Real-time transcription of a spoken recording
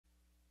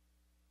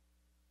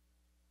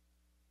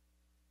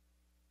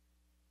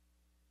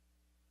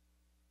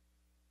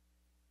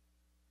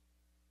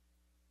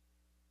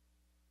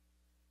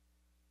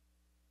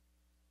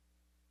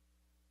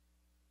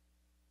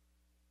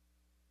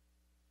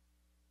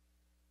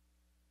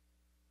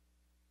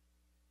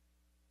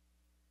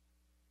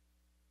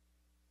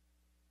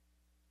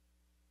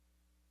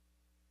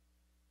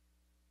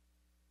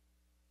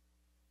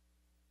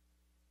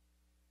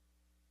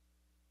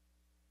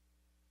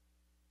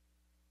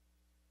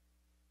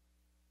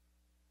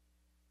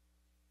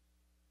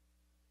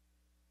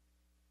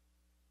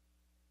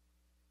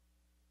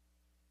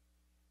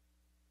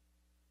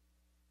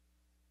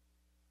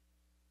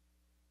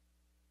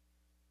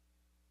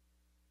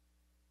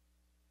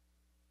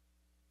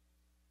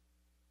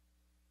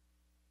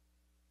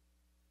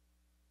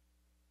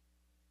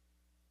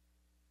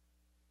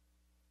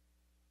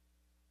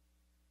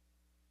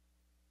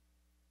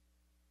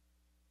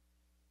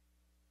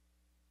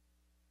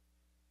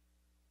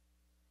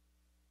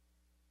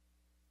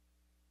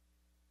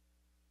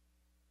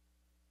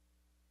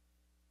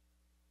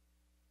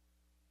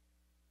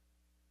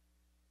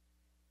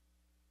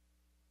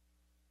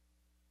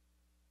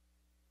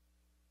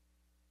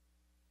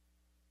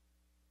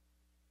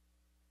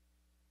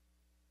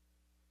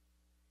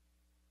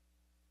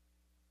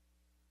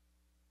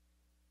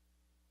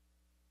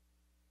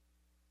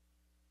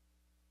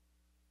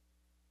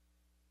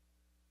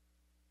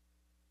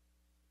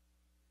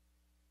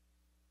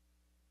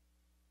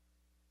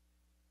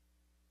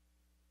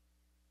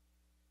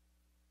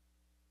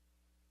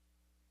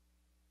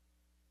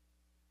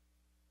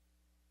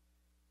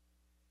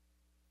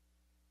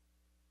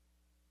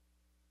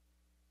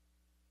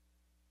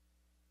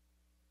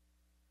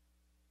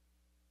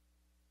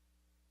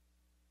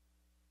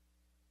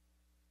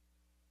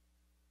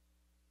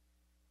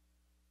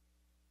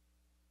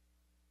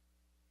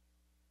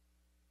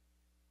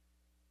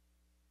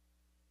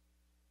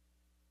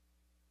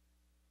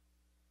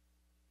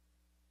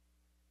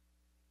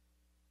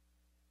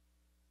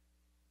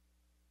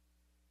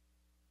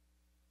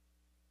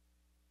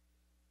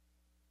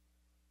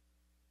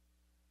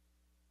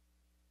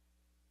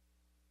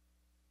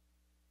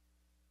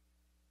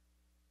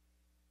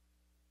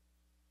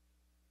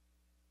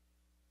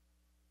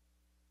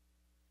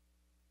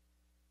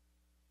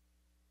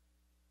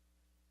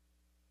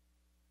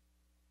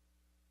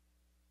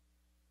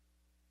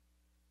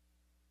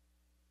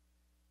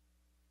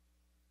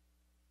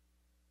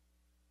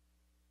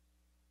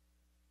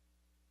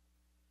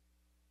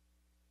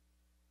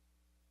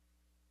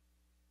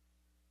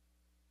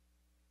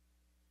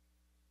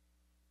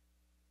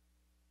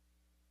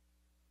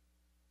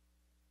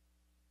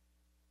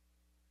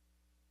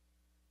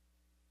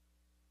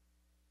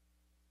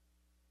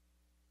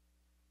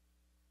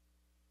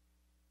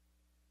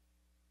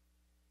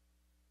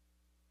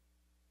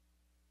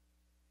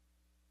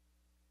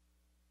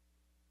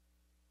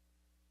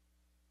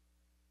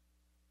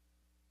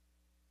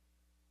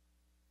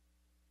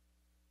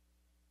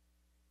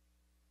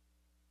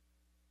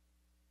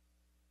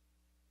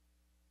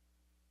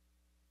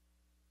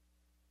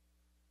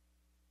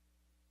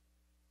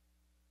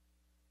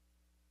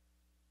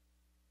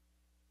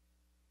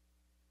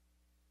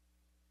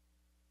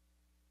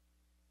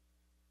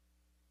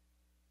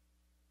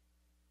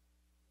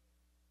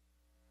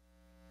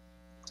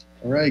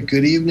All right,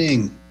 good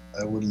evening.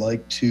 I would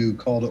like to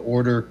call to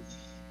order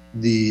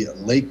the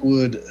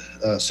Lakewood,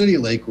 City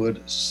of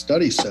Lakewood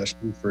study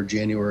session for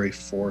January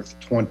 4th,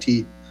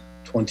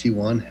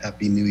 2021.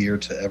 Happy New Year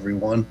to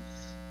everyone.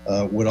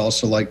 Would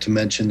also like to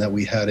mention that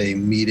we had a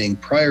meeting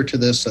prior to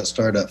this that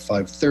started at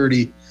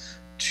 5:30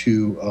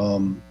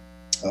 to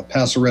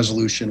pass a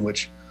resolution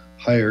which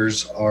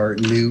hires our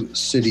new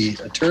city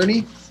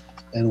attorney,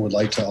 and would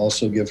like to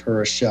also give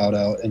her a shout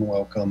out and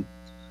welcome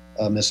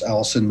Miss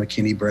Allison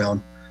McKinney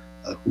Brown,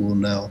 who will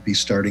now be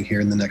starting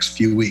here in the next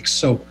few weeks.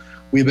 So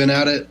we've been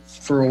at it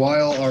for a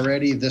while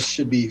already. This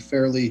should be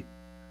fairly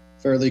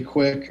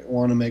quick. I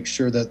want to make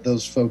sure that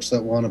those folks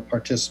that want to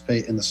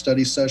participate in the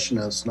study session,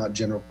 as it's not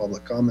general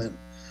public comment,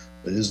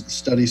 but is the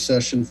study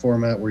session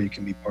format where you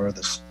can be part of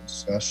this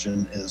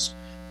discussion, is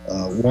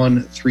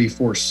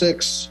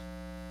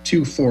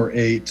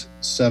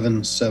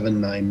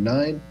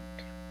 1-346-248-7799,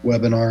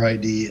 webinar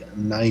ID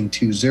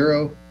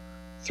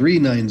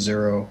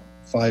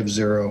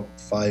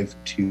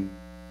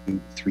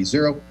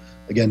 920-390-505230.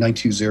 Again,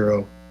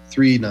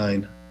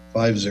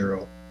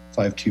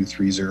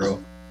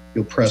 920-3950-5230.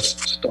 You'll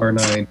press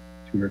 *9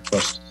 to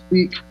request to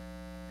speak,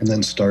 and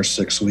then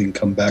 *6 so we can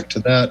come back to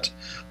that.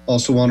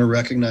 Also want to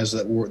recognize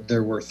that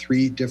there were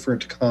 3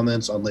 different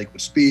comments on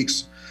Lakewood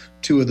Speaks,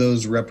 2 of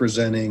those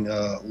representing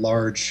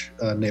large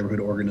neighborhood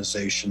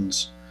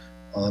organizations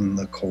on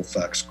the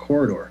Colfax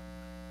corridor.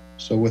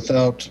 So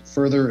without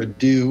further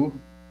ado,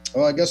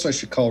 I guess I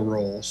should call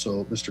roll.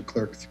 So Mr.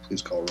 Clerk, if you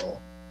please call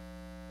roll.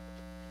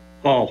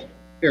 Paul.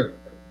 Here.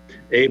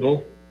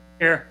 Abel.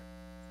 Here.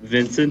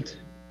 Vincent.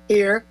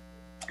 Here.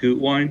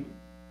 Gutwein.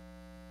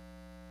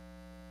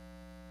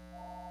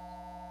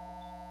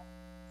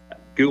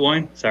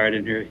 Gutwein? Sorry, I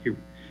didn't hear it. You're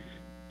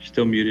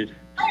still muted.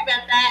 Sorry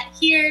about that.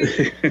 Here.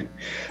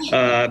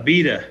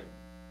 Beta.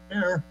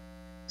 Here.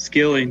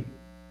 Skilling.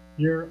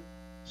 Here.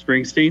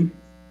 Springsteen.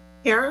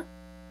 Here.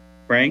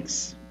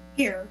 Franks.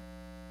 Here.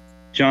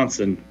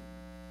 Johnson.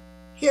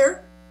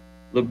 Here.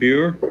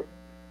 LeBure.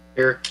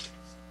 Here.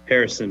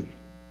 Harrison.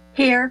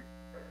 Here.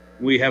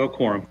 We have a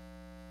quorum.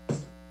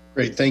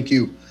 Great, thank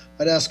you.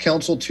 I'd ask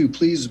council to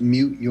please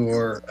mute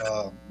your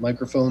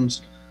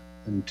microphones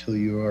until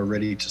you are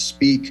ready to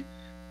speak.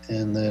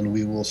 And then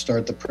we will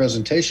start the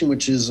presentation,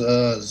 which is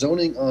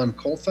zoning on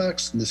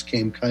Colfax. And this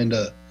came kind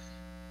of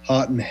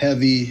hot and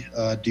heavy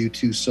due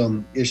to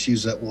some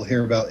issues that we'll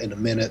hear about in a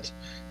minute.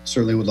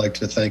 Certainly would like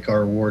to thank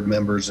our ward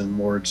members in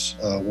wards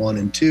 1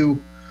 and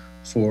 2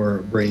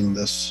 for bringing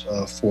this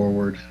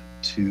forward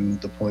to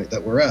the point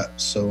that we're at.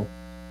 So,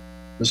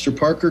 Mr.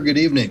 Parker, good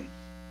evening.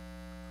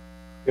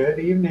 Good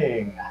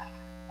evening,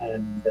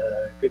 and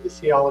good to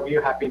see all of you.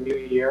 Happy New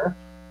Year.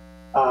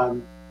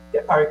 Can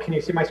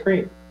you see my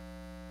screen?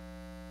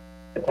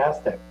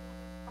 Fantastic.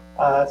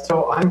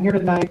 So I'm here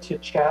tonight to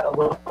chat a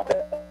little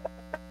bit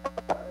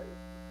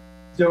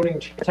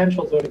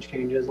potential zoning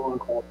changes along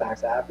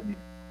Colfax Avenue.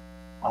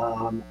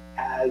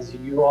 As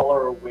you all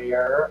are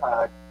aware,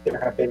 there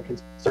have been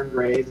concerns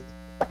raised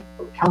by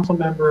council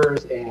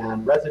members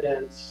and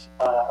residents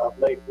of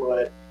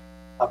Lakewood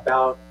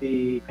about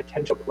the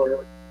potential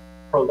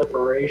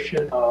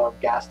proliferation of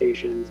gas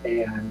stations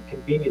and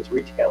convenience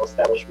retail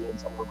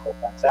establishments along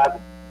Colfax Avenue.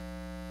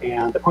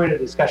 And the point of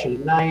the discussion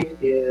tonight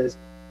is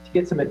to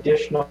get some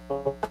additional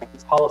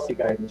policy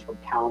guidance from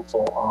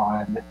council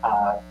on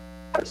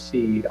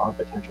proceed on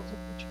potential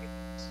zoning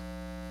changes.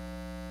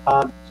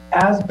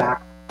 As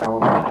background,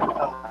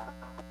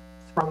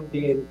 from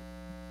the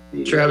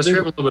Travis, you're having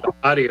a little bit of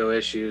audio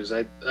issues.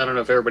 I don't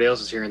know if everybody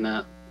else is hearing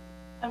that.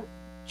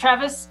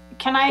 Travis,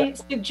 can I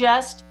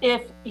suggest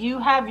if you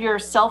have your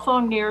cell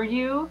phone near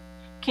you,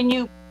 can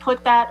you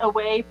put that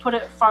away, put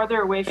it farther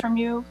away from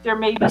you? There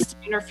may be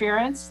some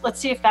interference. Let's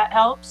see if that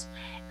helps.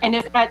 And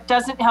if that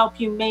doesn't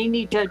help, you may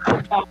need to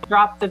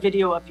drop the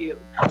video of you.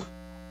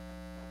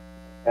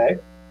 Okay.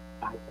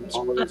 Is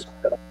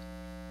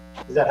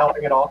that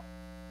helping at all?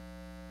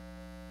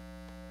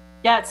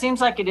 Yeah, it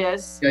seems like it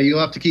is. Yeah, you'll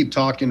have to keep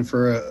talking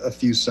for a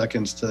few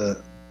seconds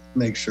to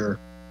make sure.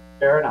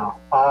 Fair enough.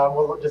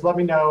 Well, just let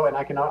me know, and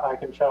I can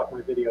shut off my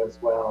video as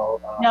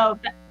well. No,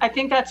 I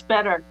think that's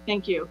better.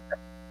 Thank you.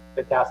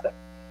 Fantastic.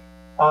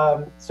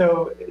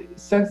 So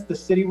since the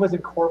city was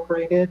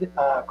incorporated,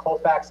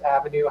 Colfax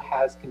Avenue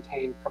has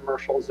contained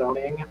commercial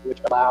zoning, which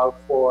allowed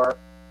for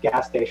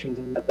gas stations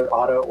and other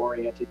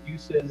auto-oriented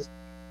uses.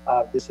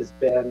 This has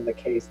been the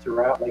case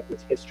throughout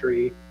Lakewood's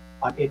history.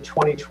 In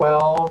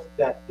 2012,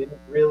 that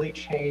didn't really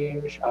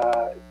change.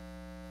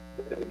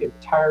 The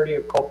entirety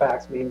of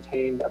Colfax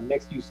maintained a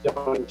mixed-use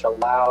zone, which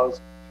allows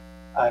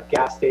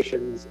gas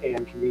stations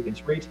and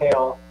convenience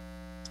retail.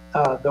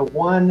 The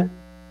one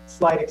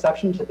slight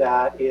exception to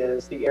that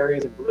is the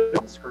areas in blue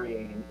on the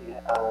screen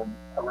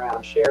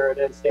around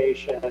Sheridan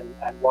Station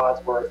and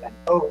Wadsworth and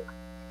Oak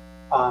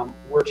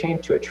were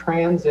changed to a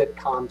transit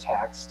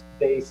context.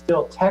 They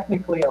still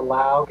technically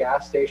allow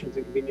gas stations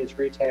and convenience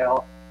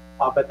retail,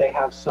 but they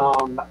have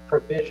some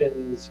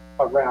provisions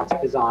around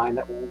design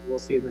that we'll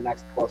see in the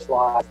next 4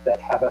 slides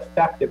that have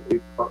effectively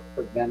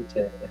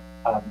prevented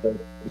those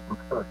from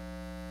occurring.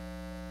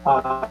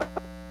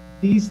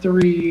 These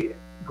three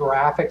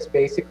graphics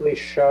basically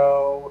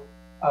show,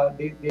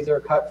 these are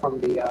cut from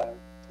the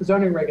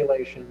zoning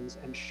regulations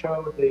and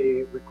show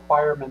the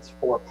requirements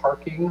for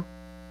parking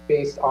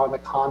based on the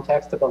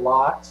context of the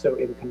lot. So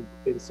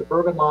in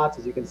suburban lots,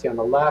 as you can see on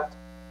the left,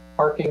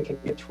 parking can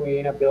be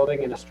between a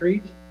building and a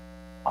street.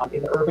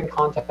 In the urban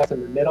context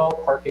in the middle,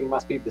 parking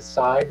must be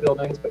beside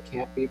buildings but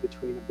can't be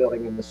between a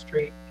building and the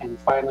street. And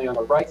finally, on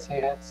the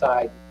right-hand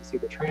side, you can see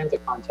the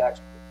transit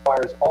context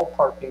requires all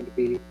parking to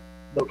be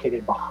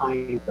located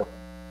behind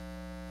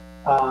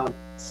buildings.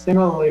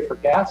 Similarly for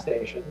gas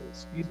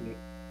stations,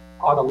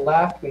 on the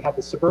left, we have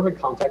the suburban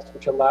context,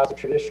 which allows a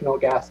traditional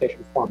gas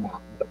station format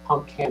with a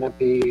pump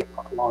canopy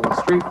along the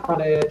street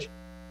frontage,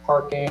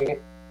 parking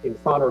in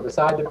front or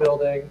beside the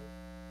building.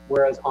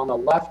 Whereas on the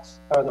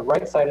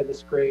right side of the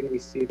screen, we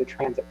see the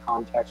transit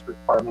context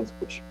requirements,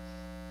 which,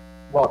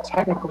 while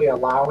technically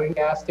allowing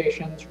gas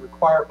stations,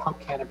 require pump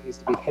canopies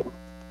to be hidden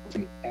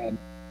and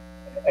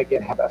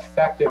again have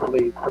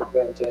effectively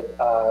prevented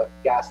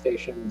gas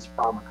stations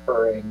from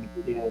occurring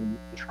in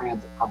the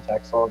transit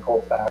context along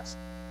Colfax.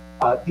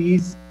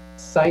 These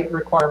site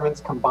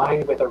requirements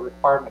combined with a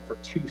requirement for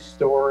 2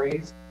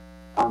 stories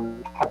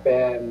have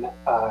been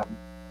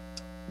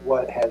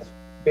what has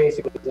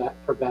basically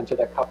prevented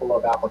a couple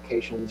of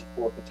applications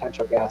for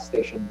potential gas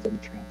stations in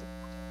the transit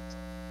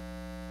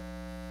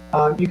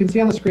context. You can see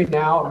on the screen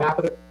now a map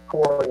of the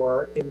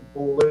corridor. In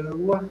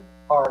blue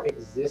are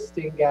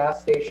existing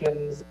gas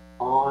stations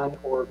on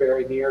or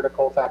very near to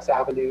Colfax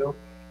Avenue.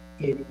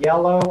 In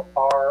yellow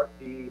are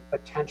the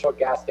potential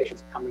gas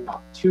stations coming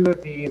up. 2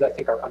 of these, I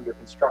think, are under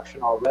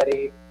construction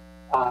already.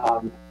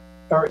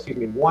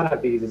 One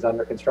of these is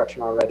under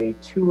construction already.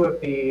 2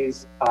 of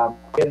these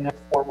in the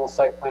formal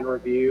site plan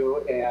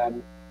review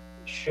and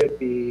should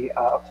be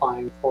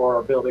applying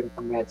for building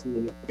permits in the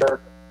new year.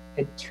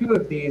 And 2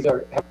 of these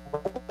have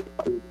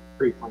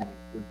pre-planning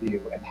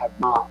review and have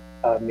not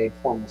made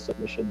formal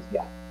submissions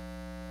yet.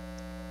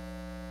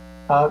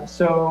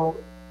 So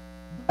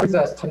brings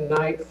us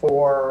tonight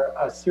for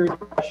a series of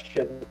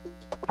questions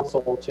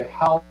to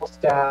help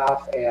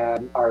staff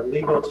and our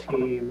legal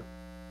team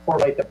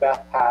formulate the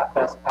best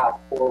path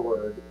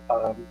forward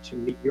to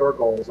meet your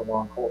goals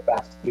along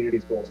Colfax,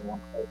 community's goals along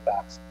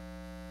Colfax.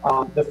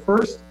 The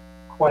first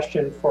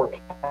question for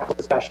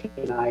discussion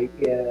tonight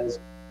is,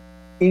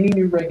 any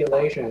new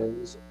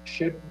regulations,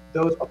 should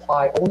those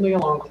apply only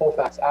along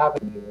Colfax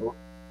Avenue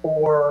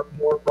or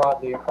more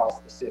broadly across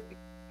the city?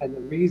 And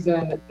the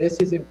reason this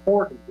is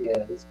important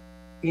is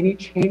any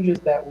changes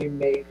that we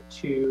make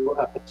to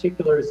a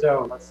particular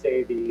zone, let's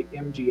say the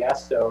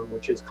MGS zone,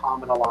 which is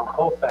common along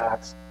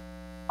Colfax,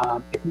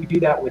 if we do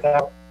that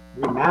without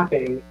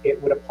remapping,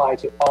 it would apply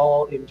to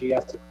all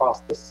MGS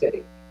across the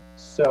city.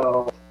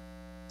 So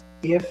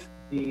if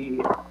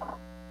the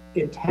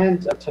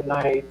intent of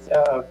tonight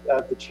of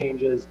the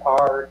changes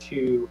are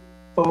to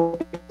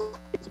focus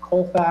to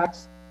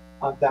Colfax,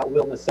 that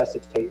will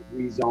necessitate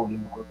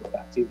rezoning of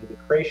Colfax, either the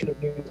creation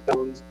of new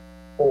zones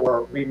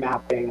or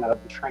remapping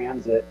of the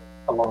transit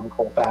along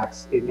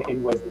Colfax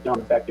in ways that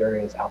don't affect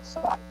areas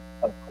outside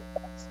of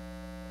Colfax.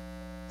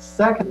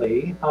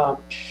 Secondly,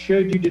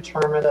 should you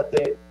determine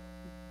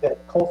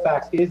that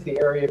Colfax is the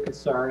area of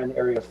concern and the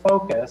area of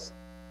focus,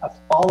 a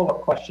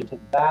follow-up question to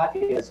that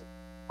is,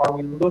 are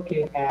we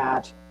looking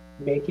at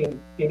making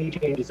any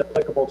changes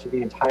applicable to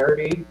the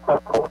entirety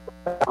of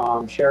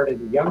Colfax, Sheridan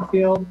to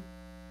Youngfield,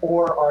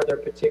 or are there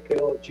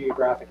particular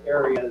geographic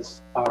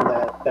areas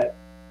that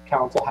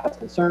council has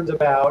concerns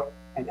about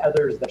and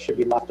others that should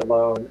be left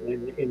alone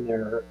in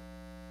their,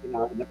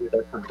 with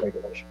their current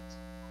regulations?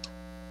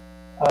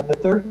 The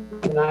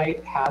third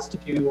tonight has to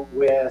do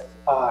with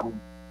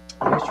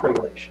use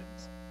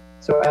regulations.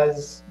 So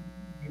as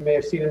you may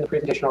have seen in the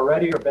presentation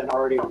already or been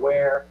already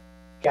aware,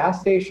 gas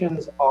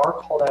stations are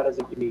called out as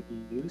a unique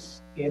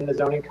use in the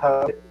zoning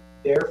code.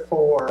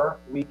 Therefore,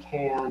 we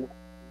can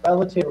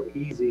relatively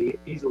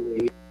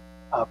easily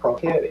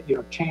prohibit,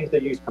 change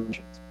the use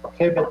permissions,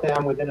 prohibit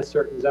them within a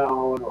certain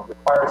zone, or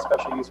require a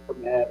special use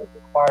permit, or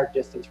require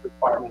distance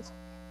requirements,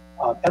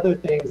 other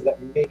things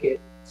that make it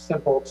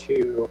simple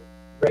to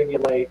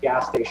regulate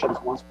gas stations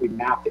once we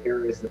map the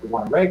areas that we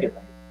want to regulate.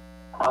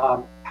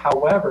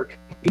 However,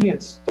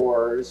 convenience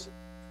stores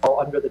fall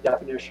under the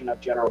definition of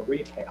general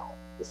retail,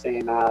 the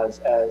same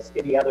as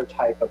any other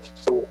type of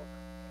store.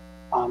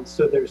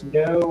 So there's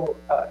no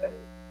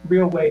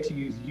real way to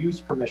use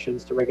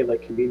permissions to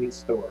regulate convenience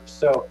stores.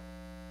 So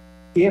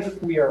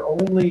if we are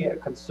only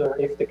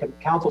concerned, if the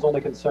council's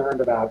only concerned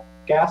about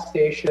gas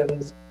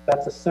stations,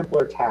 that's a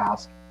simpler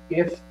task.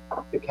 If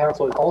the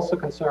council is also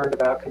concerned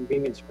about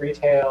convenience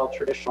retail,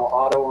 traditional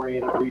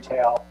auto-oriented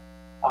retail,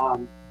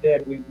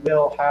 then we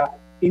will have,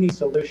 any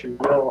solution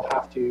will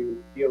have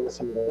to deal with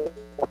some of the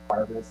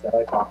requirements that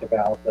I talked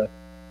about, the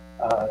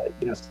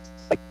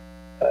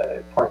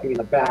parking in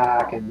the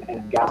back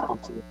and gas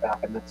pumps in the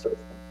back and that sort of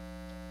thing.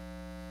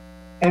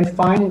 And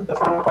finally, the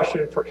final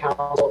question for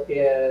council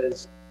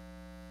is,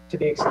 to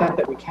the extent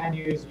that we can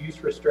use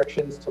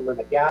restrictions to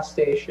limit gas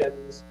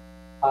stations,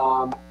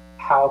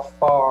 how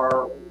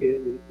far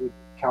would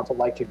council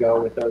like to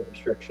go with those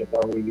restrictions?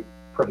 Are we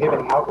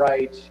prohibiting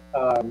outright?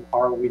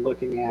 Are we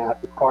looking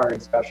at requiring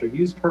special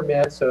use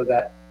permits so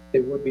that they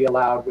would be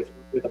allowed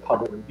with a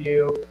public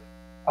review?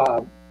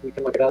 We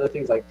can look at other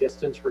things like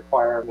distance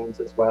requirements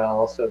as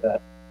well, so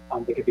that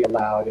they could be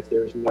allowed if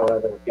there's no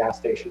other gas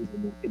stations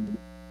in the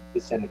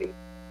vicinity.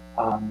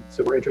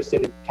 So we're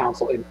interested in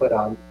council input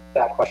on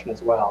that question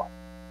as well.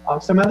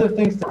 Some other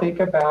things to think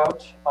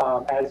about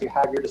as you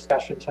have your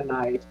discussion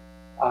tonight.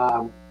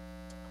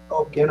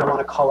 Again, I want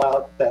to call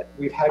out that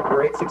we've had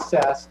great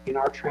success in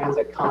our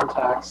transit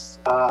contacts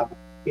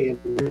in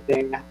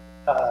using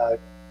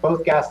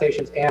both gas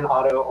stations and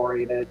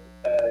auto-oriented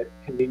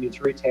convenience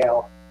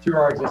retail through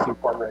our existing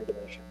form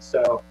regulations.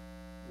 So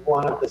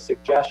one of the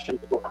suggestions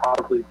will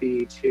probably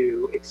be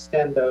to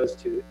extend those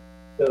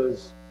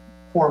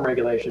form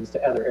regulations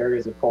to other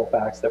areas of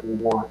Colfax that we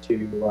want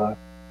to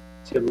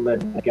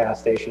limit gas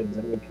stations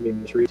and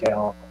convenience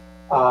retail.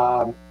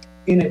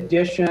 In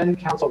addition,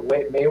 council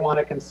may want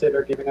to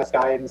consider giving us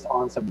guidance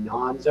on some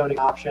non-zoning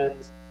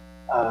options.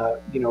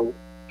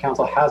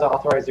 Council has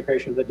authorized the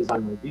creation of the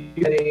design review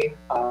committee.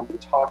 We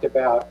talked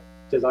about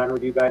design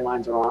review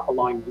guidelines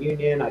along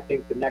Union. I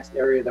think the next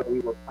area that we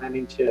were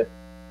planning to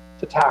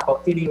tackle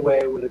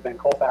anyway would have been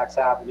Colfax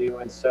Avenue.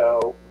 And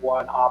so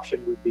one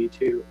option would be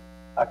to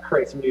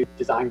create some new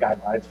design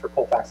guidelines for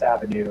Colfax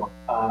Avenue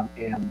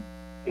and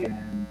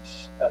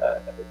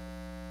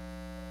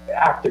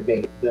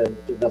activate the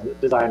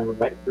design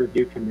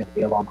review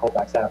committee along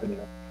Colfax Avenue.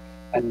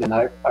 And then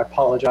I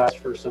apologize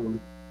for some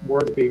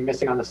words being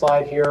missing on the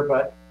slide here,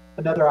 but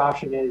another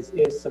option is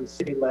some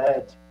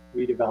city-led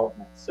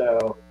redevelopment.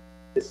 So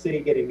the city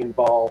getting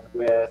involved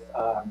with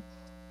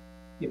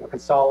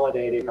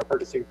consolidating or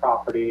purchasing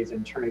properties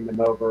and turning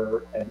them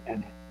over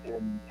and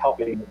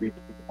helping the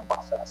redevelopment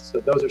process. So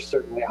those are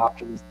certainly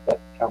options that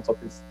council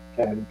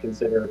can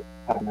consider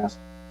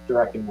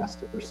directing us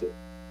to pursue.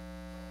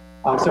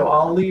 So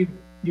I'll leave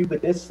you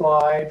with this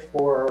slide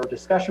for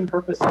discussion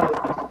purposes.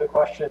 These are the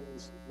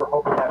questions we're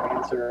hoping to have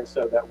answered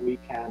so that we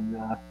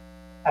can,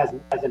 as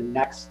a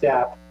next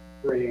step,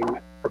 bring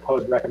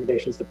proposed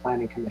recommendations to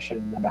Planning Commission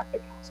and then back to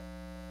council.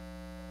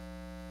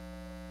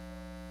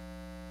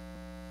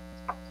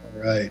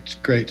 All right,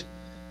 great.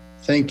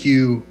 Thank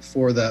you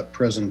for that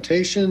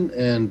presentation.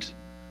 And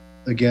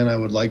again, I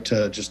would like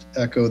to just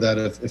echo that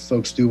if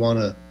folks do want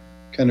to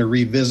kind of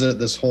revisit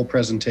this whole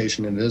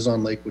presentation, and it is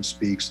on Lakewood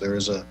Speaks, there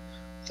is I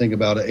think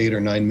about an 8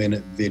 or 9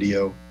 minute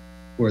video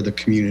where the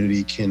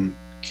community can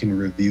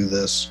review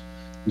this.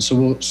 And so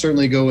we'll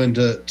certainly go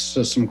into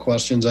some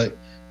questions. I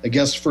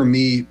guess for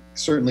me,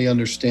 certainly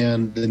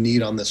understand the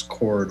need on this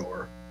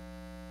corridor.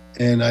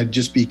 And I'd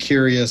just be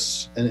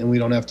curious, and we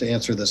don't have to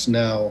answer this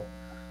now,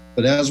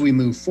 but as we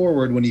move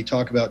forward, when you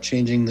talk about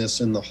changing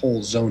this in the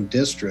whole zone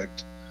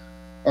district,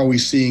 are we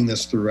seeing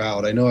this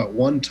throughout? I know at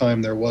one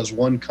time there was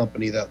one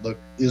company that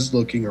was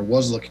looking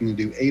to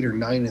do 8 or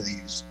 9 of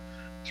these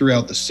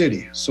throughout the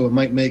city. So it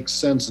might make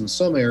sense in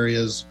some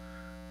areas,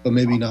 but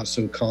maybe not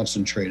so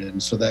concentrated.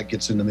 And so that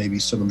gets into maybe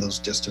some of those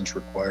distance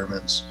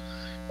requirements.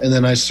 And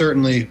then I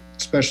certainly,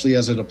 especially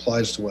as it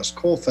applies to West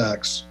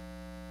Colfax,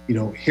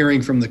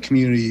 hearing from the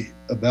community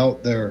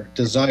about their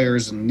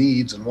desires and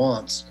needs and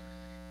wants,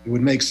 it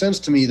would make sense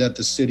to me that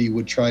the city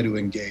would try to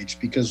engage,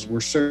 because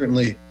we're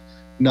certainly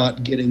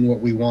not getting what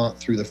we want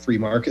through the free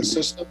market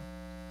system,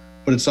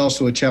 but it's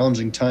also a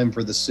challenging time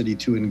for the city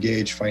to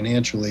engage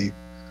financially.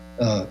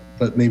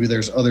 But maybe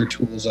there's other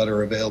tools that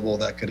are available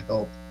that could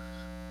help,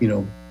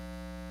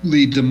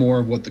 lead to more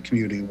of what the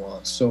community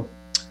wants. So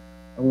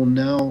I will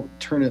now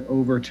turn it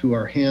over to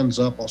our hands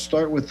up. I'll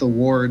start with the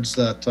wards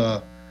that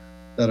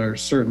are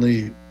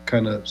certainly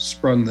kind of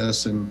sprung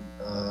this. And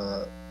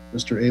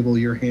Mr. Abel,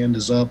 your hand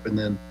is up, and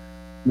then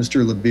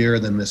Mr.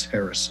 LeBeer, then Ms.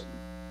 Harrison.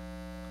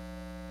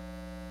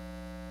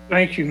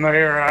 Thank you,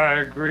 Mayor. I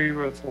agree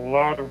with a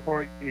lot of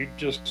what you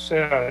just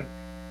said.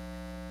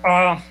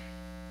 I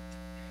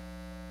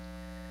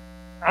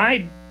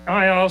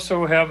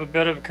also have a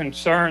bit of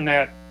concern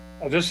that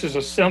this is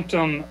a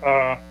symptom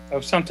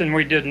of something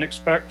we didn't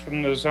expect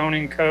from the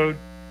zoning code,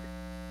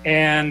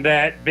 and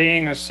that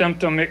being a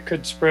symptom, it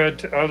could spread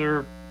to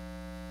other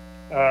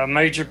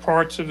major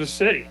parts of the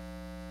city.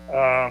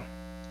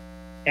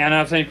 And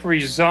I think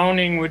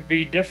rezoning would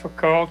be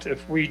difficult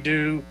if we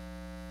do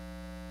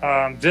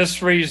this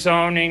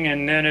rezoning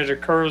and then it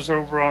occurs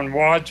over on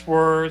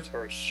Wadsworth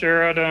or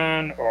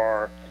Sheridan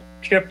or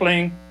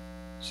Kipling.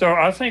 So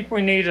I think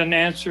we need an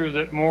answer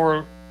that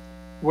more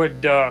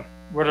would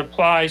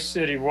apply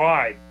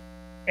citywide.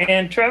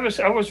 And Travis,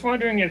 I was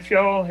wondering if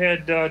y'all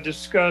had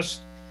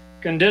discussed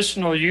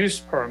conditional use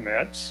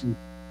permits,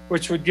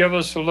 which would give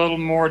us a little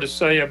more to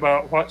say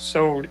about what's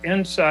sold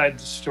inside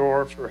the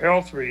store for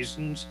health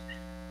reasons.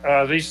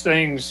 These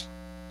things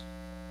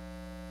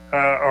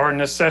are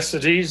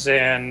necessities,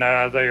 and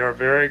they are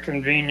very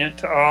convenient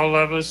to all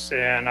of us,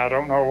 and I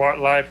don't know what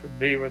life would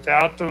be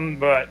without them,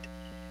 but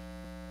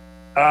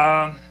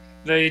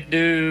they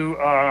do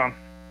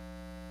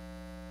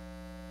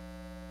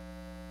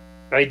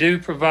they do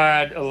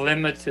provide a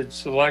limited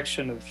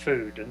selection of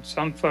food, and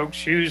some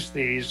folks use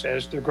these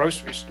as their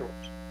grocery stores.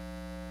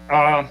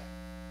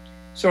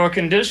 So a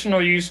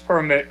conditional use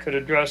permit could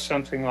address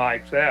something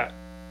like that.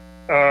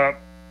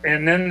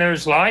 And then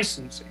there's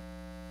licensing.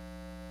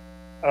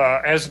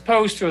 As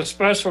opposed to a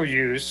special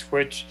use,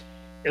 which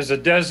is a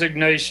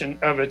designation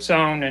of its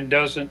own and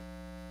doesn't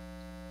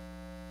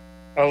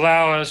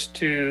allow us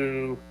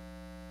to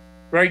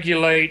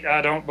regulate,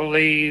 I don't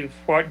believe,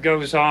 what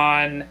goes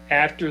on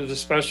after the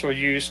special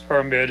use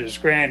permit is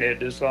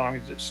granted, as long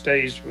as it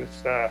stays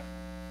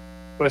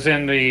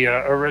within the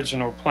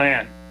original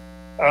plan.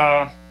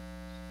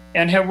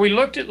 And have we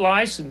looked at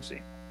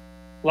licensing?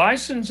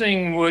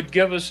 Licensing would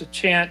give us a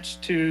chance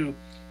to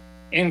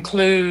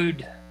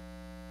include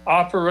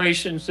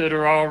operations that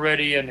are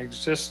already in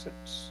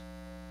existence.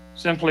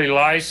 Simply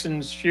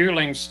license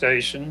fueling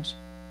stations,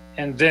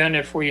 and then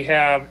if we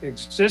have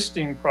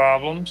existing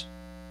problems,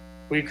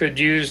 we could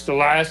use the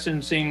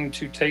licensing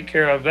to take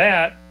care of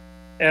that,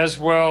 as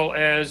well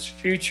as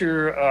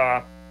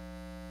future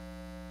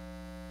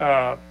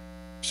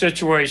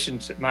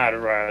situations that might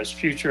arise,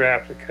 future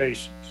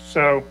applications.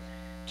 So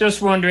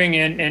just wondering,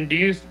 and do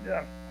you,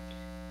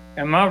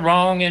 am I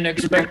wrong in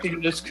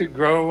expecting this could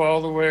grow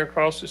all the way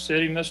across the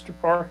city, Mr.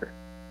 Parker?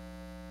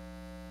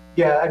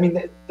 Yeah, I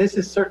mean, this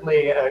is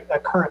certainly a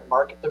current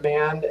market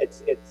demand.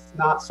 It's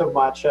not so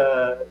much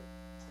a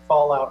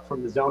fallout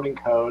from the zoning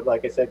code.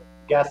 Like I said,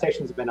 gas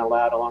stations have been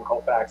allowed along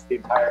Colfax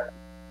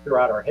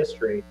throughout our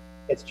history.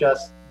 It's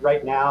just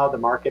right now the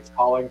market's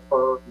calling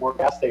for more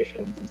gas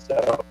stations, and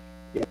so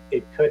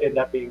it could end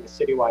up being a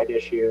citywide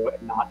issue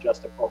and not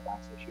just a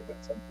Colfax issue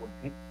at some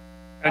point.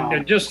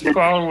 And just to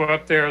follow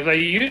up there, they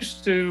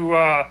used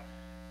to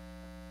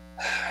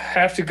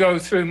have to go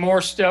through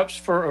more steps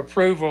for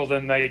approval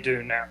than they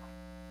do now.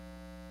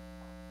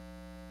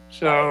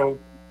 So,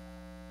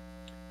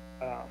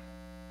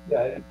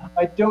 yeah,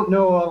 I don't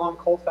know along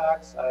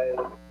Colfax.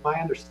 My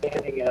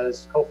understanding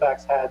is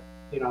Colfax had,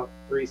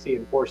 3C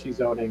and 4C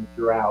zoning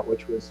throughout,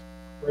 which was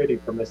pretty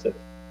permissive.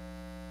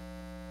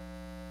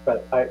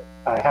 But I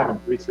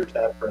haven't researched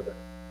that further.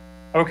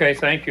 okay,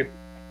 thank you.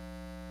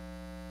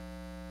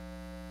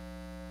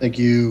 Thank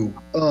you.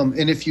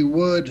 And if you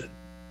wouldn't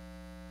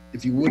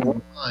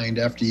mind,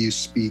 after you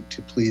speak,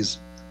 to please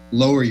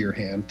lower your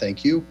hand.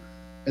 Thank you.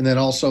 And then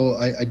also,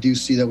 I do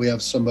see that we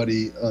have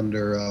somebody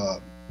under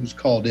who's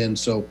called in.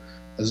 So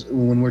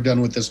when we're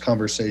done with this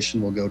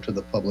conversation, we'll go to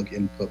the public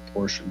input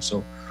portion.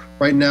 So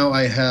right now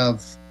I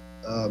have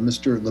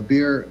Mr.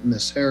 LeBeer,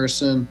 Ms.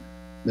 Harrison,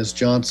 Ms.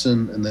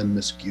 Johnson, and then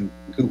Ms.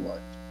 Gutwein.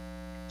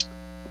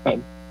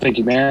 Thank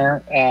you,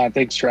 Mayor.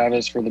 Thanks,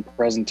 Travis, for the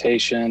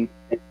presentation.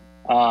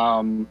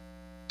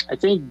 I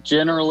think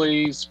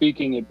generally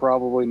speaking, it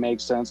probably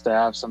makes sense to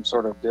have some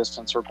sort of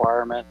distance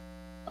requirement,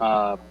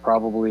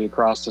 probably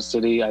across the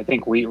city. I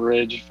think Wheat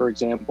Ridge, for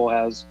example,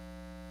 has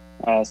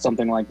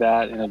something like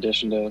that in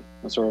addition to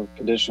a sort of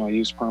conditional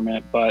use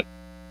permit. But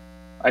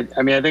I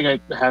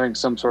think having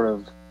some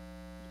sort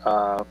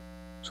of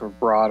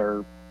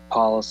broader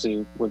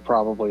policy would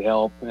probably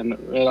help. And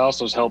it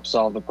also helps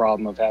solve the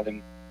problem of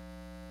having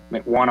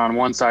one on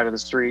one side of the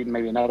street and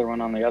maybe another one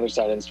on the other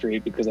side of the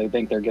street, because I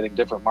think they're getting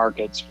different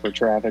markets for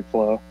traffic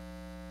flow.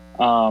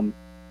 I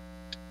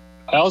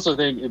also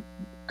think it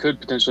could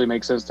potentially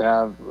make sense to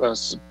have a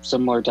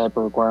similar type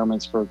of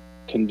requirements for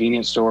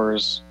convenience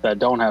stores that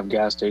don't have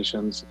gas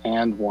stations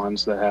and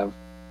ones that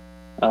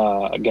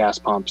have gas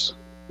pumps.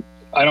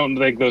 I don't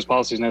think those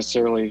policies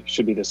necessarily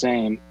should be the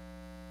same,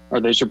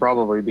 or they should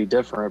probably be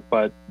different,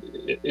 but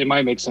it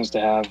might make sense to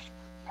have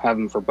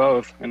them for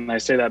both. And I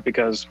say that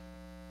because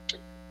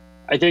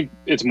I think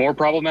it's more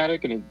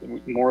problematic, and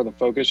more of the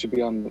focus should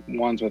be on the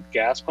ones with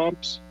gas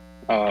pumps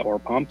or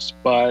pumps.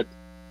 But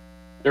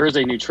there is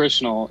a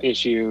nutritional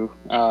issue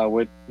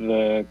with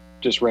the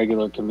just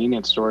regular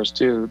convenience stores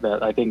too,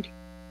 that I think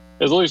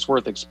is at least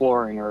worth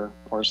exploring or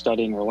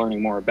studying or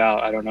learning more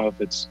about. I don't know if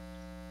it's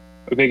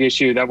a big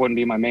issue. That wouldn't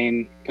be my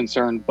main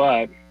concern,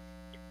 but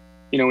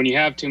when you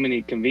have too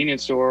many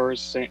convenience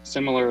stores,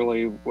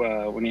 similarly,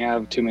 when you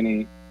have too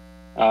many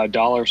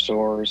dollar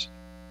stores.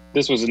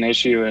 This was an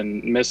issue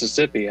in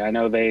Mississippi. I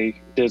know they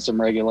did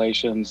some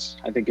regulations.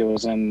 I think it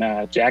was in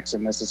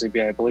Jackson,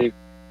 Mississippi, I believe,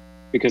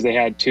 because they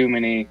had too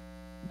many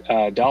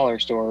dollar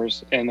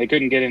stores, and they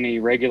couldn't get any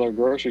regular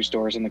grocery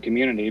stores in the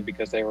community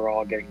because they were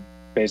all getting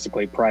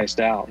basically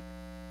priced out.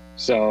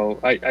 So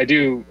I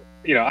do,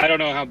 I don't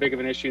know how big of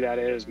an issue that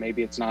is.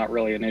 Maybe it's not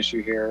really an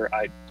issue here.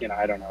 I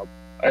don't know.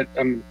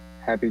 I'm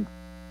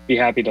be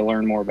happy to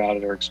learn more about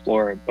it or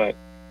explore it, but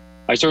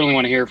I certainly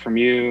want to hear from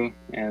you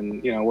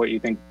and, what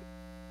you think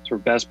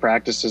best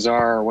practices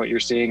are, or what you're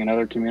seeing in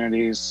other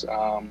communities.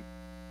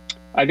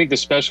 I think the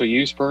special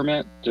use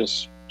permit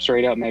just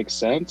straight up makes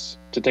sense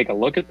to take a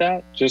look at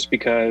that, just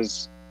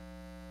because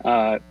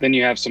then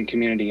you have some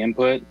community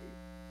input,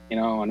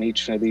 on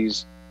each of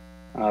these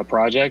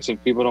projects.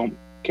 If people don't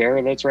care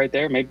that's right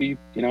there, maybe,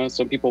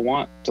 some people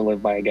want to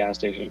live by a gas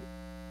station.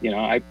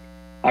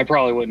 I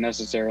probably wouldn't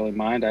necessarily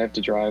mind. I have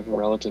to drive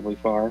relatively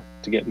far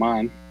to get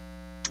mine.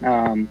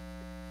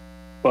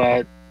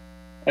 But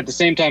at the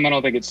same time, I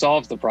don't think it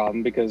solves the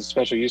problem, because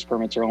special use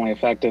permits are only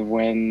effective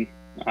when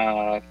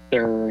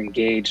they're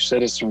engaged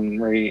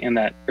citizenry in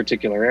that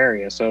particular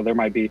area. So there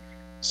might be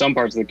some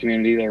parts of the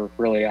community that are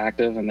really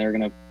active and they're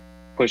going to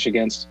push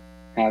against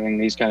having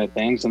these kind of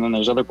things. And then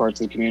there's other parts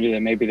of the community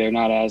that maybe they're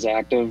not as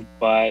active,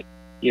 but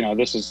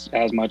this is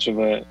as much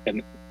of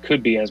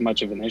could be as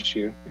much of an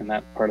issue in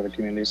that part of the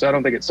community. So I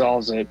don't think it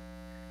solves it.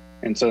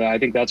 And so I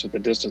think that's what the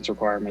distance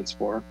requirement's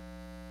for,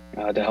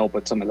 to help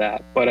with some of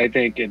that. But I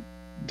think it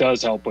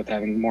does help with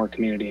having more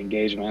community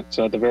engagement.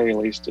 So at the very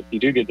least, if you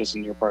do get this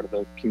in your part of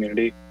the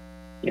community,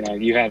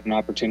 you have an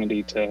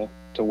opportunity to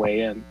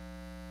weigh in.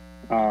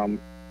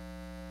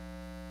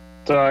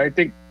 So I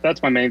think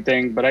that's my main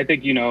thing, but I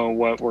think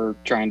what we're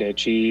trying to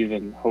achieve,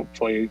 and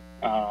hopefully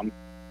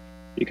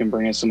you can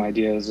bring us some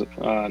ideas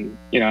on,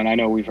 and I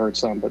know we've heard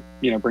some, but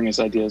bring us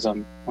ideas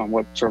on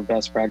what sort of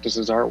best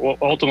practices are. Well,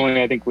 ultimately,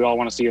 I think we all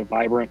want to see a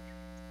vibrant,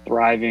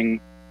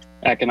 thriving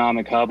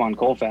economic hub on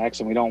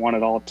Colfax, and we don't want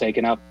it all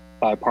taken up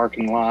by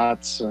parking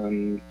lots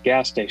and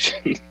gas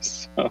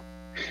stations.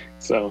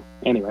 so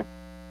anyway,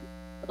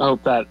 I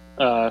hope that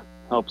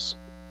helps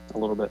a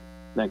little bit.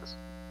 Thanks.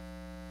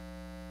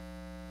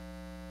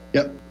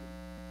 Yep.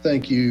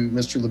 Thank you,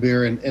 Mr.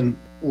 LeBeer. And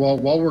while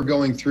we're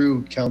going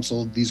through,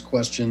 council, these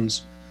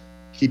questions,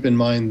 keep in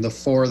mind the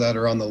 4 that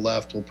are on the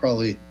left will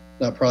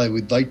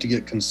we'd like to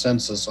get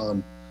consensus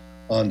on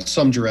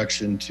some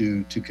direction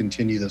to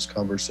continue this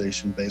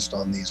conversation based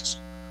on these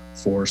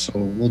 4. So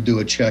we'll do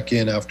a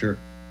check-in after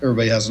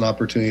everybody has an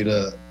opportunity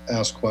to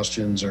ask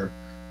questions or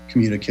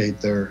communicate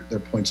their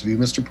points of view.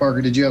 Mr.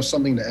 Parker, did you have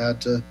something to add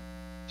to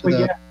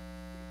that?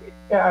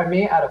 Yeah, I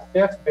may add a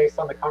 5th based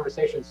on the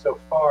conversation so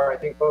far. I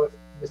think both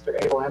Mr.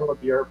 Abel and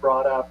LeBeer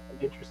brought up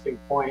an interesting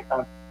point.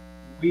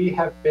 We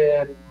have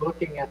been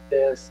looking at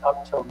this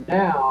up till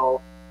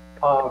now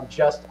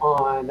just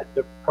on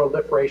the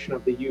proliferation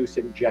of the use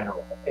in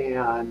general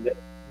and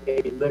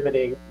maybe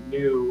limiting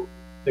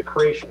the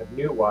creation of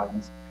new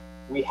ones.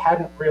 We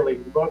hadn't really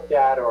looked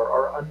at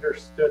or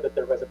understood that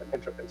there was a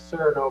potential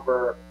concern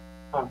over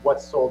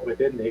what's sold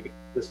within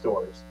the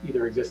stores,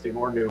 either existing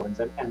or new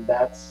ones. And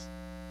that's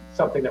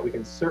something that we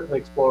can certainly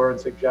explore and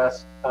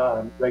suggest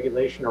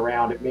regulation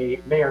around. It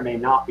may or may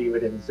not be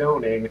within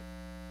zoning,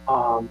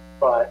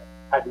 but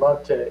I'd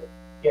love to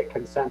get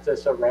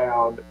consensus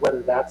around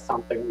whether that's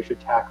something we should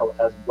tackle,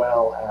 as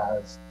well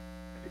as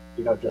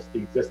just the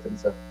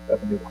existence of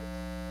new ones.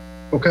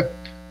 Okay,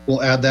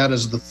 we'll add that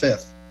as the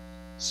 5th.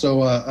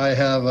 So I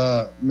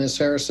have Ms.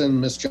 Harrison,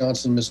 Ms.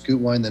 Johnson, Ms.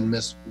 Gutwein, then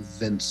Ms.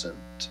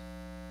 Vincent.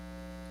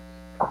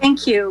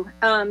 Thank you,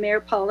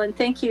 Mayor Paul, and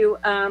thank you,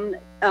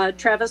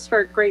 Travis, for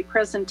a great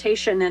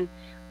presentation. And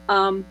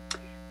I'm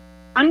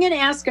going to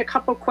ask a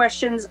couple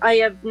questions. I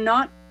have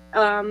not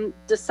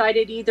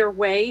decided either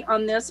way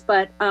on this,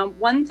 but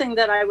one thing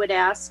that I would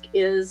ask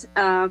is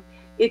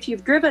if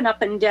you've driven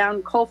up and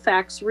down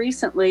Colfax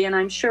recently, and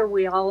I'm sure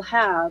we all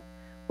have,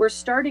 we're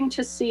starting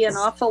to see an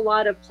awful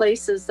lot of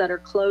places that are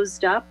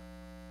closed up.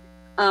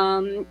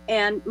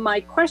 And my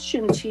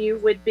question to you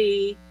would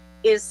be,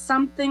 is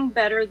something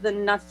better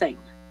than nothing?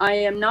 I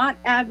am not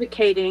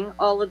advocating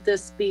all of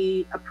this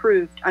be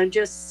approved. I'm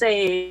just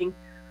saying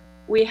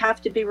we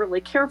have to be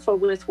really careful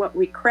with what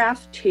we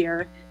craft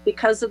here,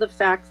 because of the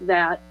fact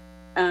that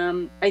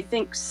I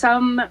think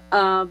some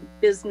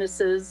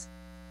businesses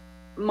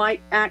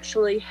might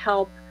actually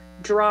help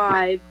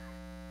drive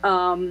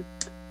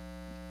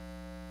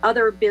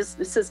other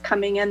businesses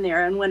coming in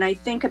there. And when I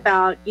think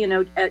about,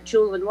 at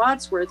Jewel and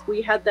Wadsworth,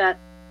 we had that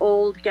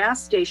old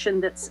gas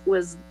station that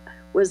was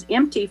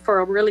empty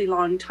for a really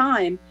long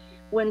time.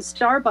 When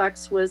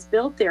Starbucks was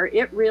built there,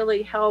 it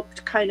really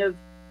helped kind of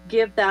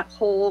give that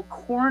whole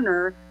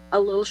corner a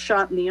little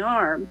shot in the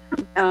arm.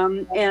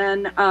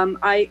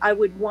 I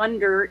would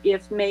wonder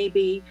if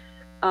maybe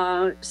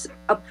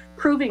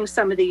approving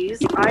some of these,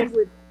 I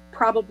would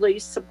probably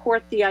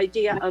support the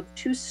idea of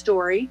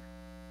 2-story.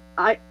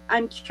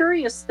 I'm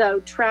curious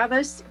though,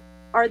 Travis,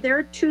 are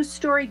there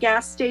 2-story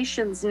gas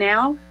stations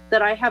now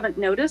that I haven't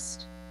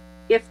noticed?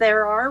 If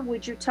there are,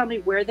 would you tell me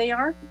where they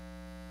are?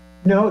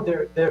 No,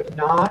 they're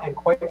not, and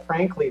quite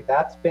frankly,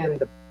 that's been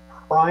the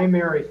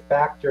primary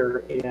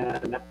factor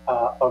in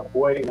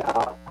avoiding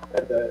that.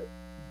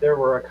 There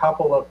were a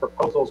couple of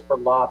proposals for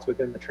lots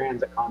within the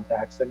transit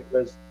context, and it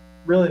was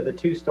really the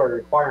 2-story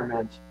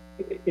requirement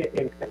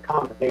in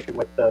combination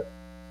with the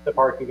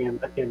parking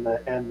and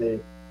the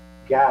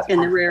gas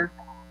in the rear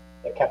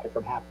that kept it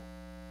from happening.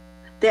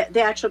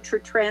 The actual true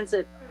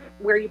transit,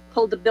 where you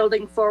pulled the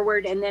building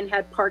forward and then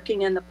had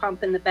parking and the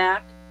pump in the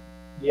back.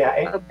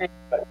 Yeah, okay.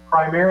 But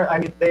primarily, I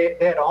mean, they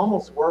had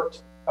almost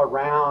worked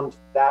around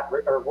that,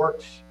 or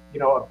worked,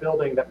 a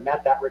building that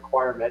met that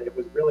requirement. It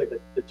was really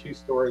the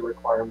 2-story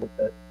requirement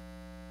that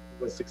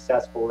was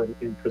successful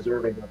in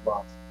preserving the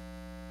lots.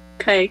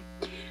 Okay.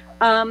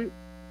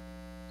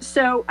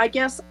 So I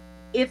guess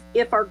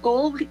if our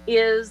goal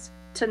is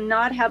to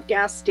not have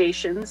gas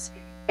stations,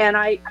 and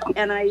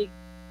I'm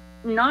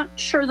not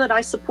sure that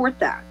I support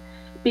that,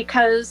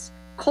 because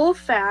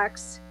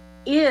Colfax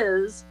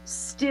is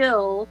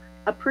still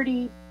a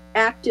pretty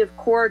active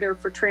corridor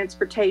for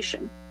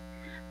transportation.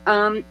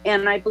 And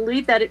I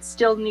believe that it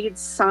still needs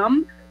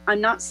some.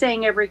 I'm not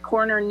saying every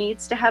corner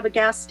needs to have a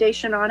gas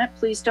station on it.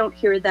 Please don't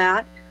hear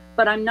that.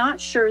 But I'm not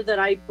sure that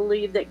I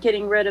believe that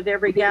getting rid of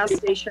every gas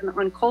station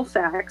on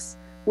Colfax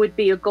would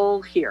be a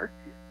goal here.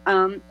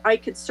 I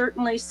could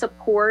certainly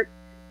support,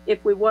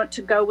 if we want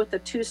to go with a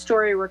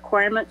 2-story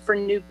requirement for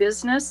new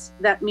business,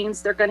 that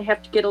means they're going to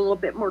have to get a little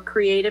bit more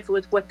creative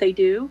with what they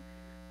do.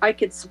 I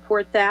could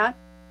support that.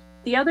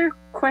 The other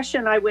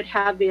question I would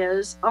have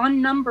is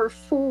on number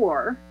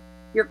 4,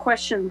 your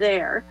question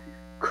there,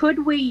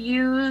 could we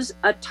use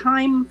a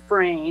time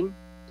frame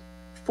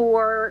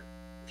for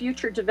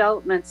future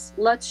developments?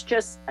 Let's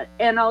just,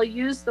 and I'll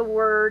use the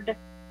word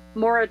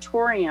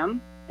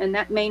moratorium, and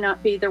that may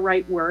not be the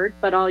right word,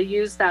 but I'll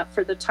use that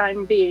for the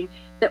time being,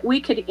 that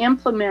we could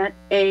implement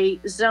a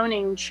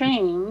zoning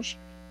change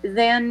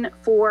then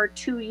for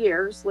 2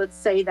 years, let's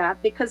say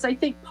that, because I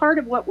think part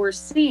of what we're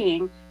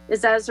seeing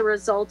is as a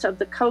result of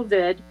the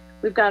COVID,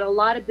 we've got a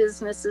lot of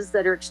businesses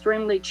that are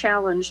extremely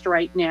challenged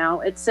right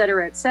now, et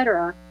cetera, et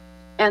cetera.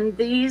 And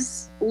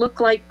these look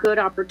like good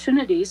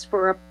opportunities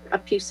for a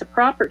piece of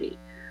property.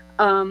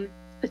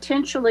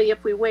 Potentially,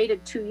 if we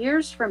waited 2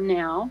 years from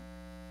now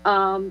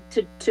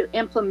to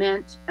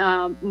implement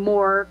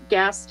more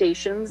gas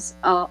stations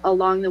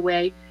along the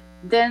way,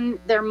 then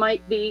there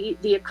might be,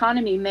 the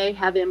economy may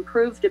have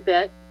improved a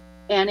bit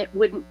and it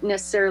wouldn't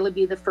necessarily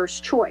be the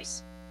first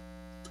choice.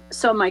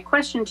 So my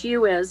question to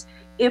you is,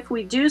 if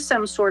we do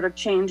some sort of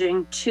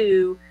changing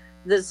to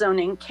the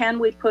zoning, can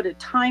we put a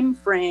time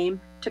frame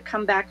to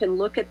come back and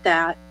look at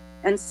that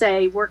and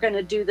say, we're going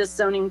to do this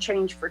zoning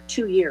change for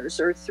 2 years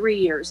or 3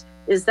 years?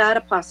 Is that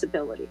a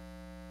possibility?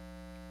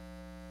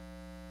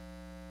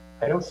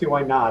 I don't see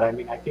why not. I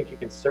mean, I think you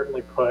can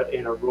certainly put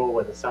in a rule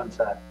with a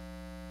sunset.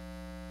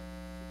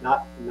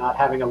 Not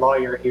having a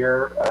lawyer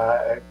here,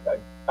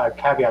 I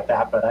caveat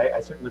that, but I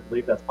certainly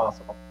believe that's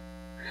possible.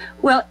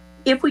 Well,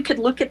 if we could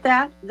look at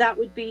that, that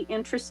would be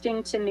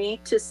interesting to me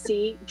to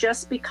see,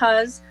 just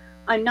because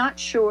I'm not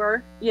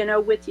sure, you know,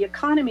 with the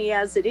economy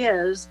as it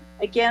is,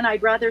 again,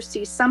 I'd rather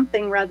see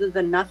something rather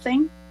than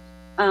nothing.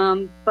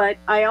 But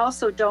I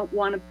also don't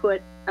want to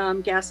put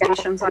gas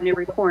stations on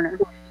every corner.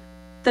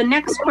 The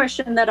next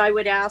question that I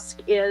would ask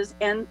is,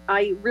 and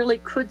I really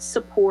could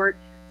support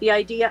the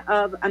idea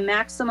of a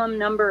maximum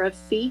number of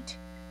feet,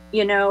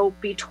 you know,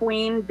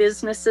 between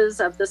businesses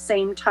of the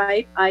same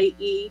type,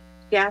 i.e.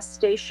 gas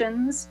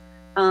stations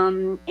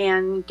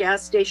and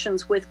gas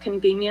stations with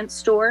convenience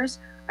stores.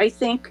 I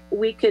think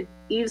we could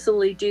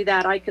easily do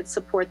that. I could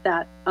support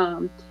that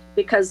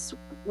because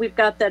we've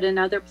got that in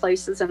other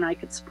places and I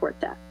could support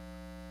that.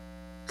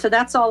 So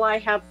that's all I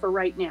have for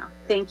right now.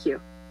 Thank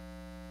you.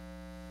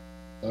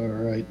 All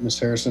right, Ms.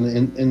 Harrison,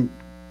 and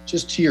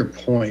just to your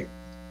point,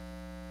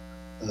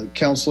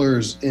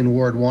 councilors in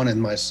Ward 1 and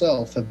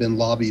myself have been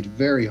lobbied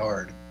very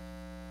hard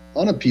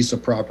on a piece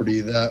of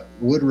property that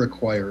would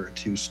require a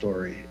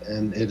 2-story,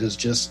 and it is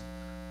just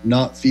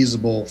not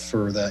feasible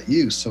for that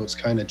use. So it's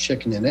kind of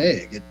chicken and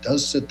egg. It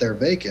does sit there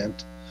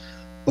vacant,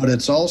 but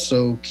it's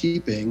also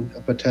keeping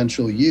a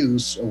potential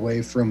use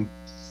away from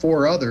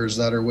 4 others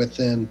that are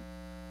within,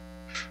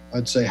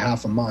 I'd say,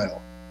 half a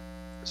mile.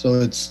 So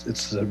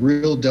it's a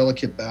real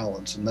delicate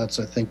balance, and that's,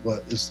 I think,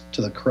 what is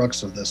to the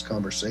crux of this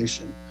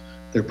conversation.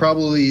 There's a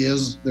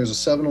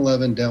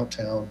 7-Eleven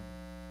downtown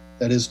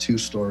that is 2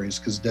 stories,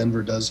 because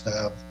Denver does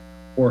have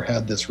or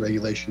had this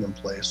regulation in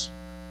place,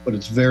 but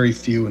it's very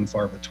few and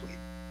far between.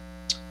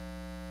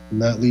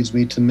 And that leads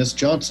me to Ms.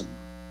 Johnson.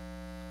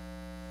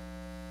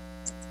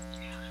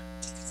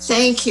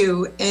 Thank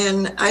you,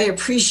 and I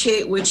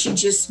appreciate what you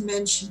just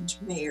mentioned,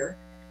 Mayor.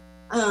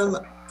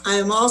 I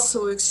am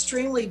also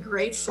extremely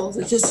grateful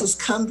that this has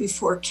come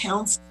before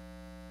council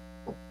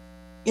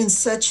in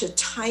such a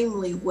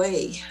timely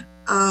way.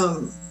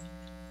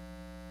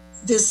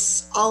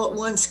 This all at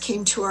once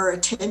came to our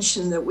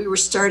attention that we were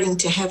starting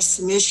to have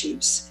some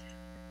issues.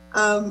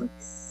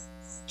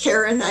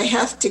 Karen, I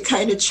have to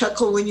kind of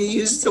chuckle when you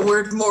use the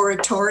word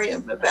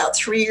moratorium. About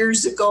 3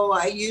 years ago,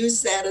 I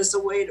used that as a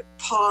way to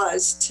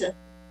pause to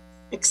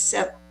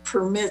accept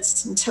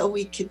permits until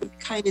we could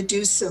kind of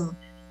do some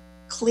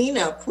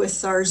cleanup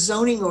with our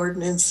zoning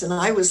ordinance, and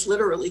I was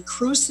literally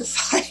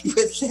crucified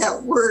with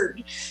that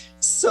word.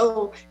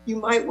 So you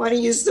might want to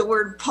use the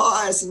word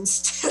pause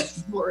instead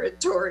of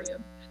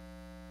moratorium.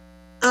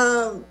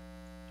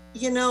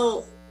 You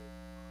know,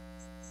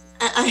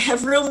 I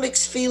have real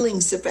mixed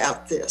feelings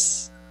about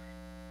this.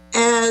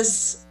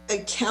 As a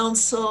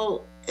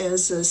council,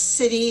 as a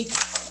city,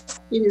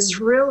 it is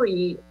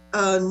really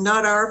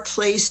not our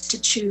place to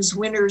choose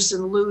winners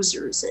and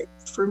losers.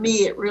 For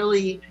me, it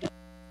really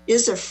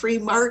is a free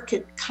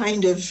market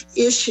kind of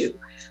issue.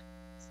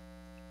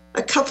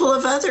 A couple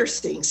of other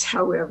things,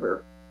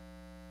 however,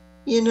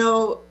 you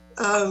know,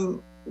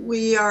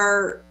 we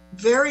are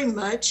very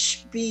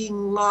much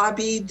being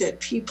lobbied that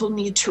people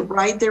need to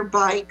ride their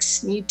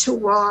bikes, need to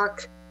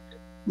walk,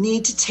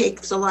 need to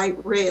take the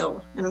light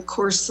rail. And of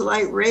course, the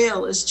light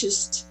rail is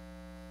just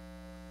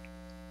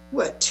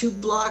 2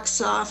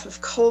 blocks off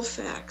of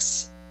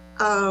Colfax.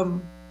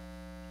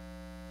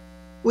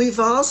 We've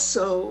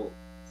also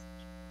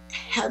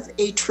have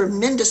a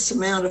tremendous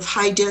amount of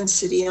high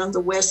density on the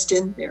west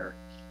end there.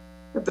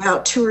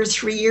 About 2 or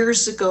 3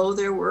 years ago,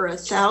 there were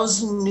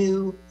 1,000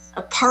 new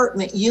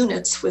apartment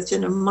units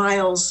within a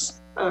mile's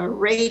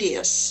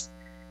radius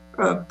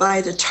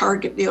by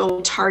the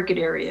old Target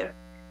area.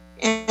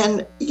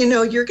 And, you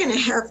know, you're going to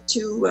have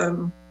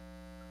to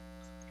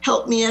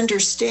help me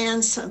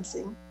understand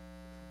something.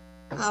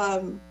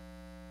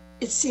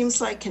 It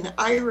seems like an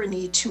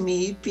irony to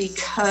me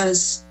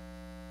because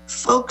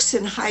folks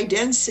in high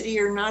density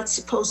are not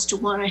supposed to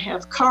want to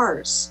have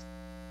cars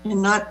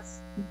and not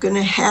going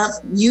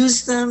to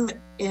use them.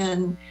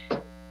 And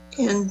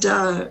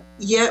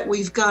yet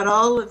we've got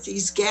all of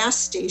these gas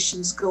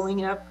stations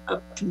going up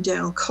and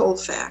down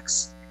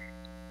Colfax.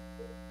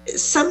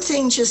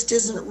 Something just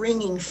isn't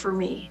ringing for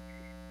me.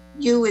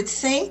 You would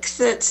think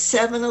that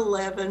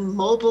 7-Eleven,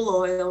 Mobil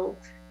Oil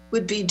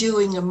would be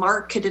doing a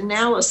market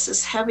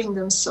analysis, having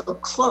them so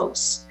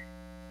close.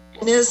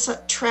 And as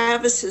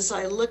Travis, as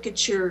I look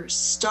at your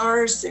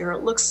stars there,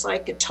 it looks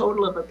like a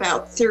total of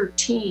about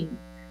 13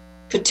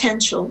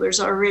 potential. There's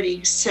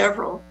already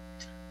several.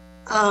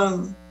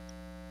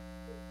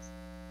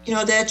 You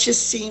know, that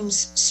just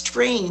seems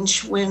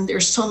strange when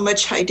there's so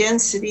much high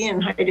density,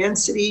 and high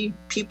density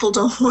people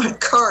don't want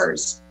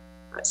cars.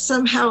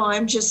 Somehow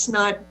I'm just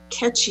not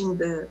catching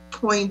the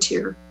point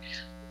here.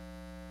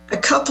 A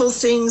couple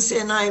things,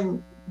 and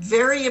I'm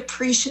very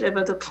appreciative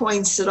of the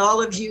points that all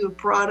of you have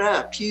brought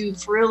up.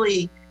 You've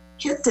really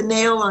hit the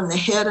nail on the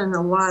head in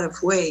a lot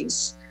of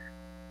ways.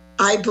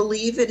 I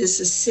believe it is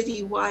a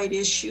citywide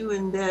issue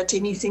and that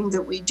anything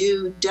that we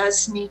do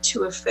does need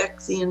to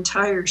affect the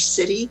entire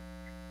city.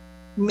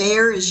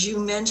 Mayor, as you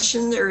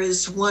mentioned, there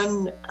is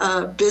one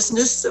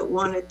business that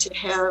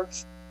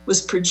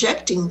was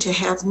projecting to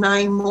have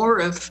 9 more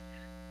of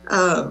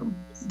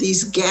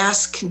these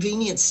gas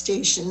convenience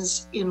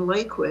stations in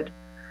Lakewood.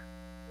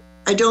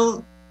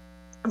 I'm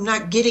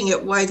not getting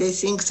at why they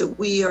think that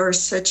we are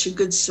such a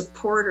good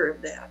supporter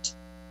of that.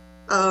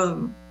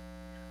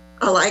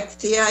 I like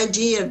the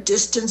idea of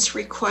distance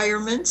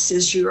requirements,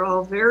 as you're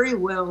all very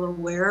well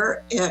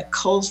aware, at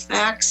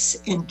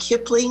Colfax and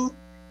Kipling.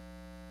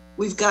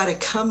 We've got a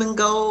come and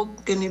go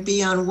going to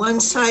be on one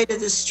side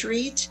of the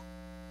street,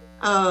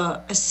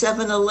 a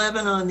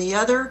 7-Eleven on the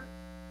other,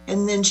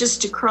 and then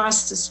just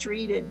across the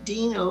street at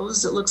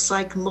Dino's, it looks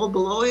like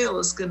Mobil Oil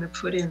is going to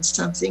put in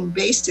something.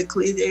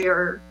 Basically,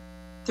 they're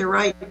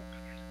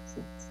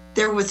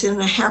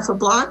within a half a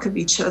block of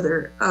each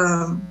other.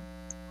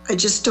 I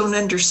just don't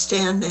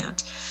understand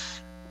that.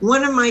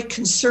 One of my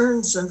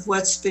concerns of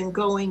what's been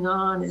going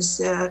on is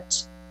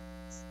that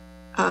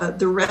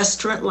the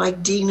restaurant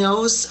like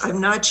Dino's, I'm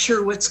not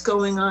sure what's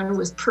going on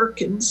with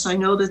Perkins. I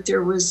know that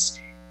there was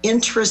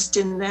interest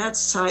in that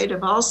side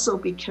of also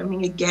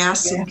becoming a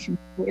gas and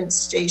convenience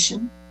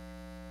station.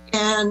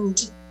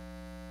 And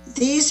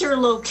these are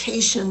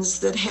locations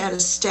that had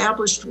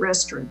established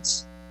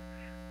restaurants.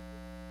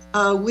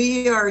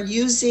 We are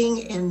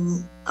using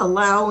and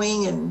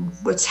allowing, and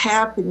what's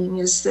happening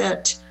is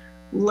that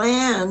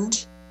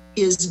land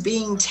is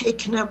being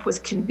taken up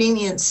with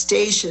convenience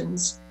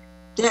stations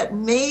that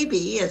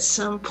maybe at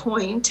some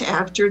point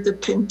after the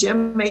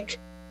pandemic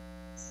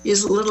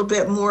is a little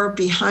bit more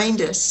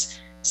behind us,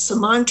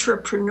 some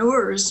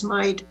entrepreneurs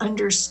might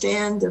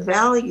understand the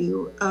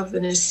value of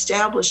an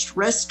established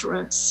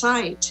restaurant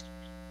site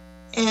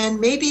and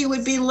maybe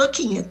would be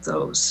looking at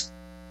those.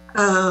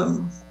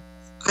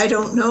 I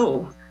don't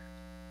know.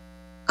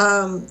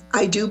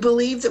 I do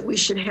believe that we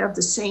should have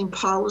the same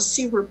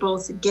policy. We're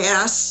both a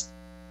gas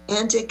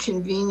and a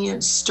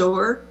convenience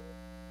store.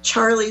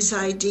 Charlie's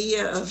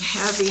idea of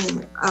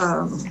having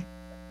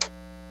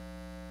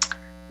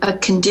a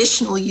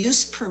conditional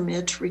use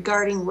permit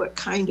regarding what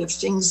kind of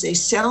things they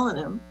sell in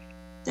them,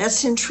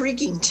 that's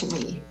intriguing to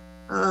me.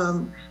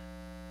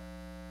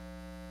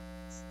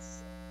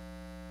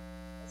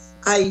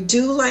 I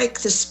do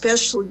like the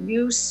special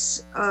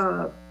use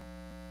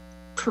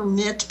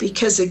permit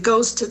because it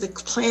goes to the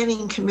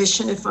Planning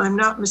Commission, if I'm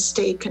not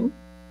mistaken.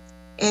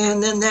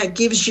 And then that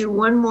gives you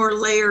one more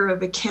layer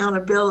of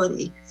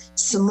accountability,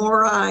 some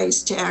more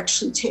eyes to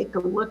actually take a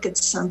look at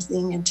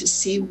something and to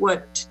see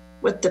what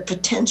the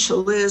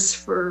potential is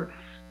for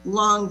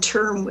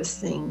long-term with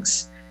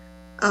things.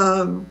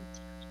 I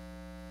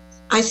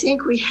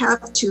think we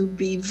have to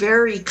be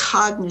very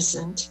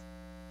cognizant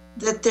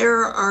that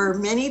there are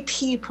many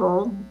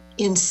people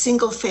in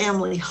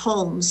single-family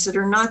homes that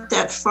are not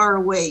that far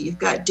away. You've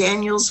got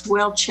Daniels,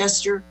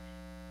 Welchester,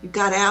 you've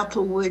got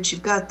Applewood,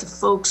 you've got the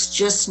folks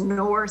just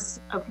north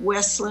of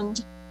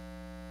Westland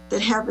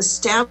that have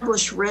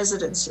established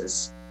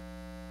residences.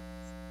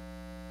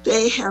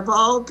 They have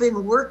all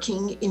been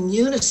working in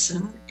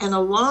unison and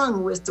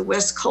along with the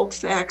West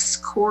Colfax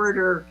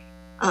Corridor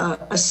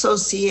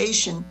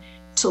Association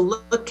to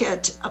look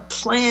at a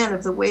plan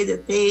of the way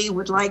that they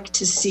would like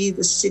to see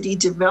the city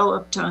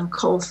developed on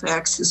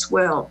Colfax as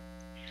well.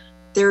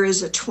 There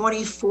is a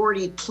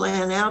 2040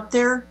 plan out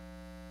there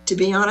to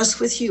be honest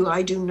with you,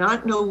 I do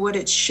not know what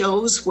it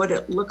shows, what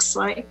it looks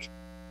like,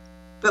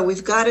 but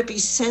we've got to be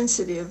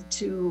sensitive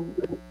to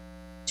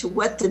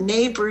what the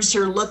neighbors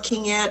are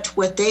looking at,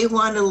 what they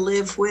want to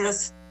live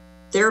with.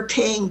 They're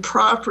paying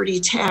property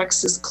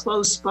taxes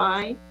close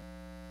by,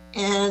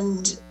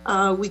 and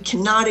we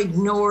cannot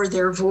ignore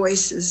their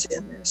voices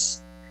in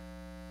this.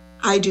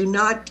 I do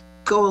not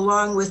go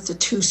along with the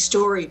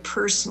two-story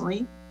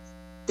personally.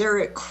 There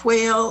at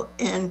Quail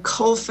and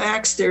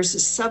Colfax, there's a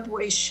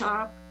Subway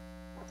shop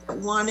that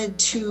wanted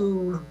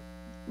to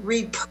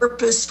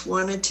repurpose,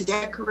 wanted to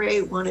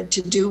decorate, wanted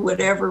to do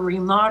whatever,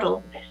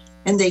 remodel,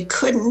 and they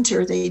couldn't,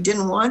 or they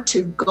didn't want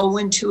to go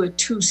into a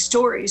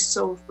two-story.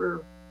 So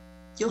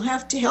you'll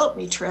have to help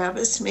me,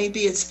 Travis.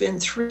 Maybe it's been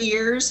 3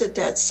 years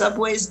that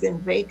Subway's been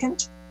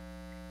vacant.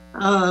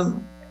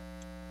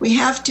 We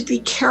have to be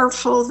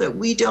careful that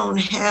we don't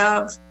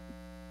have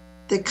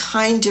the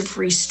kind of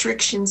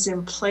restrictions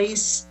in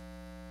place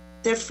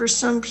that for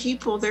some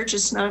people, they're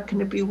just not going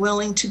to be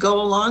willing to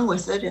go along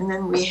with it. And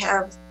then we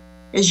have,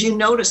 as you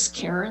notice,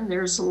 Karen,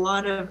 there's a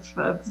lot of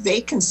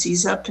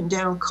vacancies up and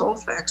down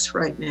Colfax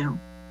right now.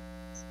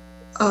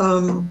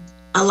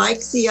 I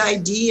like the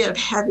idea of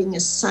having a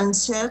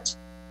sunset,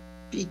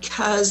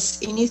 because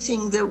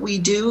anything that we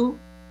do,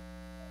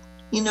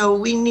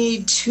 we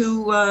need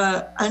to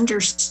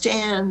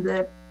understand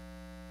that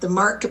the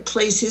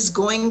marketplace is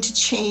going to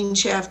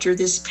change after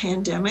this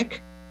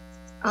pandemic.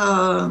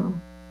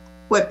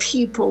 What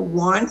people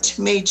want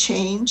may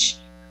change.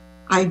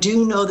 I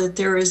do know that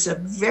there is a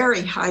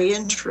very high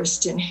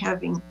interest in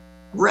having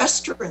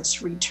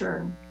restaurants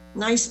return,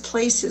 nice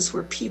places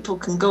where people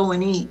can go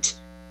and eat.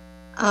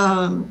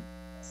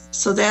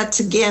 So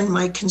that's, again,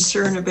 my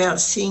concern about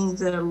seeing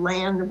the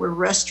land where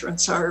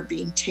restaurants are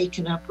being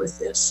taken up with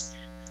this.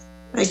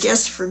 I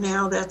guess for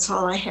now, that's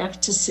all I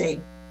have to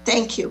say.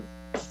 Thank you.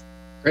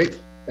 Great,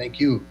 thank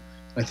you.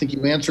 I think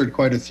you answered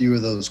quite a few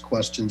of those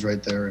questions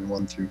right there in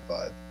 1 through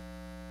 5.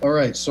 All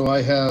right, so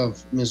I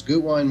have Ms.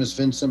 Gutwein, Ms.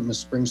 Vincent,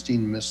 Ms. Springsteen,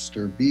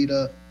 Mr.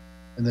 Beda,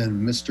 and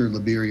then Mr.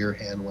 Labir, your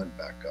hand went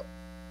back up.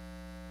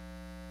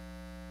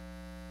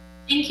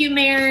 Thank you,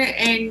 Mayor,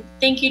 and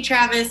thank you,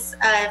 Travis,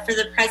 for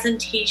the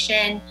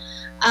presentation.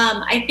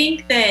 I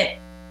think that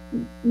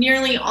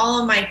nearly all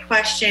of my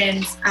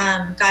questions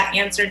got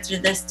answered through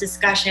this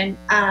discussion.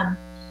 I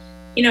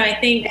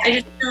think I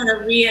just want to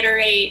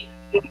reiterate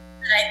that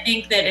I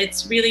think that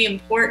it's really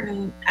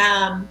important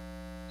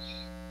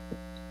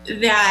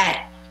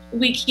that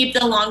we keep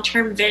the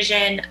long-term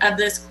vision of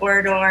this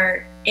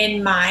corridor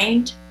in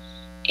mind.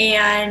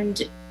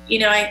 And,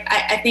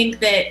 I think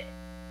that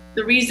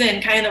the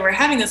reason kind of that we're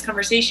having this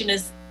conversation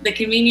is the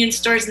convenience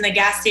stores and the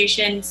gas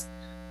stations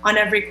on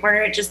every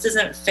corner, it just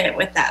doesn't fit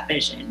with that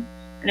vision.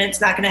 And it's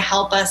not going to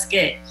help us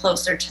get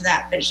closer to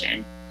that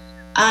vision.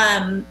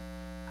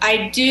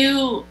 I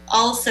do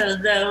also,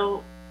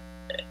 though,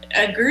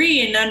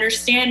 agree and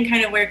understand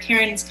kind of where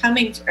Karen's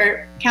coming,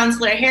 or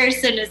Councilor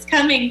Harrison is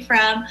coming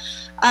from,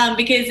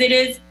 because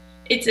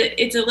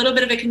it's a little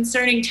bit of a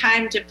concerning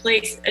time to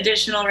place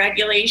additional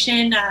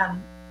regulation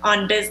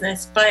on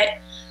business. But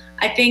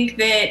I think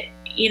that,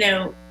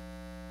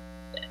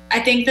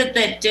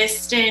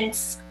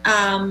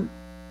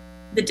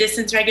 the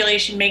distance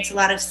regulation makes a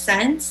lot of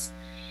sense.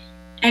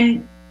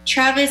 And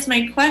Travis,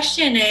 my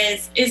question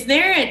is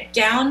there a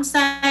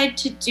downside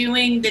to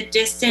doing the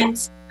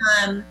distance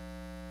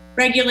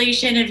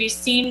regulation? Have you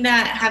seen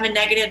that have a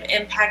negative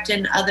impact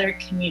in other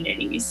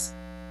communities?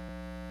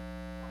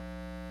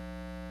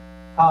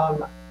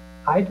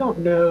 I don't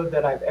know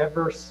that I've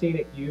ever seen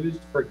it used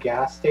for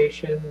gas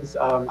stations.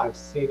 I've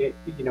seen it,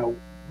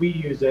 we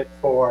use it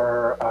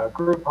for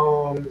group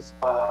homes.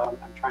 I'm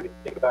trying to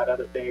think about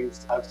other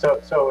things.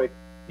 So it,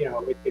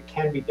 it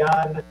can be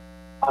done,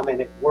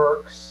 and it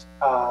works.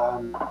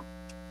 I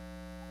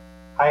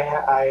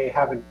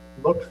haven't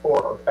looked for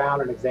or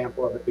found an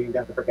example of it being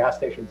done for gas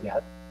stations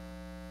yet.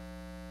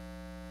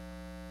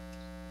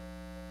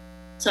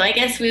 So I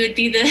guess we would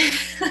be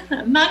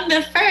among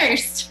the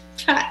first.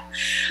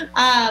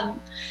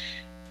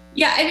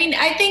 Yeah, I mean,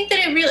 I think that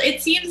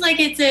it seems like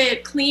it's a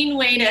clean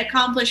way to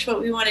accomplish what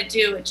we want to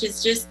do, which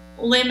is just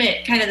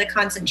limit kind of the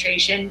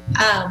concentration.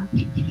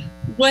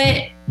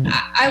 What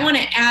I want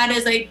to add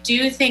is I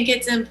do think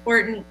it's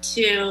important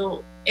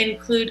to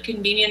include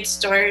convenience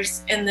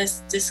stores in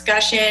this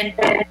discussion,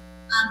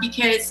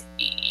 because,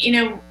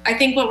 I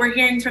think what we're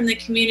hearing from the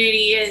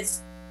community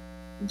is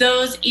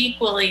those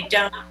equally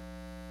don't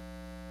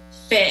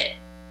fit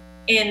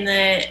in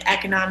the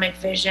economic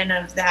vision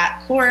of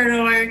that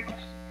corridor.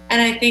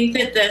 And I think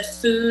that the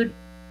food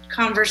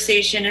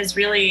conversation is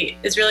really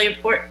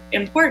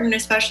important,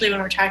 especially when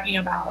we're talking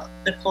about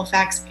the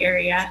Colfax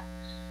area.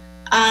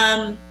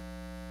 The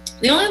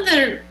only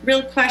other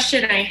real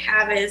question I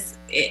have is,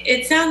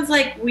 it sounds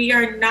like we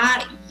are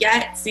not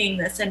yet seeing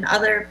this in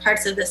other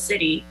parts of the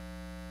city,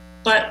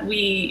 but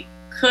we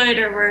could,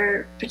 or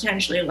we're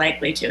potentially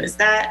likely to. Is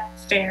that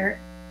fair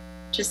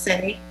to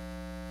say?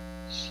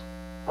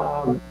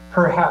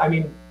 Perhaps, I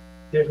mean,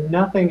 there's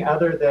nothing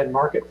other than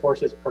market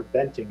forces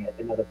preventing it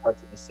in other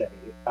parts of the city.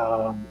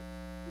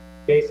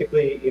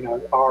 basically, you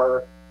know,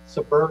 our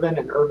suburban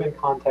and urban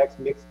context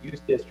mixed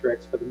use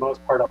districts for the most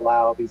part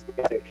allow these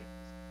gas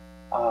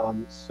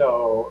stations.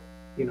 So,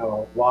 you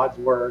know,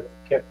 Wadsworth,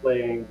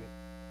 Kipling,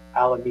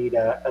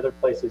 Alameda, other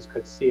places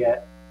could see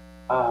it.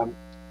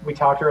 We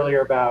talked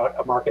earlier about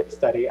a market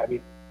study. I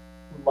mean,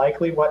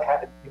 likely what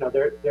had, you know,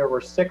 there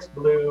were 6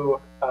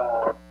 blue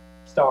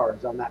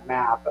stars on that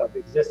map of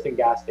existing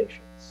gas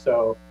stations.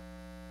 So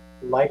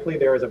likely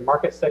there is a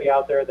market study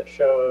out there that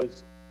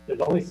shows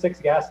there's only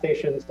 6 gas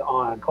stations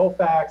on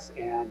Colfax,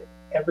 and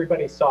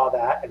everybody saw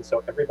that, and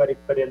so everybody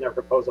put in their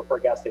proposal for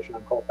a gas station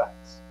on Colfax,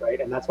 right?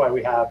 And that's why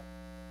we have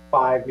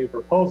 5 new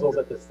proposals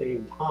at the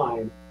same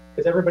time,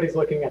 because everybody's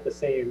looking at the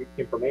same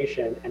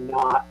information and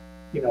not,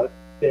 you know,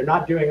 they're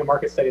not doing a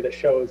market study that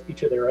shows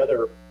each of their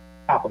other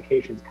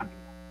applications coming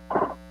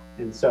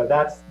in. And so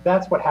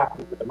that's what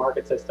happens with the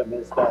market system,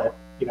 is that,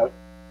 you know,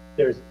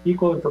 there's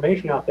equal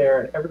information out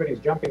there and everybody's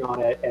jumping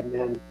on it, and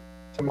then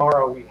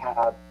tomorrow we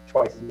have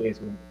twice as many as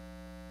we need.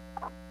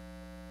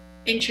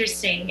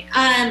 Interesting.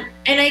 And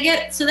I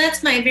get, so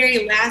that's my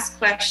very last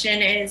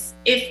question is,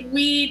 if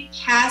we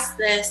pass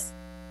this,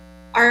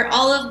 are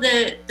all of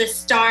the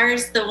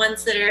stars, the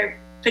ones that are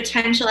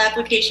potential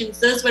applications,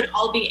 those would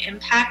all be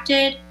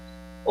impacted,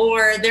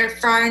 or they're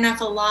far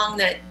enough along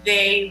that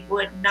they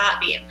would not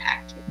be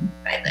impacted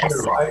by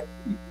this?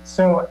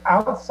 So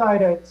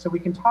outside of, so we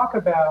can talk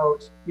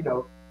about, you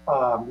know,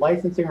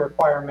 licensing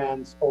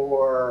requirements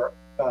or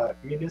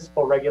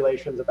municipal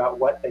regulations about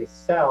what they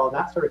sell and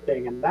that sort of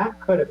thing, and that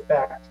could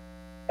affect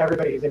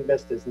everybody who's in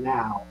Vistas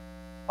now.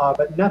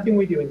 But nothing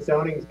we do in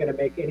zoning is going to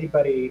make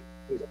anybody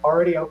who's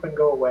already open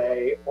go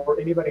away, or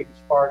anybody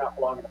who's far enough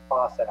along in the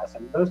process.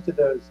 And most of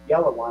those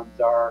yellow ones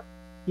are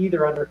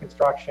either under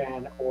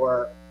construction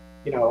or,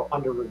 you know,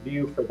 under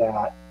review for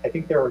that. I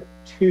think there are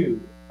 2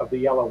 of the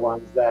yellow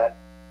ones that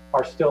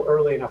are still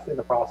early enough in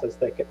the process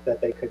that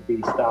they could be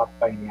stopped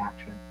by any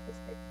action.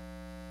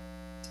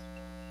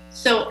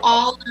 So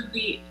all of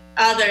the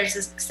others,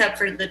 except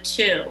for the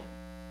 2,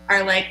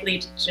 are likely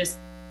to just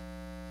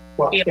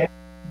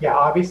yeah,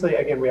 obviously,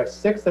 again, we have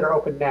 6 that are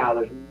open now.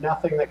 There's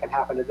nothing that can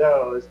happen to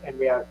those. And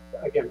we have,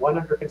 again, 1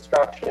 under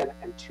construction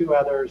and 2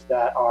 others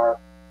that are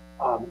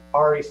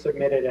already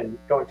submitted and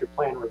going through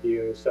plan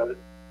review. So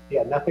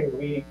yeah,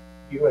 nothing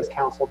you as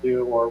council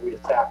do or we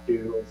as staff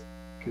do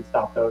can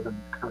stop those in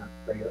current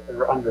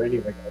or under any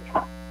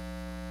regulation.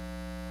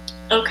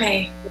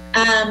 Okay.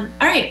 All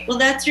right. Well,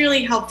 that's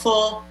really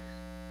helpful.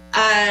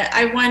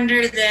 I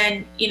wonder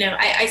then, you know,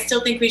 I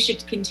still think we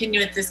should continue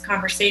with this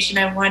conversation.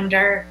 I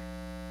wonder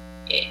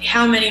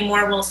how many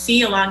more we'll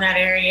see along that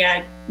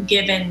area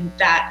given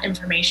that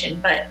information,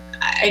 but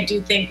I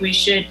do think we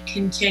should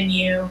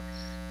continue.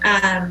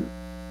 I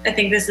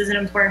think this is an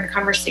important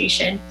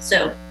conversation,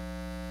 so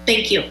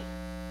thank you.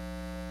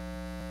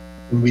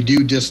 And we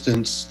do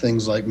distance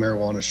things like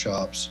marijuana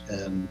shops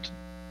and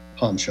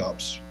pawn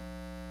shops.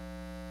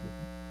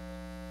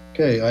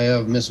 Okay, I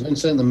have Ms.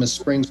 Vincent, then Ms.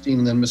 Springsteen,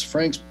 and then Ms.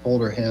 Franks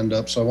pulled her hand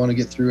up, so I want to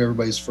get through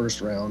everybody's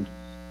first round.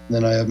 And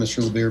then I have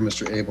Mr. LeBeer,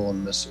 Mr. Abel,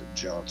 and Ms.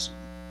 Johnson.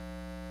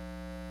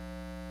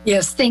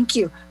 Yes, thank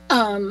you.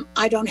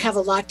 I don't have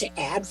a lot to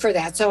add for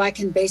that, so I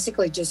can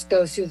basically just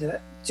go through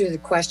the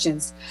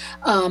questions.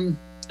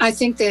 I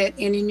think that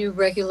any new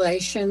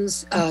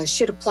regulations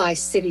should apply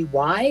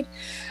citywide.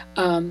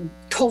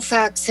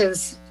 Colfax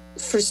has,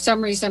 for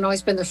some reason,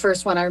 always been the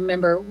first one. I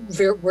remember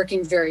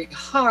working very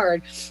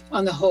hard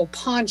on the whole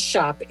pawn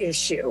shop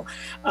issue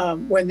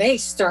when they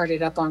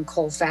started up on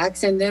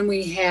Colfax, and then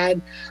we had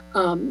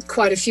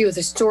quite a few of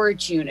the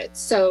storage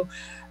units. So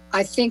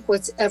I think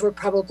what's ever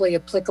probably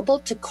applicable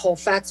to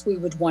Colfax, we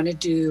would want to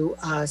do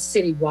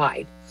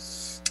citywide.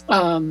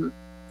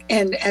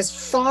 And as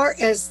far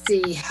as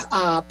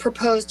the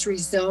proposed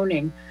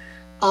rezoning,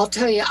 I'll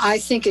tell you, I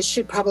think it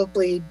should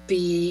probably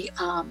be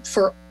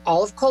for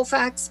all of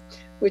Colfax,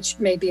 which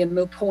may be a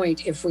moot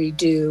point if we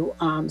do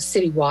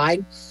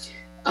citywide.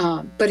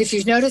 But if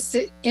you've noticed,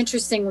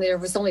 interestingly, there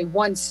was only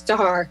 1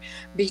 star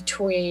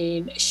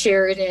between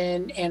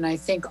Sheridan and I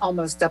think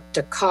almost up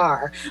to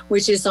Carr,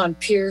 which is on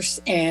Pierce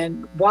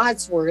and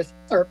Wadsworth,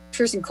 or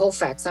Pierce and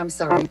Colfax, I'm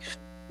sorry,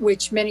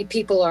 which many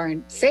people are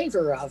in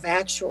favor of,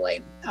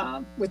 actually,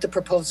 with the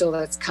proposal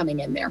that's coming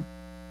in there.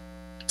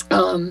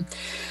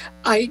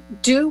 I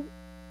do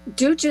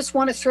just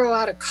want to throw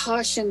out a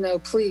caution, though,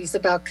 please,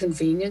 about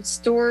convenience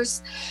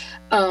stores.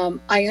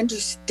 I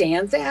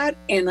understand that,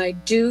 and I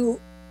do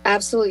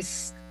absolutely,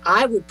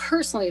 I would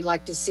personally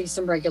like to see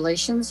some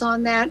regulations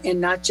on that and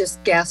not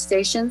just gas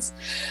stations.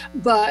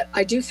 But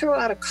I do throw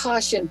out a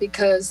caution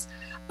because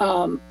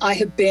I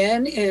have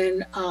been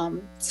in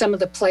some of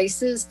the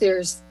places.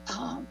 There's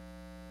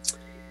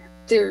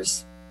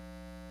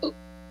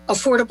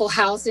affordable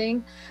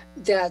housing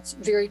that's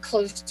very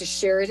close to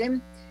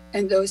Sheridan.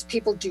 and those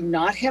people do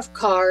not have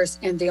cars,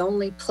 and the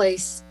only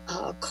place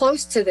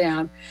close to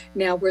them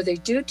now where they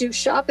do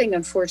shopping,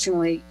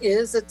 unfortunately,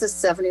 is at the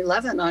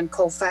 7-Eleven on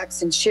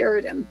Colfax and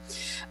Sheridan.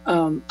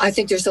 I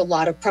think there's a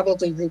lot of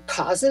probably root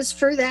causes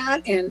for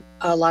that and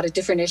a lot of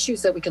different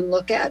issues that we can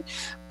look at.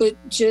 But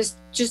just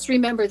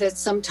remember that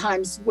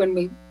sometimes when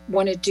we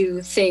want to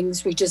do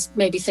things, we just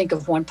maybe think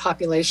of one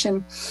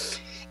population.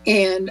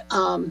 And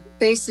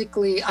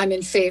basically, I'm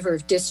in favor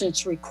of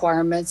distance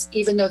requirements,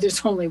 even though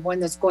there's only one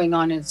that's going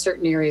on in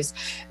certain areas.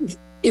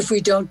 If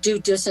we don't do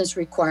distance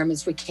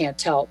requirements, we can't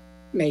tell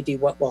maybe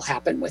what will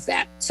happen with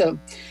that. So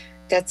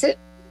that's it.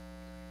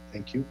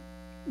 Thank you.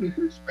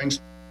 Mm-hmm.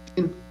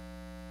 Springsteen?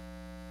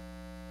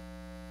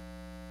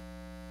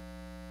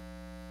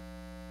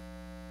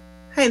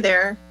 Hi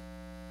there.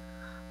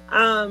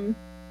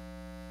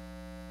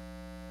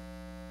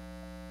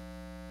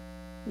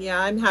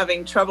 Yeah, I'm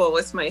having trouble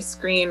with my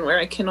screen where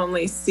I can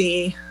only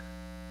see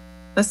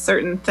a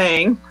certain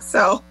thing.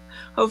 So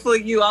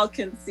hopefully you all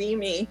can see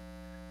me.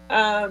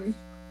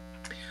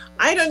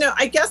 I don't know.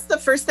 I guess the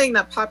first thing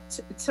that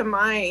popped to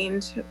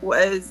mind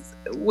was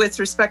with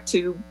respect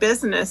to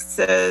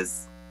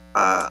businesses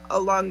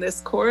along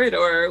this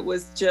corridor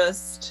was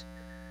just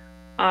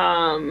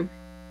the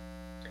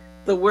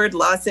word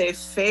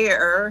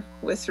laissez-faire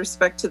with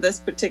respect to this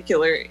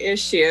particular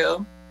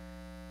issue,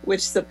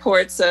 which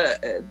supports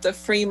the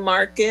free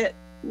market,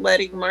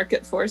 letting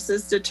market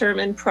forces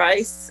determine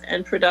price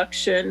and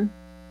production.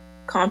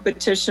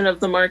 Competition of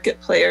the market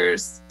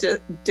players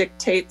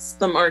dictates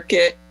the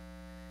market,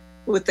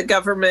 with the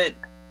government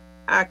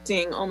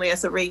acting only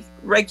as a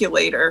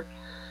regulator.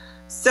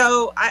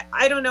 So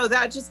I don't know,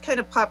 that just kind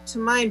of popped to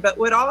mind. But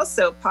what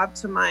also popped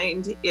to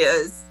mind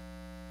is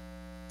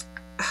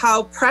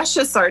how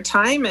precious our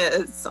time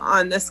is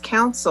on this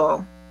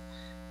council.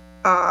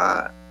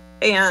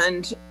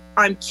 And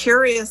I'm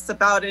curious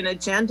about an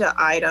agenda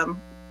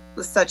item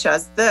such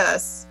as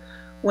this,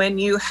 when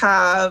you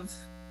have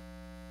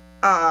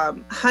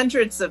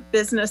hundreds of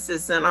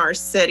businesses in our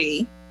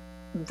city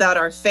that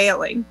are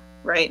failing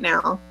right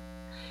now.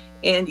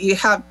 And you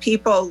have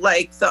people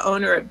like the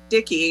owner of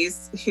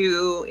Dickies,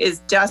 who is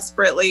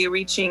desperately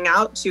reaching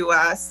out to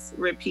us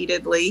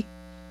repeatedly,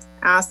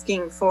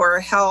 asking for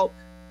help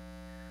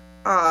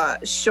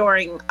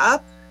shoring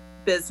up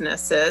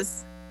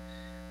businesses.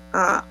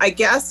 I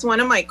guess one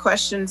of my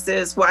questions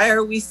is, why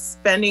are we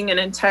spending an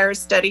entire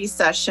study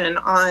session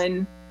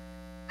on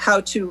how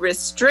to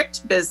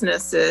restrict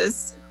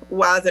businesses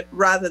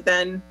rather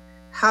than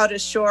how to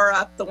shore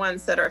up the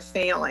ones that are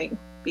failing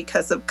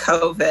because of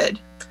COVID?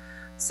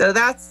 So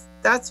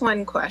that's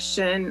one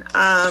question.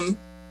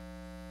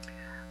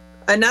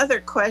 Another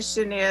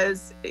question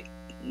is,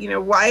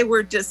 why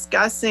we're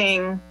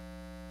discussing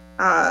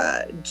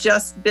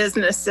just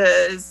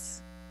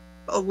businesses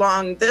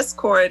along this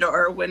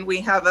corridor when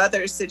we have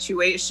other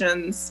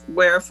situations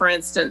where, for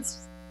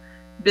instance,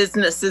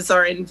 businesses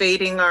are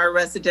invading our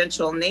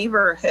residential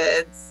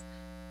neighborhoods,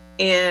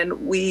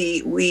 and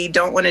we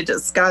don't want to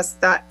discuss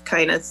that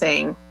kind of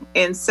thing.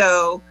 And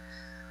so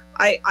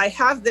I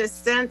have this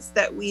sense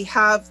that we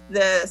have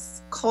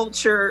this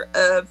culture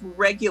of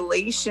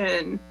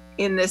regulation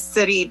in this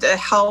city to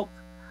help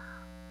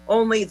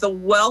only the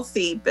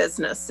wealthy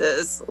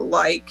businesses.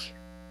 Like,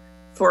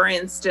 for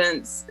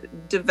instance,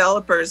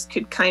 developers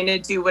could kind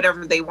of do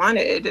whatever they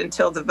wanted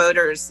until the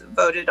voters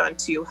voted on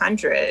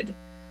 200.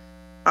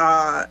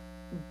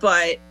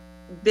 But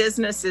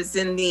businesses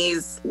in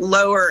these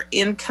lower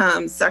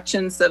income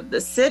sections of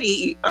the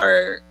city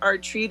are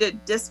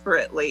treated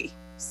disparately.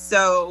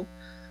 So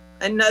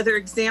another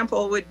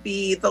example would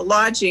be the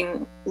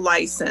lodging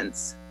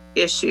license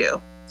issue.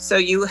 So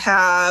you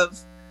have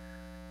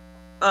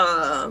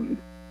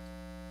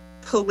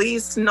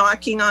police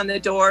knocking on the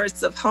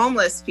doors of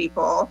homeless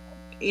people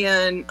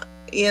in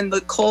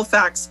the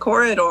Colfax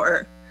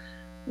corridor,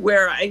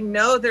 where I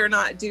know they're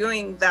not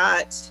doing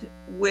that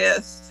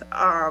with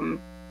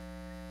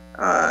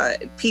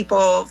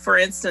people, for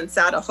instance,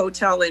 at a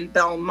hotel in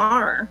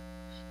Belmar.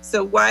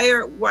 So why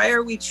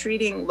are we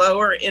treating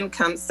lower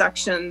income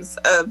sections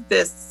of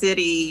this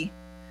city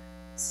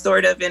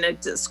sort of in a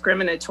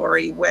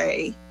discriminatory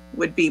way,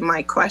 would be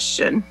my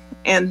question.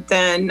 And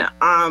then,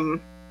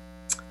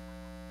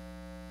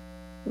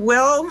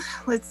 well,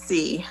 let's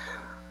see.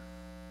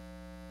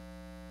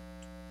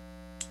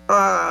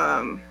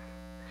 Then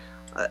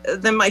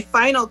my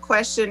final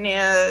question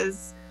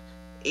is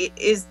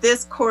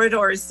this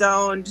corridor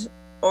zoned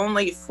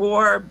only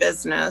for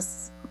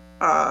business?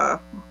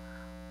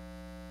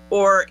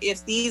 Or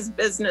if these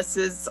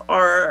businesses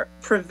are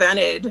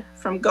prevented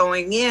from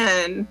going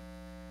in,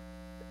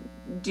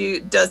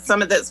 does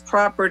some of this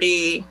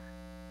property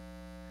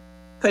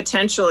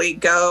potentially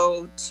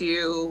go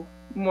to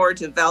more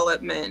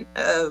development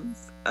of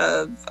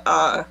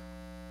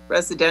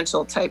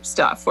residential type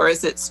stuff, or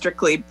is it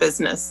strictly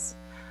business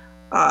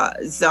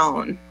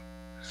zone?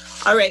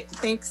 All right,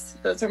 thanks.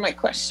 Those are my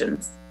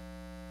questions.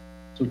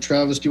 So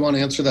Travis, do you want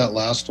to answer that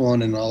last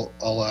one? And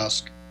I'll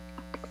ask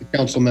the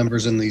council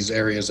members in these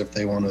areas if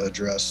they want to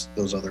address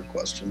those other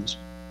questions.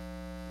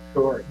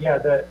 Sure. Yeah,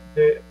 the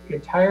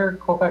entire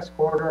Colfax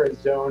corridor is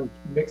zoned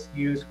mixed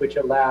use, which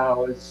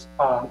allows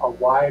a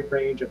wide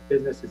range of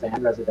businesses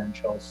and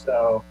residential.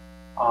 So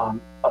a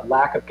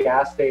lack of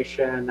gas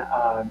station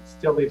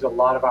still leaves a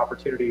lot of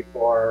opportunity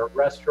for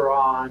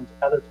restaurant,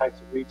 other types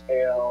of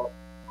retail,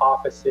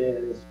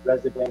 offices,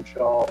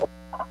 residential.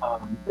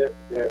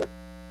 There's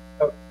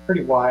a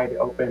pretty wide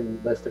open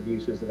list of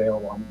uses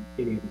available on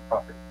any of these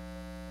properties.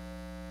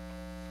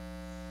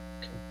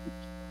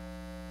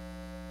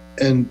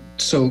 And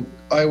so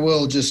I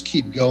will just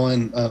keep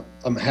going.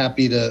 I'm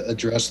happy to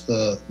address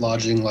the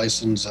lodging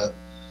license at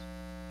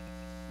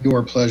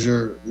your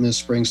pleasure,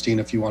 Ms. Springsteen,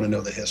 if you want to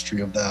know the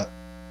history of that.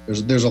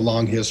 There's a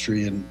long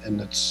history,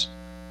 and it's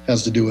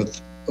has to do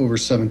with over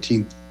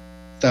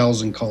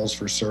 17,000 calls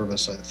for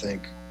service, I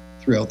think,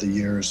 throughout the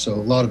years. So a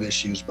lot of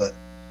issues, but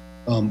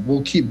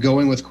we'll keep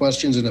going with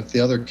questions. And if the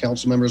other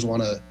council members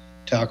want to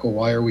tackle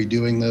why are we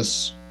doing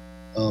this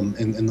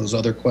and those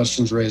other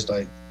questions raised,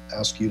 I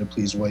ask you to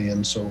please weigh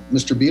in. So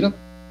Mr. Beta.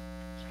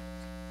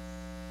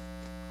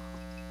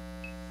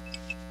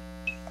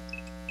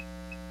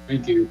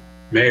 Thank you.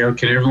 Mayor,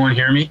 can everyone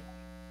hear me?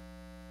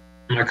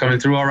 Am I coming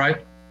through all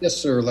right? Yes,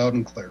 sir. Loud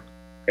and clear.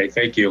 Okay,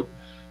 thank you.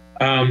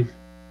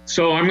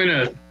 So I'm going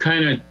to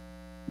kind of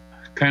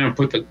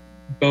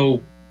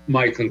go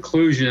my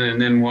conclusion and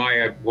then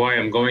why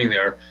I'm going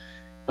there.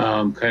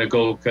 Kind of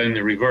go in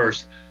the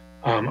reverse.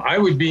 I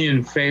would be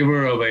in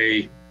favor of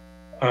a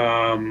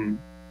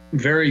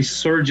very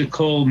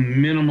surgical,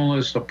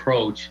 minimalist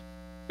approach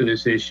to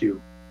this issue.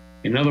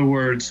 In other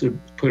words, to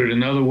put it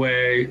another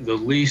way, the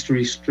least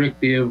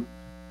restrictive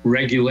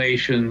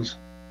regulations,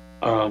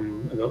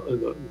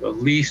 the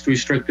least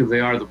restrictive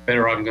they are, the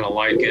better I'm going to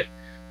like it.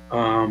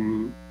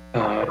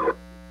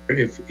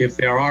 If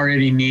there are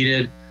any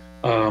needed,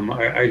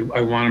 I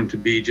want them to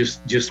be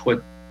just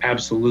what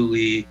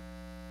absolutely,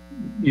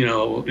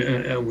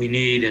 we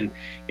need,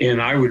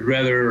 and I would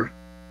rather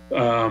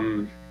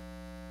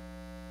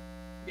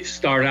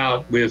start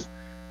out with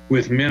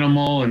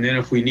minimal, and then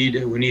if we need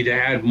to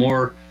add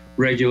more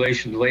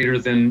regulations later,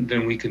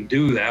 then we can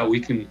do that. We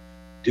can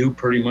do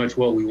pretty much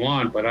what we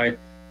want, but I'm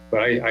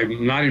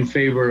not in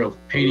favor of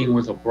painting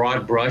with a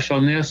broad brush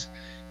on this.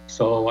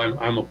 So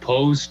I'm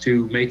opposed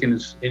to making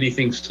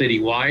anything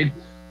citywide.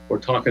 We're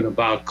talking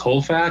about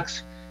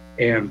Colfax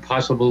and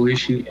possible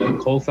issue in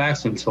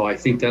Colfax, and so I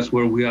think that's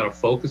where we ought to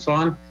focus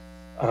on.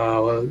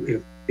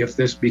 If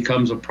this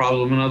becomes a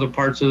problem in other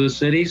parts of the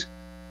cities,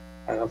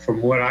 if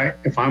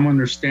I'm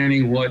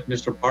understanding what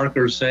Mr.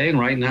 Parker is saying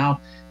right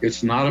now,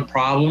 it's not a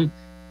problem,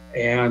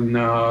 and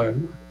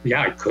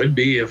yeah, it could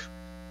be if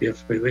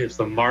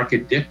the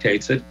market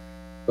dictates it,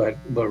 but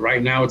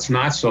right now it's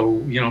not.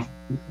 So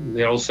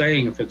the old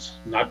saying, if it's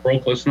not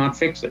broke, let's not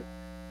fix it.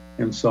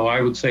 And so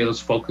I would say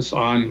let's focus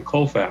on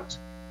Colfax.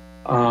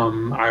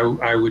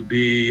 I would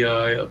be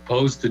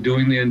opposed to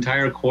doing the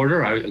entire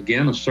quarter.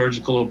 Again, a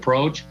surgical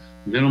approach,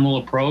 minimal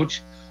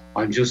approach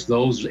on just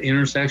those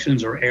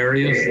intersections or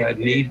areas that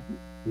need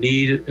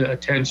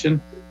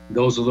attention.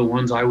 Those are the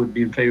ones I would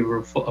be in favor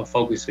of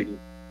focusing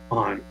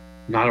on,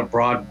 not a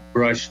broad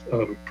brush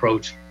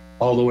approach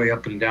all the way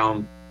up and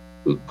down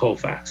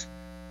Colfax.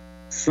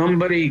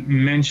 Somebody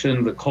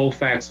mentioned the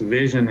Colfax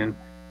vision,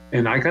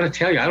 and I got to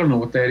tell you, I don't know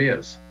what that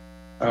is.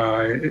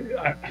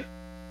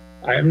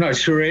 I'm not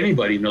sure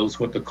anybody knows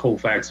what the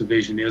Colfax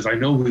vision is. I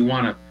know we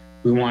want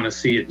to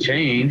see it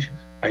change.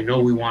 I know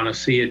we want to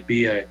see it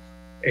be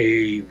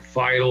a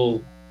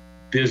vital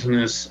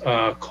business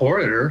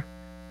corridor.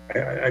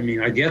 I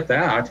mean, I get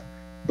that,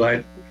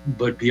 but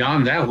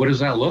beyond that, what does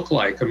that look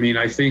like? I mean,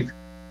 I think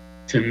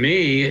to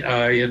me,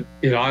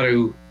 it ought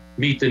to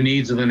meet the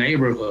needs of the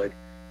neighborhood.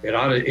 It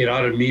ought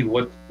to meet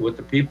what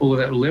the people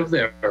that live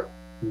there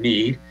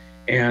need,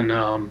 and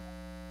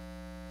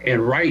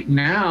right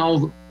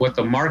now, what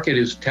the market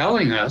is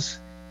telling us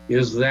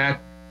is that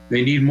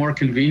they need more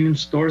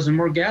convenience stores and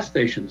more gas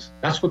stations.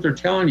 That's what they're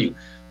telling you.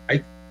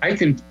 I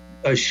can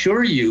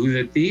assure you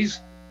that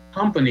these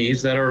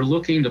companies that are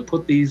looking to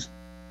put these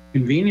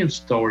convenience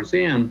stores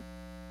in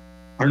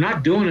are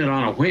not doing it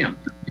on a whim.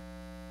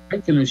 I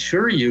can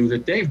assure you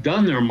that they've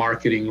done their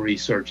marketing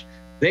research.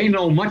 They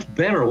know much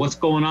better what's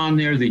going on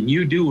there than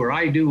you do or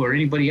I do or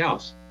anybody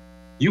else.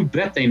 You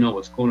bet they know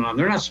what's going on.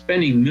 They're not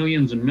spending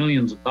millions and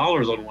millions of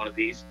dollars on one of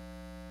these,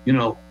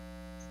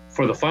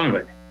 for the fun of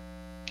it.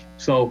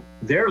 So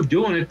they're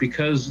doing it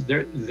because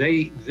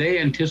they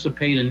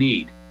anticipate a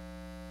need,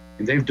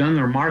 and they've done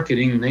their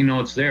marketing and they know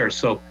it's there.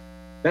 So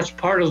that's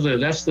part of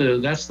that's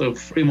the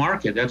free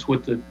market. That's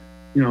what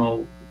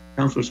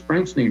Councilor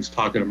Springsteen's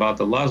talking about,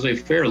 the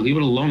laissez-faire. Leave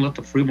it alone. Let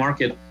the free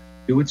market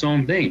do its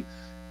own thing.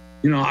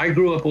 I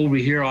grew up over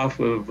here off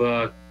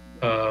of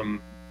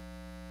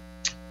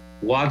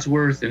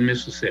Wadsworth in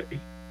Mississippi.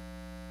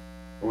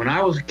 When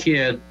I was a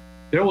kid,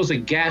 there was a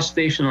gas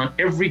station on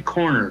every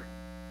corner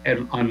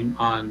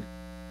on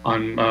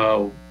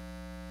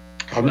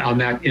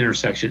that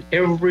intersection.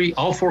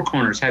 All four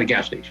corners had a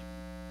gas station,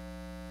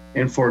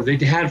 and they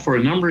had for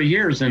a number of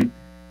years. And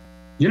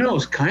it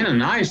was kind of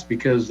nice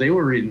because they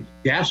were in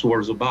gas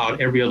wars about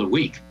every other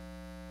week.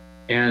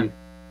 And,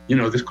 you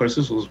know, this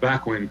was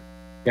back when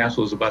gas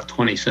was about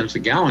 20 cents a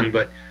gallon,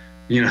 but,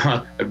 you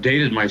know, I've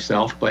dated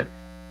myself, but,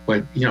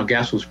 you know,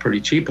 gas was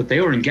pretty cheap, but they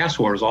were in gas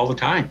wars all the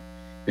time.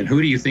 And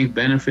who do you think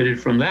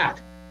benefited from that?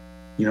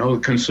 You know,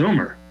 the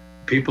consumer,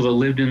 people that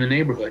lived in the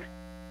neighborhood.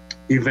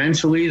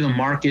 Eventually the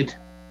market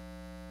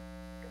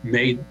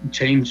made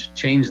change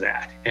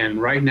that.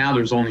 And right now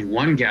there's only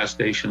one gas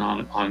station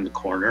on the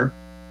corner.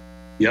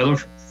 The other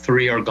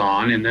 3 are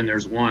gone, and then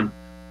there's one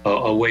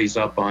a ways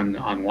up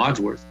on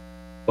Wadsworth.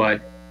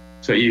 But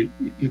so you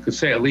could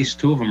say at least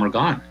 2 of them are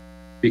gone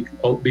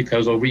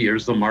because over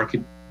years the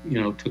market, you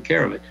know, took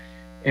care of it.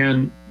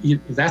 And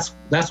that's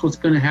what's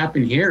going to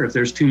happen here. If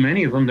there's too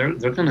many of them,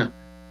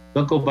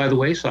 they'll go by the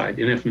wayside.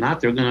 And if not,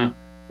 they're going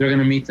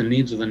to meet the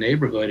needs of the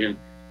neighborhood.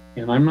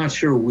 And I'm not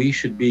sure we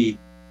should be,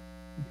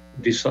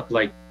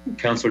 like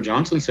Councilor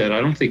Johnson said, I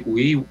don't think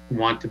we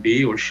want to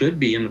be or should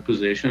be in the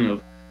position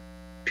of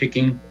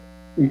picking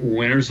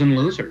winners and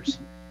losers.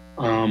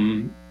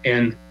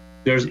 And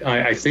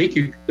I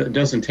think it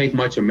doesn't take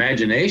much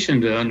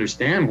imagination to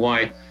understand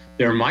why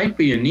there might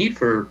be a need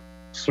for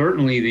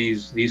certainly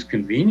these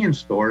convenience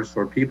stores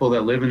for people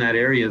that live in that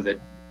area that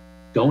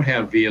don't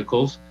have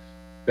vehicles,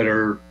 that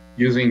are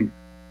using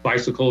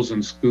bicycles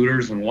and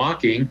scooters and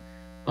walking.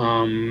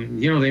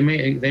 You know, they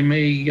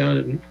may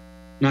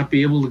not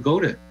be able to go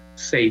to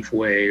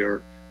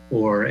Safeway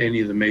or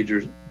any of the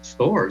major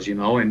stores, you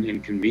know,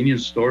 and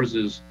convenience stores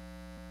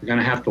they're going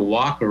to have to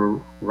walk or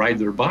ride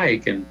their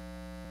bike. And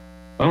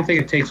I don't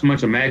think it takes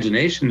much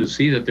imagination to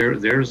see that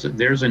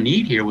there's a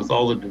need here with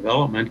all the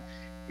development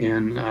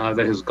and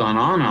that has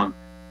gone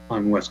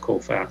on West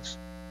Colfax.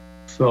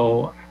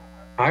 So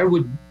I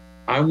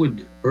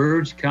would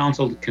urge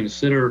council to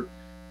consider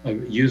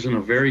using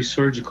a very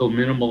surgical,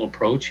 minimal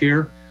approach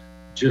here.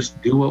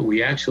 Just do what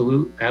we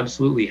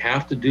absolutely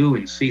have to do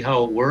and see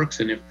how it works.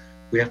 And if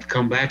we have to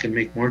come back and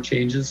make more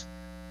changes,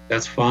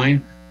 that's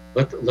fine.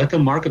 Let the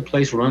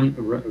marketplace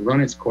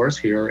run its course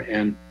here.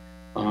 And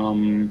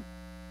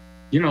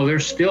you know,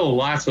 there's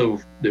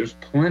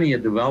plenty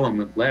of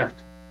development left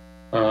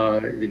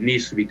that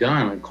needs to be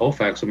done in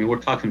Colfax. I mean, we're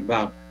talking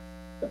about,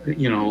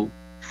 you know,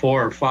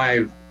 4 or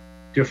 5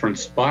 different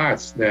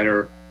spots that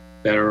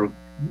are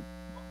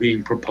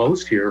being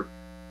proposed here.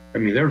 I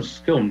mean, there's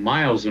still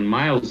miles and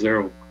miles there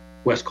of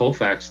West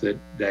Colfax that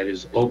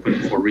is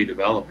open for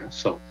redevelopment.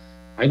 So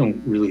I don't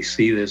really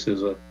see this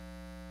as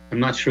I'm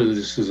not sure that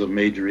this is a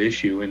major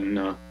issue.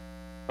 And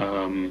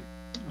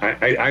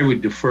I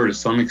would defer to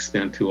some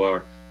extent to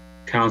our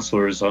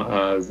councilors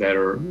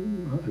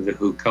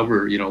who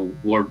cover, you know,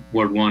 Ward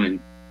 1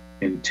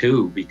 and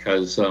 2,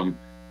 because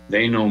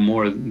they know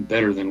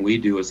better than we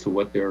do as to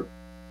what the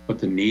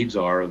needs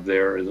are of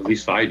their, at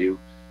least I do,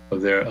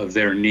 of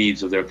their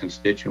needs of their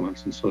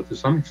constituents. And so to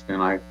some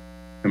extent I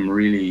am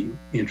really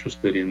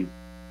interested in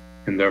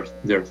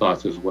their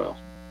thoughts as well.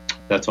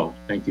 That's all.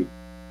 Thank you.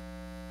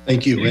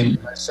 Thank you. And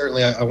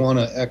certainly I want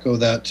to echo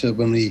that to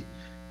when we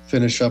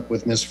finish up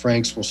with Ms.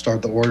 Franks, we'll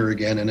start the order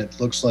again. And it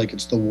looks like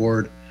it's the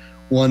Ward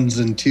 1s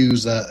and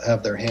 2s that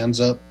have their hands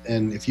up.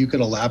 And if you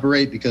could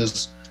elaborate,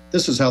 because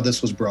this is how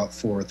this was brought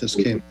forth. This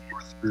came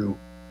forth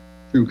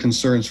through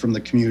concerns from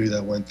the community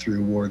that went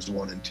through Wards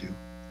 1 and 2.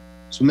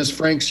 So Ms.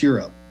 Franks,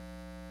 you're up.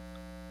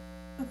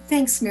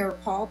 Thanks, Mayor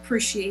Paul.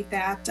 Appreciate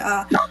that.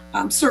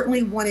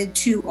 Certainly wanted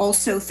to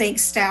also thank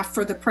staff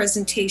for the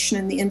presentation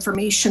and the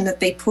information that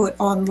they put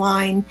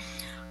online.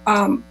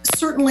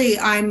 Certainly,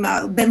 I'm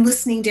been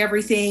listening to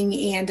everything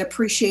and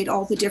appreciate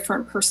all the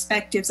different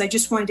perspectives. I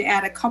just wanted to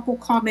add a couple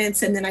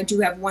comments, and then I do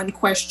have one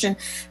question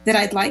that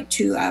I'd like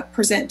to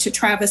present to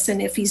Travis.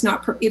 And if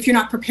you're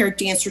not prepared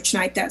to answer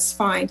tonight, that's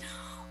fine.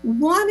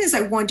 One is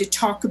I wanted to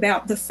talk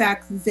about the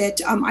fact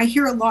that I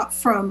hear a lot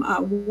from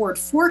Ward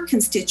 4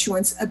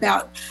 constituents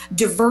about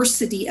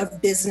diversity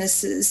of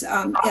businesses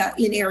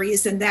in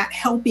areas, and that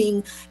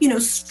helping, you know,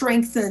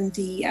 strengthen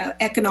the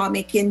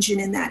economic engine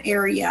in that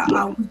area.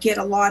 We get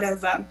a lot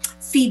of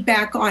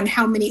feedback on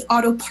how many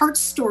auto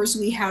parts stores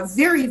we have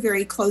very,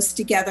 very close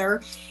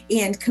together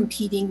and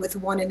competing with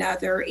one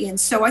another. And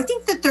so I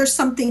think that there's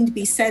something to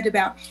be said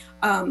about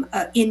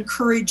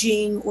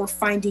encouraging or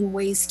finding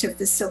ways to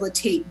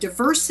facilitate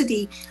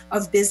diversity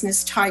of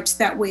business types.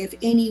 That way, if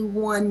any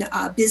one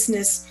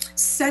business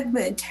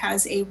segment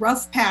has a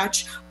rough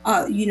patch,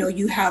 you know,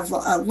 you have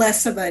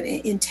less of an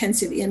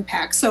intensive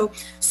impact. So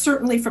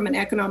certainly from an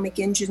economic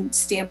engine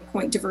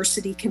standpoint,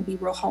 diversity can be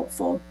real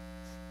helpful.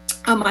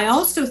 I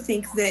also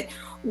think that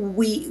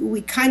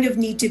we kind of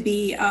need to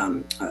be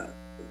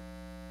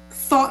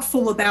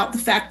thoughtful about the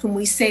fact when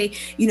we say,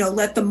 you know,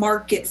 let the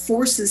market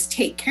forces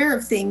take care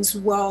of things.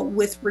 Well,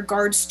 with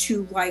regards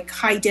to like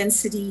high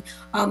density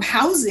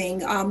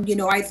housing, you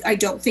know, I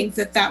don't think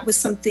that that was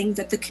something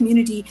that the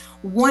community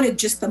wanted,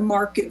 just the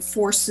market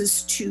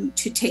forces to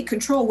take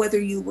control,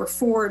 whether you were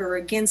for it or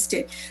against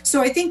it.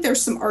 So I think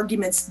there's some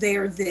arguments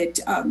there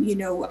that, you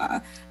know,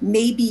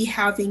 maybe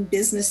having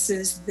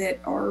businesses that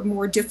are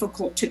more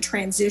difficult to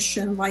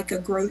transition, like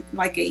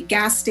a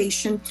gas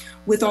station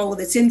with all of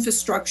its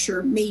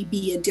infrastructure, may be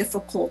be a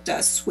difficult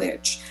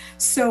switch.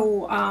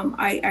 So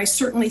I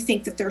certainly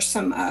think that there's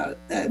some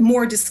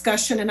more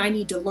discussion, and I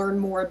need to learn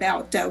more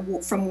about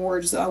from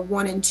wards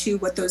 1 and 2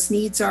 what those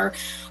needs are.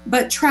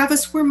 But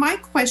Travis, where my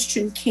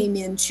question came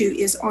into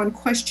is on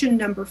question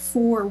number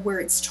 4, where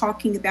it's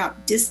talking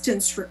about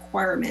distance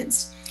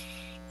requirements.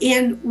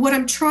 And what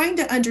I'm trying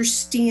to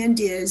understand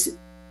is,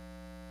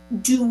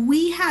 do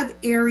we have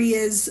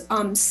areas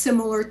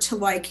similar to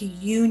like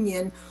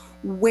Union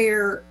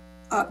where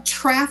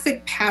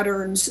traffic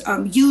patterns,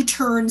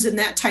 U-turns and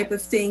that type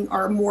of thing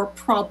are more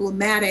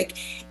problematic,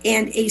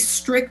 and a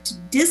strict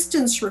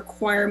distance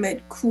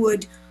requirement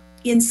could,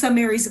 in some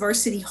areas of our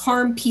city,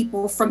 harm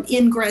people from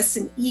ingress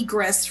and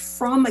egress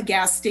from a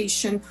gas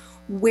station,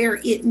 where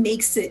it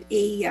makes it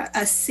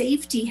a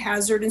safety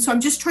hazard? And so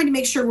I'm just trying to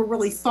make sure we're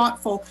really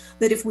thoughtful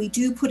that if we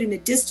do put in a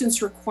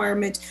distance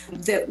requirement,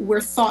 that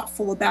we're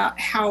thoughtful about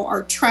how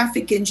our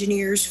traffic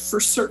engineers for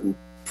certain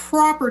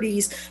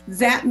properties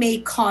that may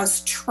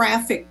cause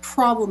traffic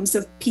problems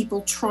of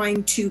people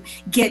trying to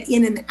get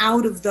in and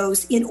out of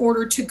those in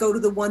order to go to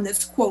the one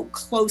that's, quote,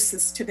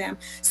 closest to them.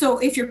 So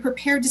if you're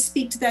prepared to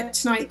speak to that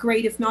tonight,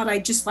 great. If not,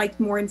 I'd just like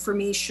more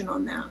information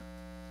on that.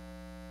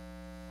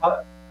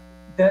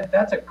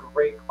 That's a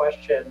great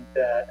question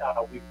that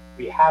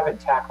we haven't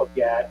tackled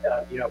yet,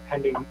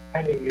 pending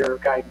your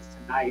guidance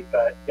tonight.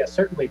 But yeah,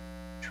 certainly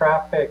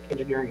traffic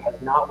engineering has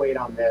not weighed in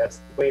on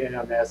this.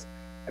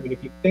 I mean,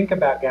 if you think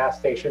about gas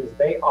stations,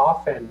 they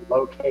often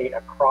locate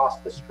across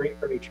the street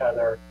from each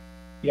other.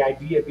 The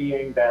idea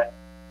being that,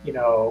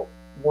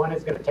 one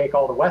is going to take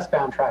all the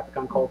westbound traffic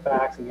on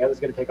Colfax and the other is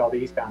going to take all the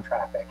eastbound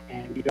traffic.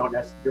 And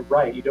you're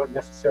right, you don't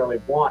necessarily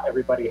want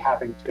everybody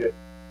having to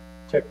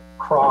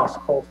cross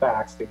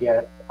Colfax to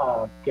get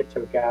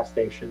to a gas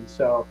station.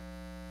 So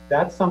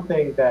that's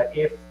something that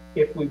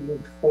if we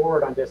move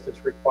forward on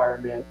distance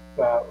requirement,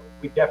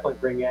 we definitely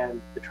bring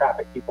in the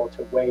traffic people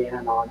to weigh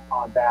in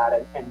on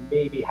that and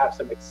maybe have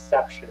some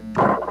exceptions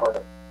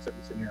for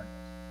certain scenarios.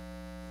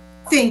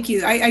 Thank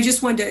you. I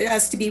just wanted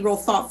us to be real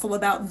thoughtful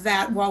about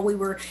that while we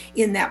were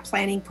in that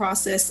planning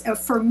process.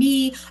 For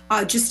me,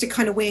 just to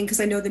kind of weigh in, because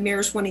I know the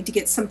mayor's wanting to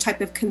get some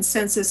type of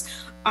consensus,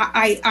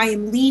 I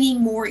am leaning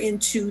more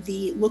into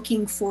the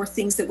looking for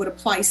things that would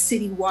apply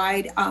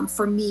citywide.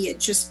 For me, it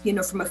just,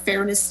 from a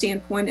fairness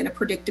standpoint and a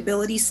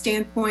predictability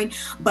standpoint,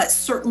 but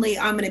certainly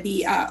I'm going to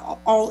be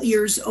all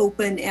ears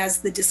open as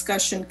the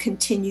discussion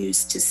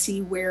continues to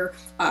see where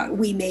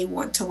we may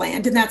want to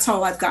land. And that's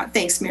all I've got.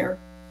 Thanks, Mayor.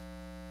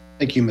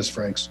 Thank you, Ms.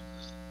 Franks.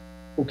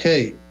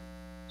 Okay,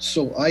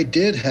 so I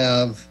did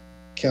have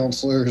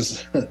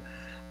councilors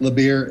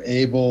LeBeer,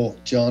 Abel,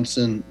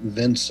 Johnson,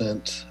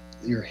 Vincent.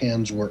 Your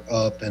hands were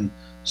up, and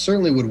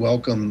certainly would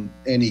welcome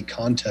any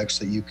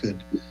context that you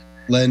could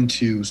lend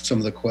to some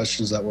of the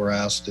questions that were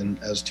asked and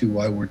as to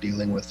why we're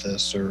dealing with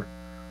this or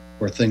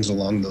things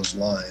along those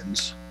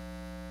lines.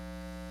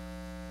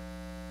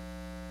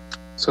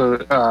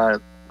 So I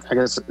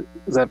guess,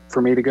 is that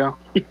for me to go?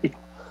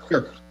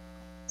 Sure.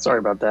 Sorry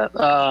about that.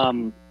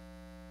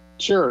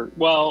 Sure.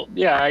 Well,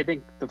 yeah, I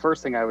think the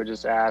first thing I would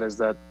just add is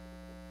that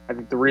I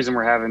think the reason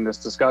we're having this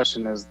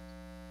discussion is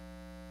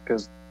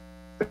because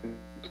the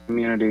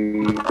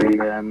community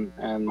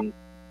and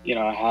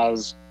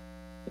has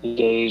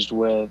engaged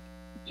with,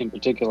 in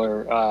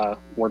particular,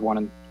 Ward 1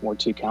 and Ward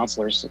 2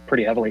 councilors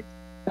pretty heavily.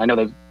 I know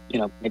they've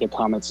made their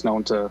comments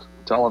known to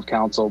all of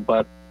council,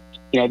 but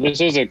this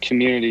is a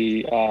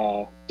community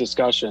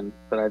discussion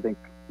that I think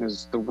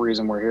is the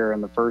reason we're here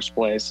in the first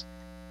place.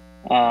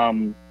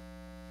 And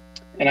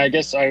I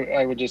guess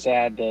I would just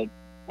add that,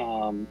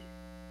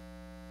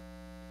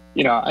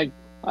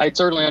 I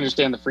certainly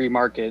understand the free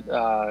market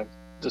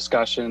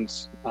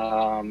discussions,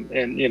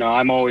 and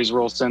I'm always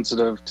real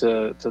sensitive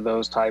to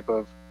those type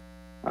of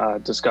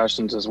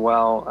discussions as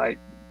well.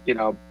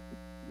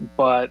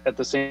 But at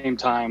the same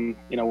time,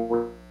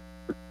 we're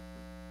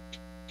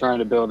trying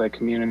to build a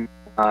community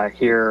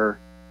here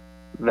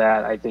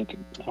that I think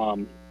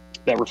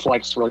that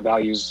reflects real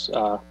values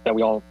that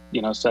we all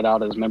set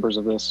out as members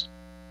of this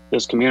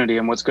community,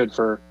 and what's good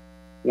for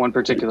one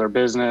particular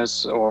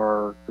business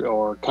or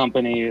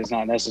company is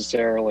not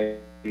necessarily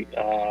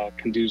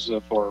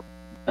conducive or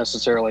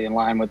necessarily in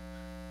line with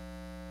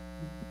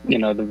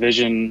the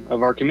vision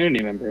of our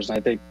community members. And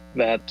I think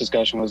that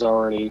discussion was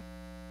already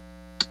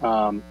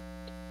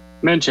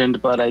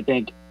mentioned, but I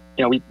think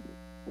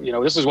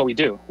this is what we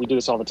do. We do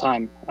this all the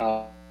time,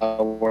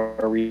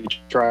 where we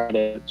try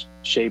to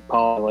shape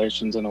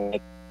populations in a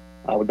way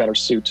that would better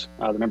suit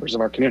the members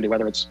of our community,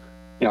 whether it's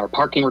our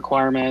parking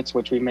requirements,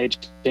 which we've made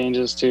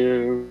changes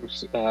to,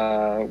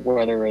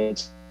 whether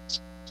it's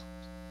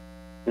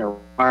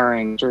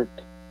requiring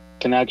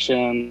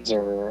connections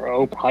or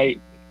open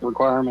height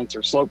requirements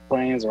or slope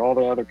planes or all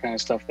the other kind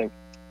of stuff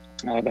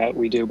that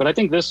we do. But I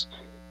think this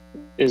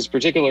is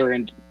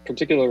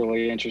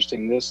particularly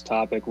interesting, this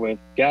topic with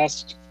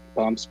gas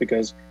pumps,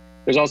 because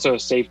there's also a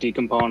safety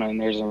component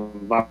and there's an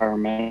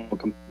environmental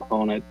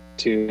component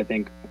too. I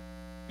think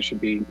we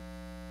should be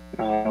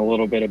a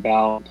little bit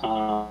about,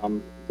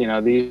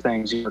 these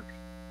things work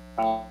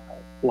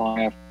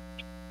long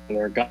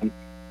their gun.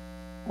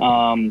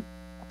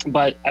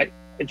 But I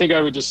think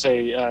I would just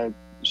say,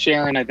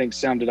 Sharon, I think,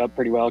 summed it up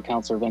pretty well,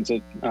 Councilor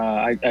Vincent.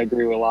 I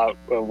agree with a lot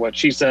of what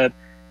she said.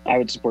 I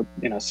would support,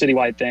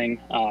 citywide thing.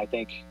 I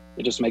think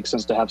it just makes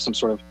sense to have some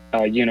sort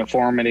of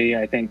uniformity.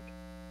 I think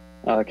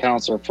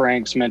Councilor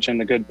Franks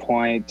mentioned a good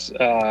point.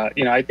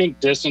 I think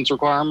distance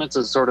requirements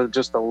is sort of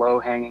just a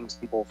low-hanging,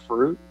 simple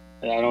fruit.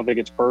 I don't think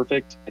it's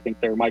perfect. I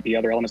think there might be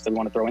other elements that we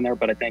want to throw in there,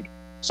 but I think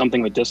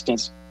something with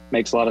distance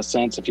makes a lot of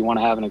sense. If you want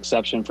to have an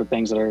exception for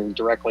things that are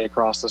directly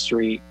across the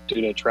street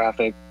due to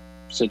traffic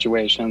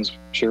situations,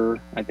 sure,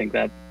 I think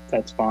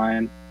that's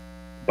fine.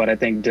 But I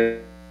think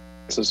this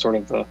is sort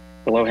of the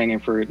low-hanging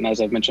fruit. And as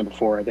I've mentioned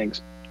before, I think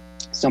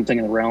something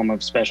in the realm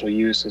of special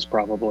use is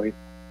probably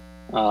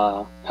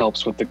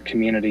helps with the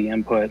community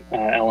input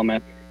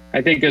element.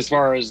 I think as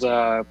far as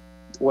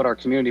what our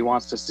community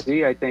wants to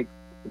see, I think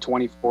the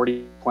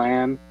 2040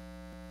 plan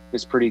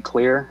is pretty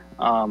clear.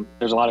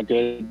 There's a lot of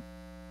good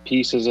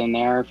pieces in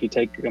there if you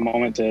take a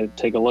moment to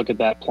take a look at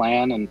that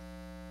plan. And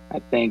I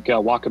think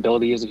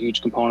walkability is a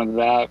huge component of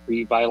that,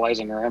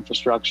 revitalizing our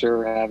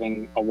infrastructure,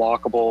 having a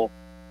walkable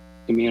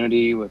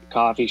community with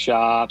coffee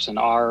shops and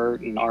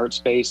art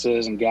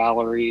spaces and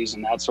galleries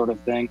and that sort of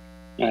thing.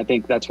 And I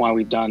think that's why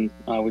we've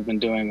been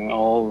doing a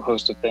whole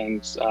host of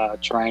things,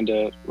 trying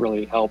to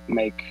really help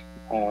make,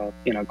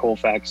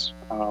 Colfax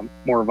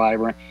more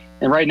vibrant.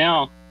 And right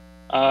now,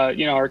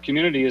 our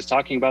community is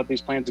talking about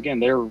these plans again.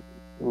 They're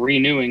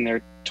renewing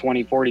their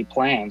 2040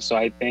 plan. So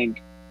I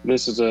think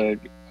this is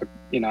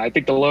I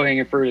think the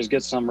low-hanging fruit is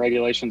get some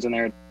regulations in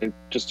there to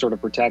just sort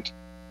of protect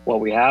what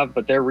we have,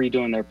 but they're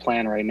redoing their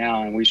plan right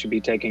now, and we should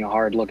be taking a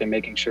hard look at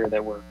making sure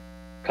that we're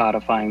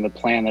codifying the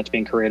plan that's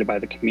being created by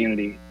the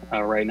community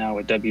right now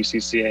with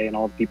WCCA and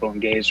all the people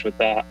engaged with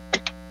that.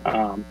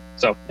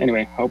 So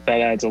anyway, hope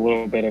that adds a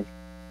little bit of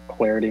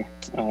clarity.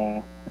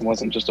 It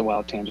wasn't just a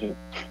wild tangent.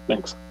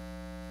 Thanks.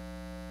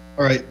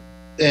 All right.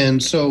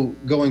 And so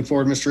going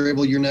forward, Mr.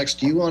 Abel, you're next.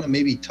 Do you want to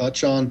maybe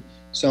touch on,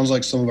 sounds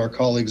like some of our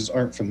colleagues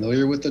aren't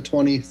familiar with the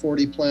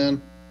 2040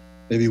 plan,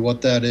 maybe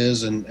what that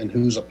is and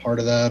who's a part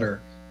of that,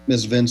 or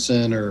Ms.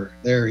 Vincent, or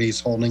there he's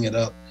holding it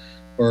up,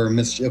 or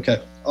Ms.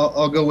 Okay,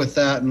 I'll go with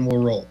that and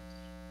we'll roll.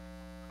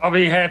 I'll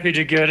be happy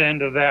to get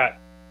into that.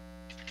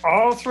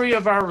 All three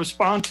of our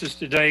responses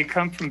today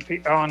come from,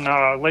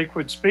 on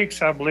Lakewood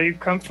Speaks, I believe,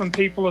 come from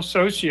people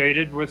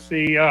associated with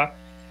the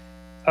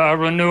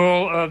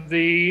renewal of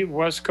the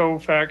West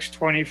Colfax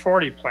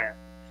 2040 plan.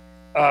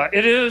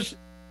 It is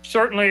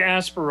certainly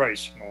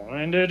aspirational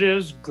and it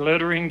is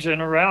glittering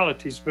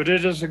generalities, but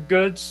it is a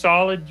good,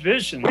 solid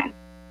vision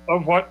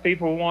of what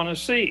people want to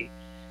see.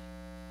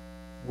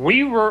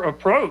 We were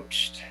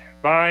approached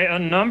by a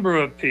number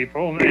of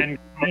people and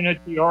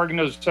community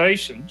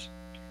organizations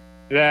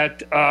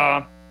that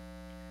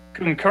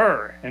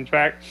concur. In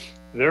fact,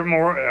 they're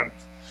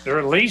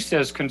at least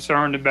as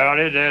concerned about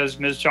it as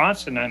Ms.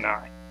 Johnson and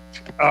I.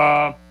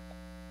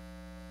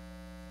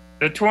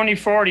 The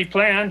 2040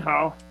 plan,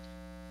 I'll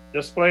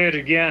display it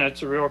again.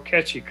 It's a real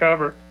catchy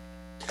cover.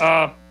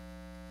 The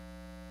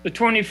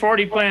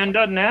 2040 plan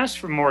doesn't ask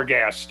for more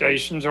gas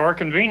stations or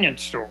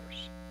convenience stores.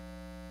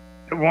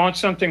 It wants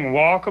something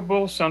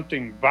walkable,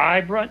 something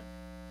vibrant.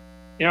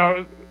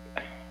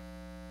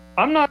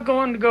 I'm not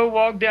going to go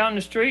walk down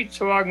the street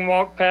so I can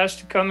walk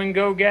past a Come and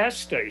Go gas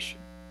station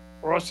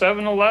or a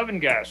 7-Eleven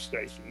gas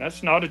station.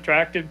 That's not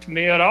attractive to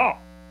me at all,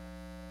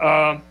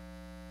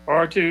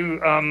 or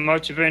to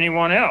much of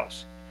anyone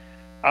else.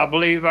 I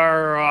believe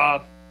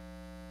our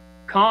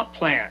comp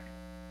plan,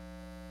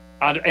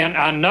 and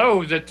I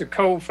know that the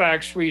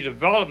Colfax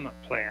redevelopment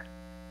plan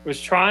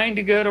was trying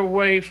to get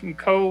away from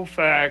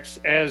Colfax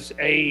as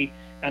an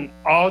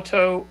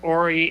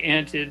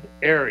auto-oriented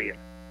area.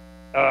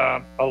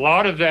 A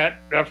lot of that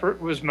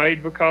effort was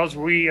made because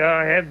we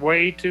had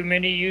way too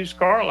many used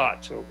car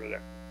lots over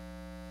there.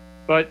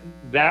 But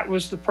that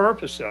was the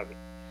purpose of it.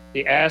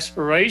 The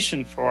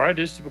aspiration for it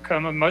is to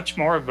become a much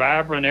more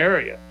vibrant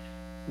area.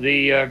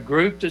 The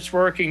group that's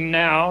working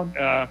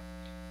now,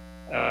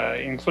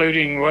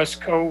 including West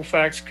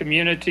Colfax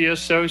Community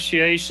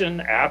Association,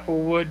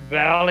 Applewood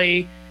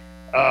Valley,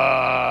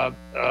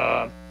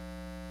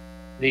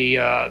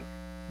 the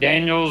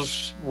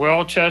Daniels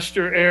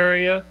Welchester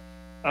area,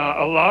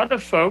 a lot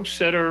of folks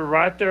that are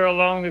right there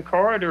along the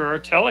corridor are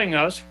telling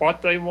us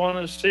what they want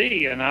to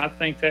see. And I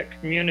think that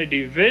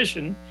community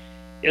vision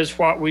is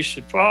what we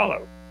should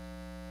follow.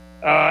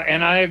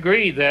 And I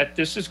agree that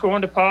this is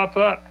going to pop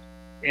up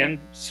in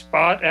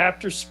spot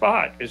after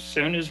spot. As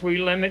soon as we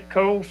limit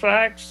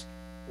Colfax,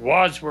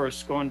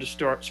 Wadsworth's going to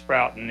start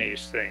sprouting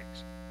these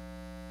things.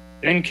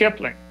 Then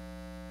Kipling,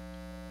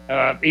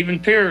 even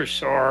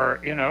Pierce, or,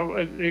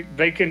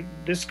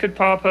 this could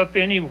pop up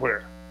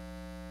anywhere,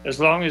 as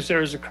long as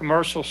there's a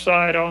commercial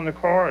site on the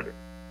corridor.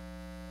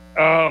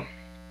 I'm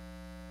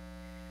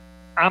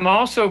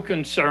also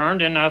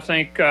concerned, and I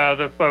think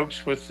the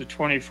folks with the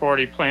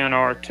 2040 plan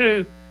are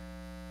too,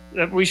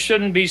 that we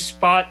shouldn't be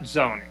spot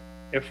zoning.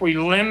 If we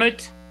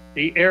limit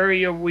the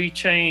area we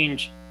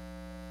change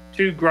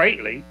too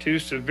greatly, too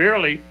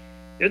severely,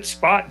 It's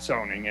spot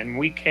zoning, and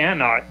we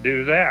cannot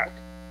do that.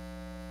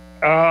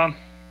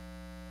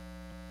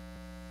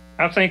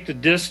 I think the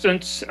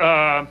distance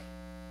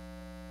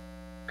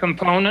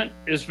component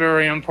is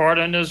very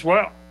important as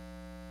well.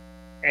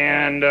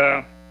 And,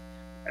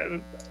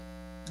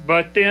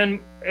 but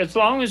then as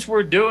long as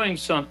we're doing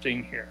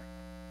something here,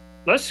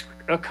 let's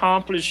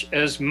accomplish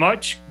as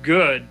much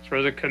good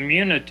for the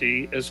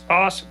community as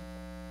possible.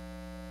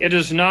 It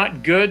is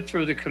not good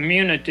for the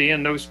community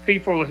and those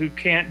people who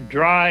can't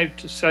drive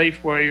to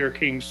Safeway or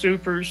King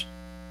Soopers.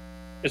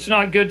 It's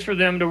not good for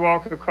them to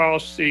walk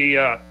across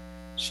the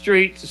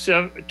street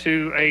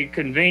to a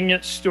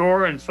convenience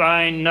store and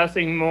find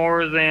nothing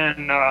more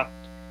than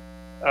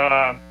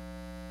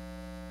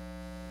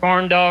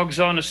corn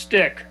dogs on a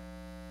stick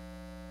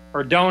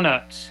or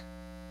donuts.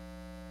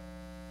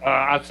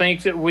 I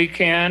think that we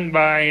can,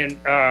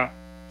 by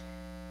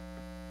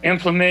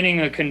implementing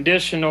a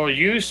conditional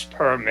use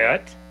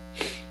permit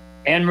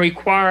and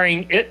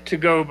requiring it to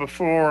go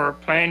before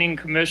Planning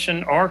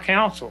Commission or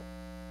Council,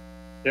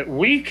 that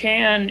we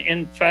can,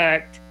 in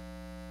fact,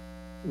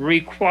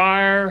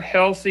 require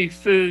healthy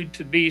food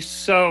to be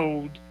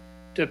sold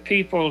to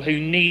people who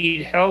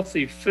need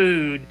healthy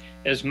food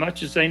as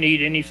much as they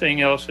need anything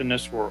else in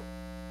this world,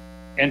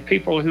 and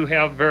people who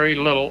have very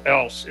little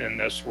else in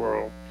this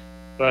world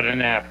but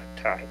an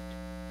appetite.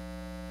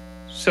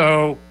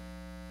 So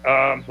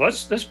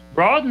let's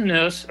broaden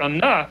this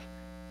enough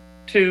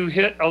to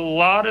hit a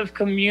lot of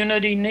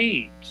community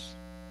needs,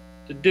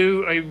 to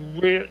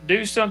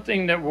do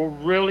something that will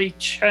really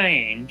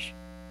change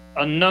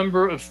a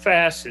number of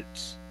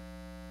facets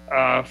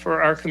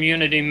for our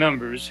community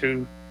members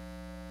who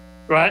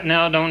right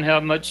now don't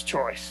have much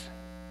choice.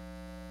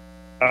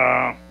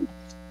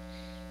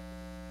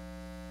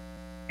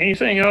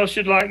 Anything else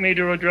you'd like me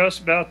to address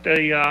about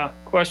the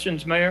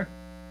questions, Mayor?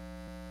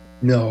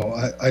 No,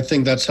 I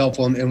think that's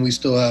helpful. And we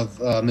still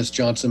have Ms.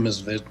 Johnson,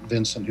 Ms.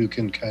 Vincent, who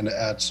can kind of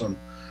add some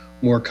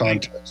more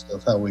context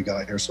of how we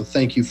got here. So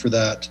thank you for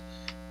that.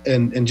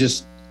 And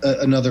just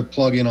another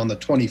plug in on the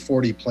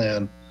 2040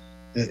 plan.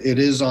 It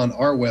is on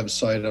our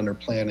website under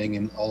planning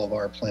and all of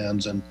our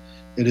plans, and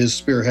it is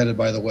spearheaded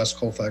by the West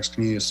Colfax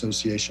Community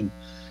Association.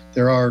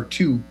 There are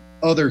two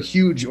other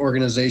huge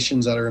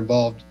organizations that are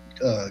involved.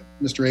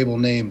 Mr. Abel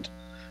named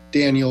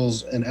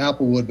Daniels and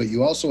Applewood, but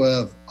you also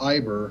have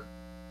IBER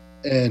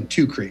and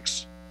Two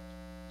Creeks.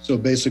 So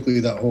basically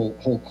that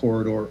whole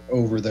corridor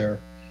over there.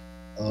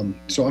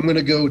 So I'm going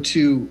to go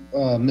to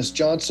Ms.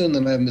 Johnson,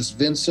 then I have Ms.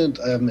 Vincent,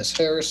 I have Ms.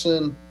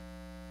 Harrison.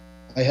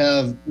 I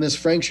have Ms.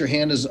 Franks, your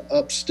hand is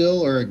up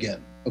still or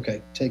again? Okay,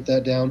 take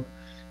that down.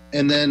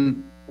 And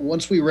then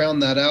once we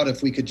round that out,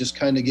 if we could just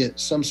kind of get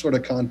some sort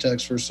of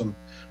context for some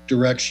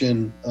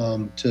direction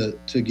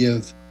to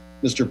give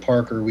Mr.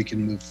 Parker, we can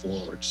move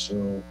forward.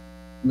 So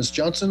Ms.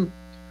 Johnson,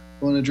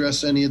 want to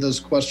address any of those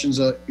questions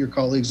that your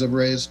colleagues have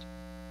raised?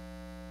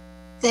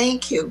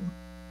 Thank you.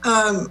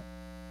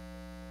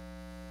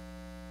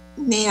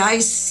 May I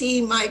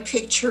see my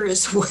picture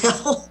as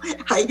well?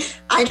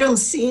 I don't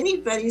see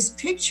anybody's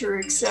picture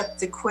except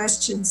the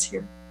questions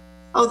here.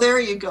 Oh, there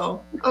you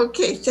go.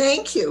 Okay,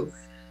 thank you.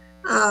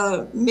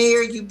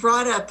 Mayor, you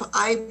brought up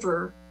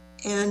IBER,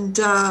 and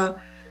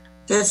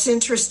that's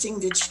interesting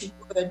that you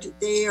would.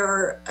 They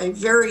are a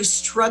very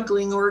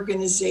struggling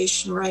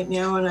organization right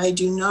now, and I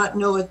do not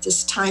know at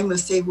this time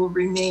if they will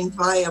remain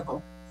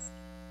viable,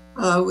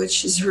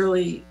 which is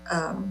really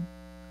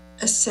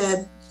a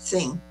sad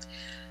thing.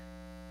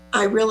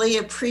 I really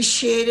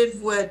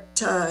appreciated what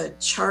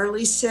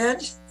Charlie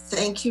said.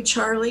 Thank you,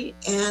 Charlie.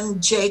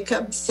 And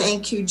Jacob,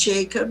 thank you,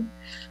 Jacob.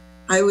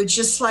 I would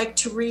just like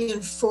to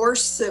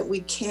reinforce that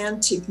we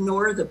can't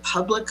ignore the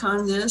public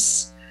on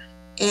this.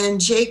 And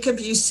Jacob,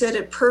 you said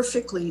it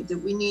perfectly, that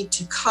we need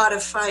to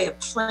codify a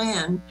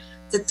plan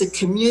that the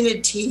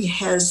community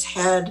has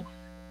had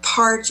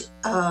part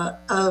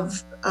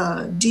of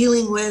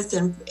dealing with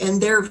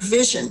and their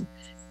vision.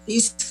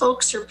 These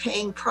folks are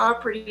paying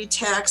property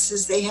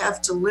taxes. They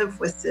have to live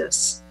with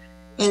this.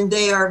 And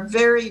they are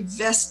very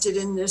vested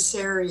in this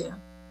area.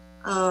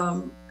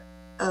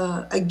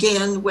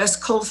 Again,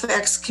 West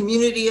Colfax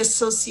Community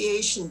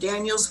Association,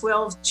 Daniels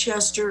Well,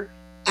 Chester,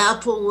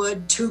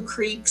 Applewood, Two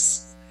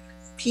Creeks.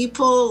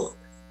 People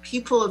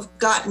have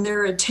gotten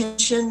their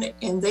attention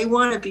and they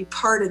want to be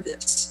part of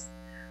this.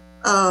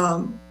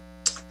 The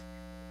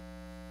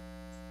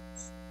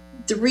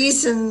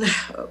reason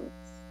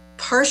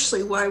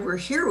partially why we're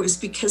here was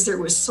because there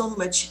was so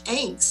much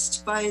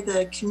angst by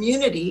the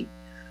community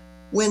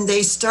when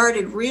they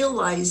started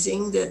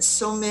realizing that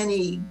so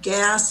many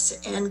gas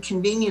and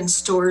convenience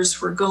stores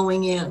were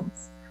going in.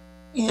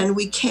 And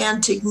we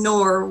can't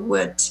ignore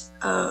what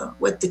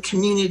the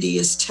community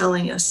is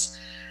telling us.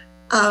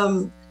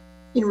 In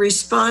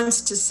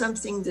response to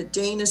something that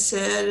Dana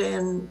said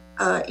and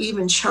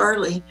even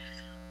Charlie,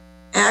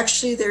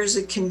 actually there's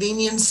a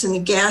convenience and a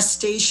gas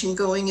station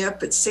going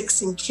up at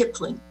 6 and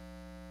Kipling.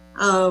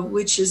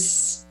 Which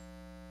is,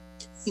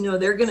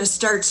 they're going to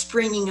start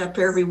springing up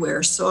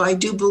everywhere. So I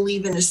do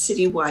believe in a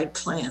citywide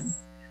plan.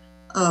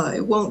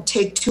 It won't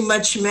take too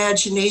much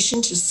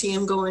imagination to see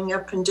them going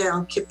up and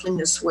down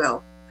Kipling as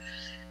well.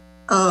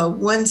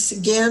 Once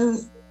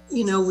again,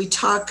 you know, we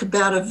talk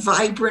about a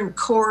vibrant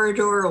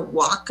corridor, a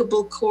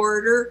walkable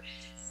corridor,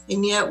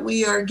 and yet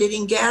we are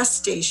getting gas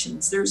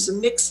stations. There's a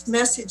mixed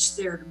message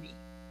there to me.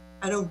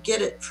 I don't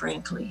get it,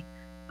 frankly.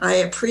 I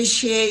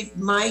appreciate,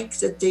 Mike,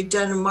 that they've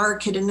done a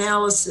market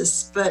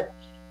analysis, but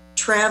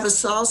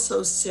Travis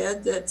also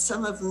said that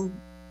some of them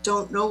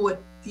don't know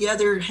what the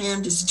other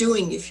hand is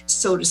doing, if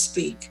so to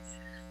speak.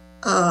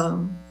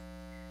 I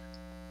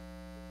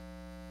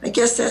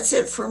guess that's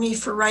it for me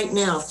for right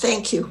now.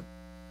 Thank you.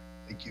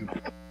 Thank you.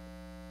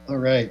 All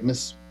right,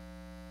 Miss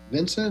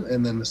Vincent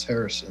and then Miss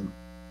Harrison.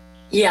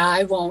 Yeah,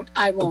 I won't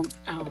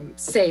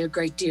say a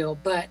great deal,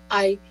 but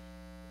I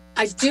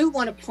do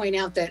want to point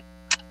out that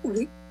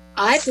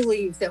I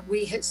believe that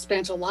we had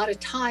spent a lot of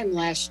time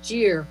last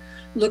year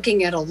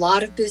looking at a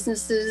lot of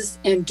businesses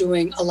and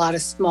doing a lot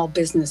of small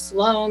business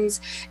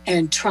loans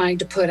and trying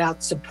to put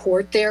out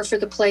support there for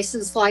the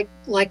places like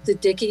the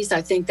Dickies.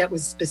 I think that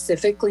was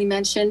specifically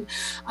mentioned.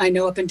 I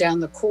know up and down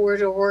the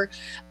corridor.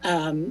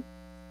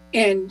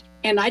 And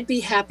I'd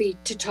be happy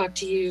to talk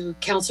to you,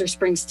 Councilor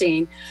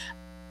Springsteen,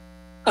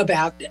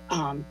 about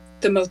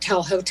the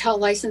motel-hotel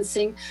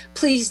licensing.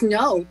 Please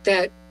note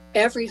that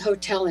every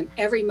hotel and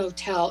every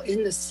motel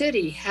in the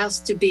city has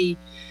to be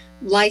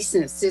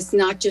licensed. It's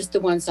not just the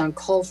ones on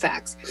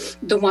Colfax.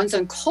 The ones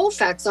on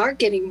Colfax are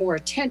getting more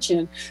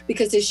attention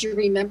because, as you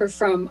remember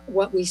from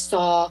what we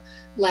saw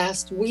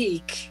last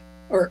week,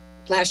 or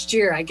last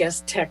year, I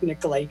guess,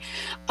 technically,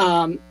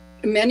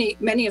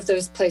 many of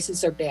those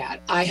places are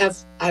bad. I have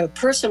a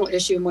personal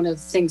issue, and one of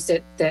the things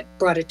that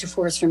brought it to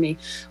force for me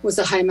was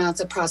the high amounts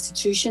of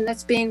prostitution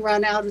that's being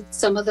run out of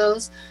some of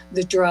those,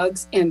 the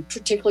drugs, and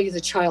particularly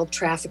the child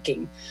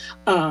trafficking,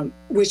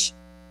 which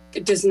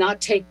does not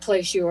take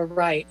place, you are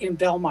right, in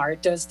Belmar.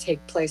 It does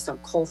take place on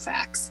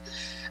Colfax.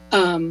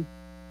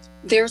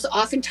 There's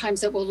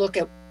oftentimes that we'll look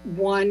at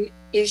one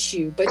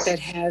issue, but that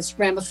has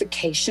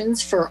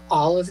ramifications for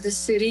all of the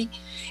city.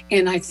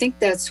 And I think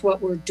that's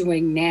what we're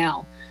doing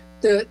now.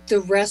 The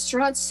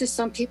restaurants, to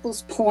some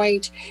people's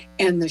point,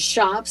 and the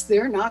shops,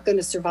 they're not going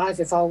to survive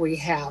if all we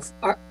have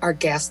are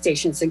gas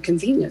stations and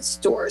convenience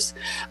stores.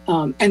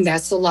 And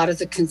that's a lot of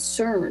the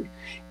concern.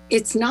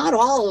 It's not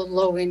all a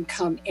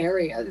low-income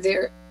area.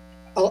 They're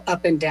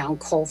up and down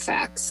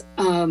Colfax.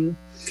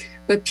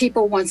 But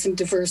people want some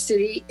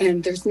diversity,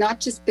 and there's not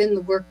just been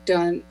the work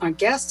done on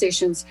gas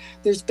stations.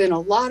 There's been a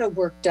lot of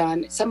work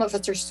done. Some of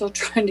us are still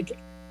trying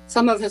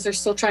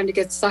to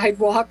get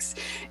sidewalks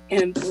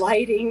and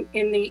lighting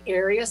in the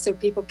area so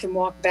people can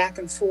walk back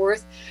and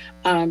forth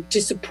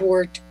to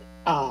support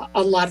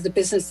a lot of the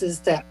businesses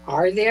that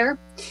are there.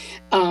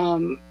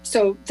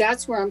 So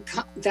that's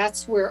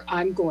where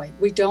I'm going.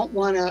 We don't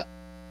want to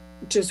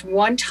just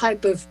one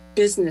type of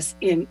business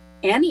in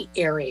any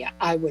area,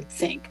 I would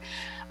think.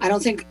 I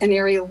don't think an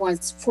area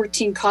wants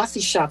 14 coffee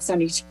shops on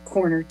each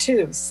corner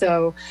too.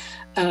 So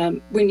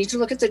we need to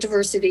look at the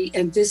diversity,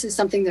 and this is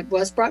something that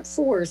was brought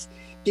forth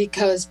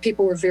because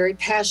people were very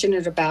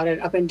passionate about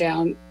it up and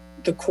down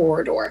the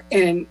corridor,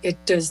 and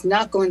it does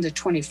not go in the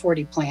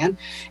 2040 plan.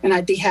 And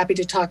I'd be happy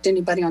to talk to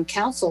anybody on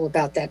council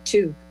about that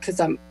too,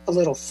 because I'm a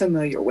little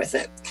familiar with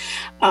it.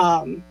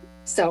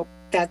 So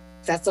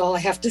that's all I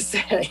have to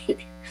say.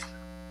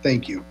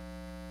 Thank you.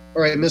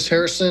 All right, Ms.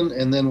 Harrison,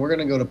 and then we're going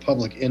to go to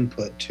public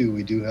input too.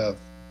 We do have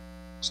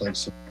some.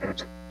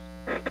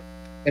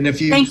 And if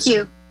you thank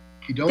you.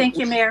 Thank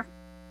you, Mayor.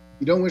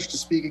 If you don't wish to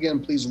speak again,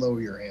 please lower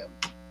your hand.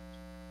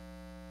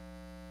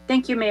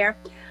 Thank you, Mayor.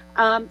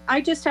 I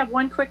just have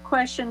one quick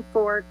question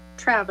for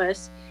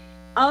Travis.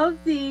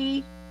 Of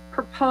the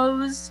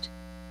proposed,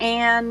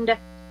 and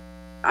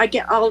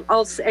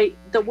I'll say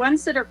the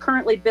ones that are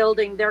currently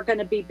building, they're going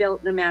to be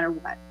built no matter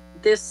what.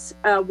 This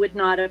would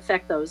not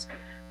affect those.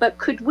 But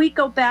could we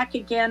go back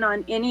again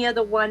on any of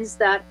the ones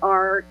that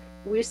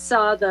we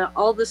saw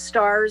all the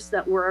stars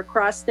that were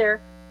across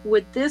there?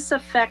 Would this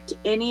affect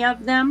any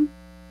of them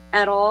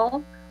at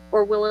all,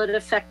 or will it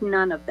affect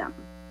none of them?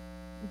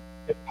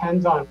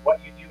 Depends on what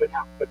you do and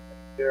how quickly.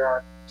 There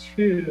are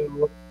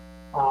two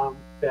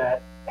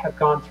that have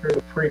gone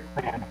through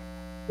pre-planning,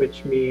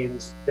 which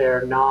means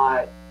they're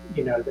not,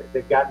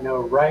 they've got no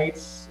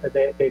rights.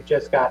 They've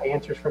just got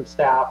answers from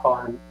staff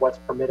on what's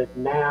permitted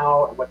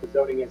now and what the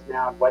zoning is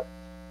now and what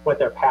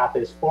their path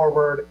is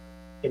forward.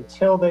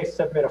 Until they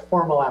submit a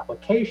formal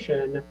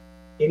application,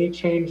 any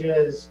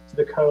changes to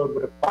the code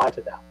would apply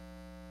to them.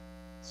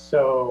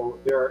 So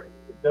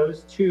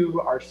those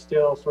two are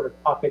still sort of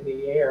up in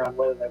the air on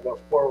whether they go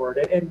forward.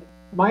 And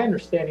my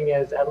understanding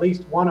is at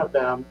least one of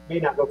them may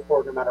not go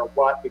forward no matter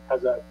what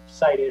because of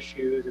site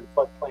issues and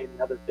floodplain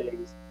and other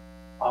things.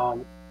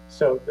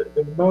 So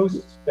the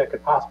most that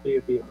could possibly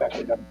be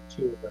affected are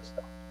two of those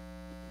stuff.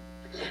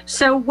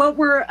 So what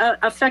we're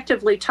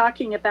effectively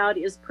talking about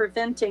is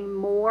preventing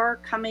more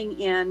coming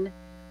in,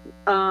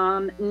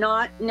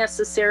 not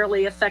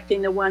necessarily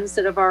affecting the ones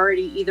that have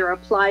already either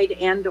applied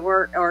and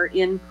or are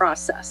in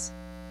process.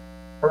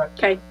 Correct.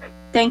 Okay,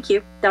 thank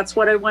you. That's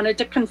what I wanted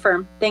to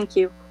confirm. Thank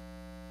you.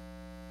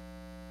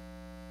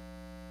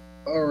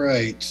 All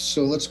right,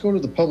 so let's go to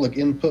the public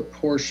input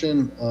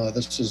portion.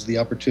 This is the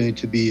opportunity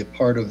to be a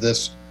part of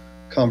this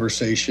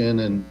conversation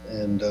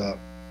and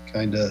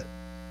kind of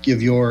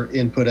give your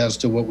input as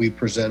to what we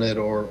presented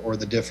or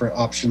the different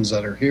options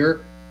that are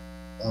here.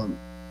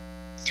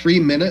 3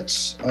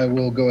 minutes. I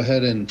will go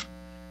ahead and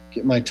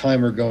get my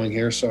timer going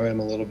here. Sorry,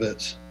 I'm a little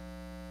bit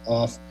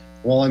off.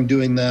 While I'm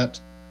doing that,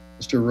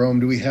 Mr.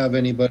 Rome, do we have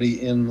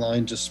anybody in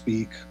line to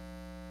speak?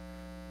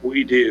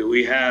 We do.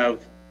 We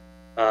have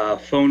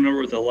phone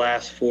number with the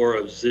last four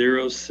of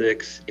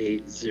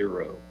 0680.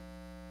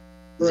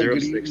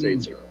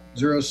 0680.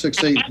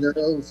 0680.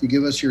 If you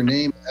give us your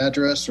name,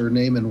 address, or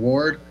name and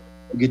ward,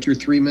 we'll get your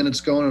 3 minutes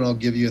going and I'll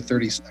give you a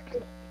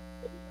 30-second.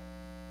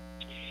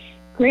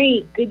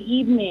 Great. Good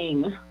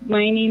evening.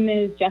 My name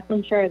is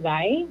Jesslyn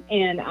Sharazai,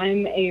 and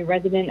I'm a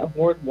resident of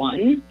Ward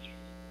 1.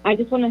 I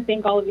just want to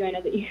thank all of you. I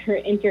know that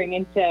you're entering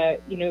into,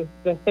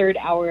 the third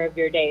hour of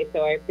your day,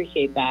 so I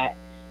appreciate that.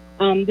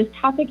 This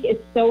topic is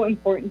so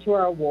important to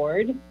our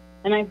ward,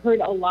 and I've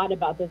heard a lot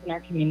about this in our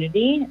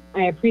community.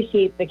 I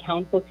appreciate the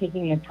council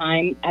taking the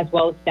time, as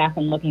well as staff,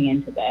 in looking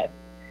into this.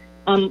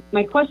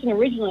 My question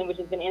originally, which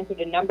has been answered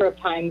a number of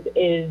times,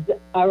 is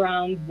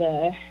around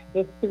the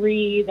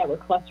three that were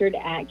clustered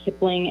at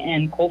Kipling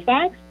and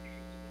Colfax,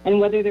 and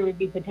whether there would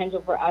be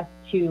potential for us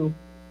to,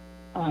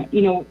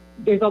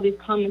 there's all these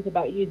comments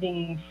about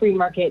using free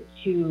market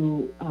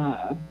to,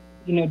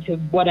 to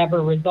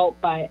whatever result,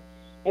 but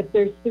if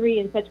there's three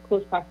in such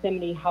close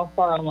proximity, how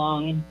far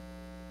along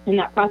in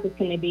that process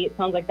can they be? It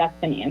sounds like that's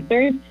been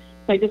answered.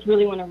 So I just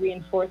really want to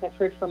reinforce, I've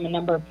heard from a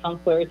number of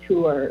counselors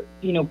who are,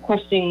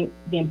 questioning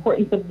the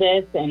importance of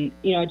this. And,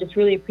 I just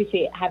really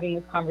appreciate having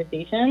this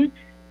conversation.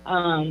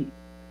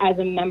 As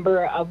a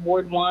member of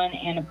Ward 1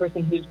 and a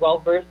person who's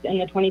well-versed in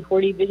the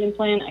 2040 vision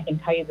plan, I can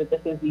tell you that this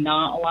is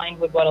not aligned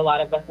with what a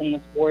lot of us in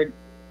this ward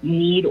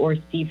need or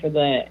see for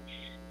the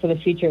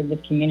future of this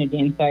community.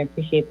 And so I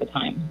appreciate the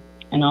time,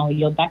 and I'll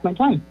yield back my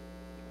time.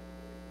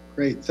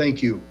 Great,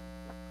 thank you.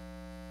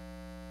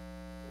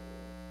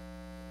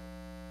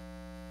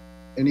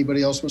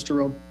 Anybody else, Mr.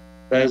 Rome?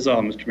 That is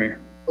all, Mr.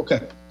 Mayor.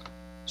 Okay,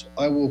 so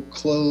I will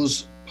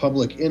close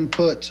public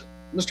input.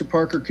 Mr.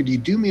 Parker, could you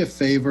do me a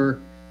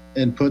favor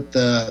and put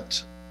the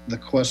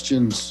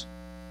questions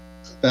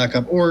back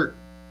up? Or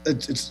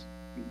it's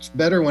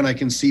better when I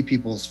can see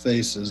people's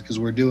faces because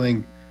we're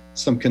doing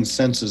some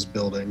consensus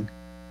building.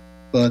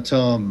 But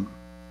I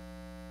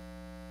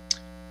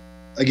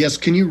guess,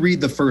 can you read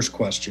the first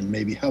question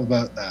maybe? How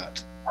about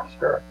that?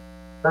 Sure.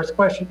 First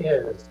question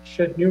is,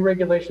 should new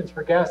regulations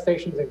for gas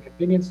stations and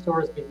convenience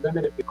stores be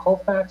limited to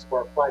Colfax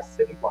or apply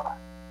citywide?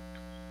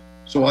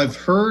 So what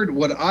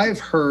I've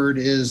heard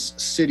is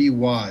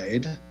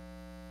citywide.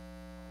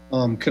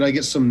 Could I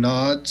get some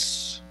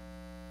nods?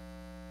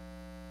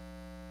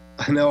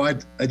 I know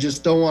I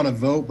just don't want to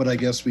vote, but I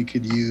guess we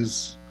could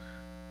use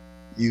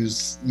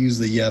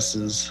the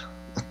yeses.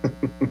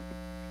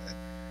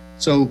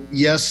 So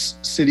yes,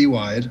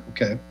 citywide.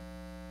 Okay.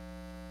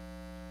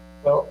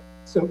 Well,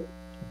 so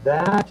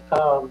that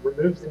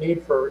removes the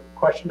need for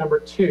question number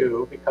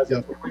 2 because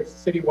if it's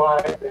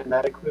citywide, then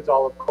that includes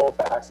all of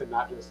Colfax and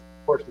not just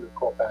portions of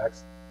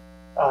Colfax.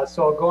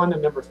 So I'll go on to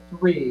number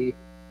 3,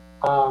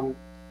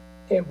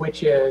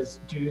 which is,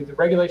 do the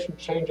regulation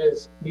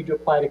changes need to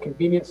apply to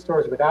convenience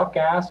stores without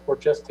gas or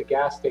just to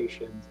gas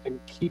stations? And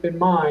keep in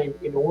mind,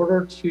 in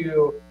order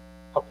to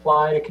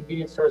apply to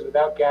convenience stores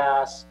without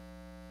gas,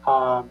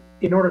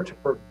 in order to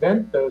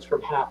prevent those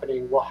from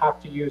happening, we'll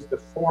have to use the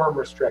form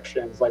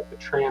restrictions like the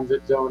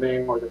transit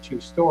zoning or the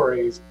 2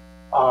 stories.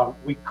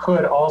 We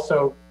could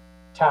also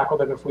tackle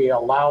them if we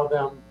allow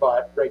them,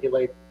 but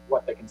regulate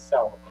what they can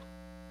sell.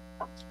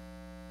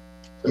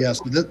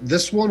 Yes,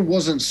 this one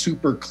wasn't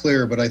super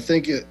clear, but I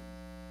think it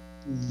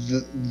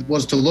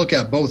was to look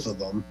at both of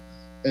them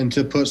and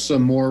to put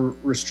some more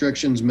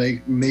restrictions,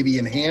 maybe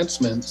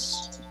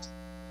enhancements,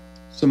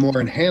 some more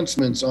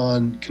enhancements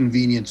on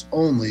convenience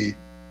only,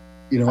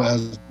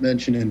 as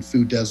mentioned in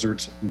food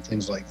deserts and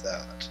things like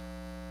that.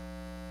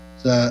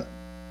 Does that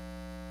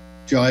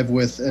jive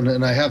with,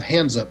 and I have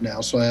hands up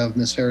now, so I have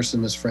Ms.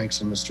 Harrison, Ms.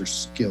 Franks, and Mr.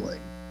 Skilling.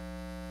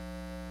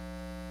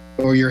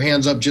 Or your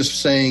hands up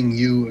just saying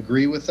you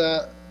agree with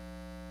that?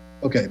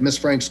 Okay, Ms.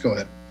 Franks, go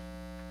ahead.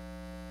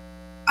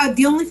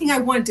 The only thing I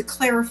wanted to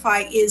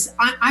clarify is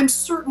I'm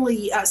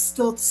certainly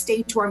still at the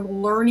stage where I'm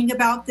learning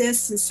about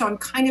this, and so I'm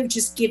kind of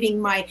just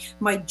giving my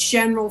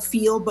general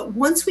feel. But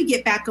once we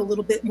get back a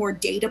little bit more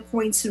data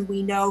points, and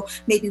we know,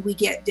 maybe we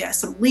get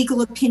some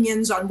legal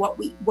opinions on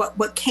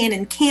what can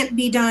and can't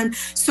be done.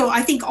 So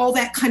I think all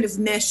that kind of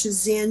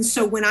meshes in.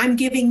 So when I'm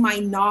giving my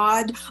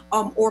nod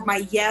or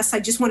my yes, I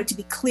just want it to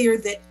be clear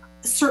that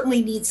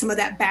certainly need some of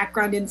that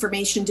background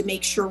information to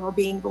make sure we're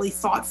being really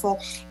thoughtful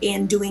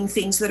and doing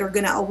things that are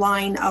going to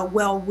align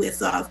well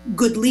with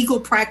good legal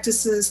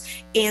practices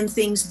and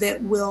things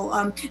that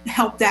will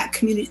help that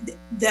community,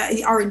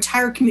 our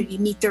entire community,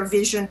 meet their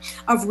vision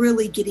of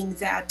really getting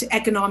that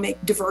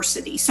economic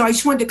diversity. So I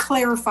just wanted to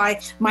clarify,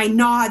 my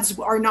nods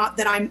are not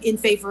that I'm in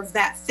favor of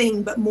that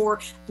thing, but more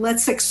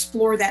let's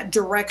explore that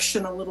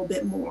direction a little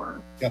bit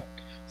more. Yeah,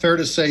 fair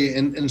to say.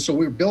 And so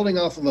we're building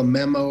off of a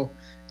memo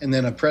and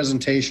then a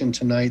presentation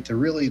tonight to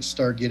really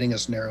start getting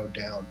us narrowed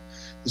down.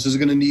 This is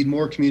going to need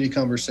more community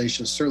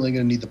conversations, certainly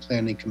going to need the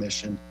Planning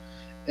Commission,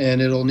 and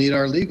it'll need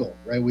our legal,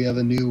 right? We have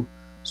a new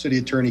city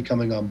attorney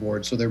coming on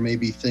board, so there may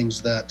be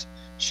things that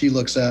she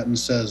looks at and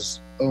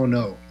says, oh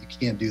no, you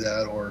can't do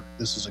that, or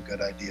this is a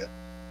good idea.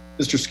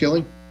 Mr.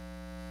 Skilling?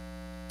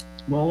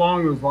 Well,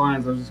 along those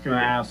lines, I was just going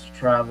to ask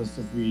Travis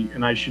if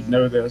and I should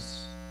know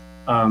this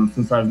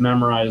since I've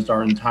memorized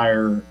our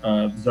entire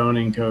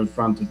zoning code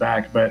front to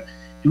back, but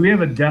do we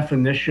have a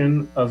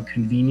definition of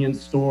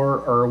convenience store,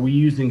 or are we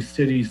using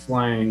city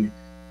slang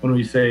when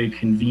we say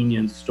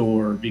convenience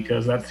store?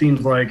 Because that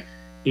seems like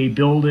a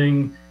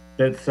building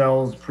that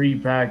sells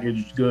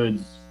prepackaged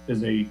goods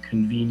is a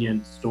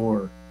convenience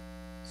store.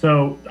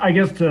 So I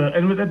guess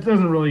and that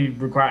doesn't really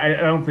require,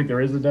 I don't think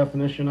there is a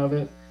definition of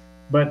it,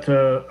 but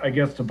I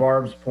guess to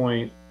Barb's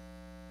point,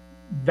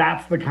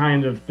 that's the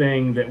kind of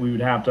thing that we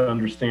would have to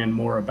understand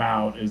more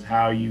about, is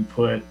how you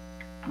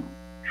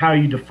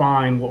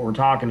define what we're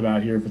talking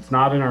about here. If it's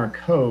not in our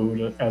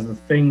code as a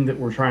thing that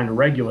we're trying to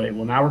regulate,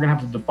 well, now we're gonna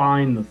have to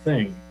define the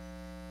thing.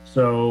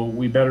 So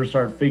we better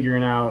start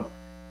figuring out,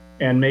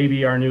 and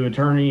maybe our new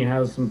attorney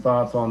has some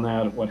thoughts on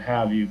that, what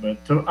have you. But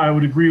I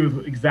would agree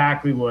with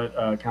exactly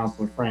what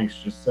Councilor Franks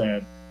just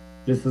said.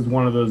 This is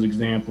one of those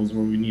examples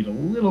where we need a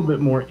little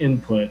bit more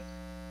input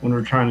when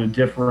we're trying to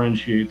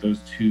differentiate those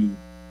two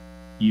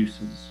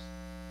uses.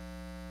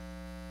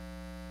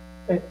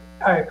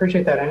 I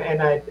appreciate that.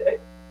 And I,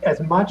 as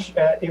much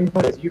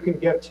input as you can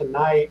give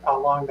tonight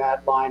along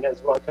that line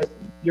as well, because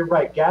you're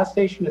right, gas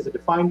station is a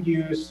defined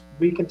use.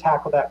 We can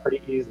tackle that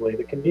pretty easily.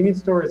 The convenience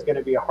store is going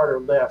to be a harder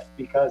lift,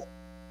 because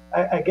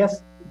I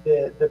guess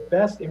the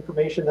best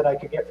information that I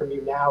could get from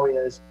you now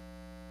is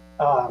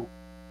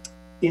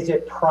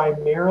it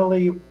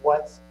primarily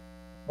what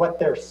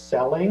they're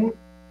selling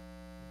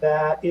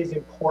that is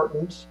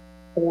important,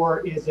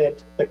 or is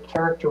it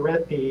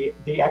the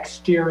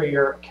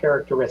exterior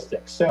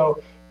characteristics?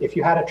 So if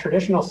you had a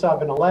traditional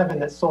 7-Eleven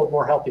that sold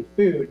more healthy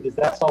food, does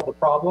that solve the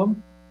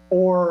problem?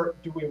 Or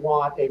do we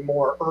want a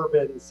more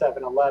urban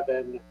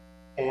 7-Eleven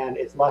and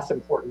it's less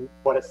important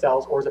what it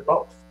sells, or is it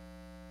both?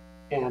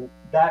 And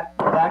that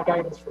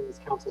guidance from this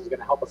council is going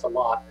to help us a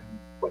lot in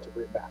what to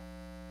bring back.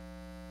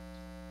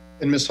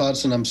 And Ms.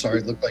 Hodson, I'm sorry,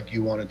 it looked like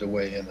you wanted to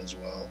weigh in as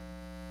well.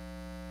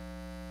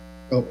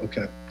 Oh,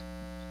 okay.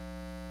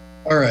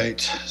 All right,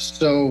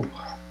 so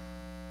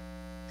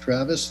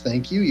Travis,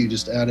 thank you. You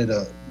just added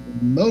a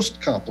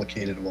most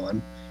complicated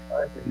one.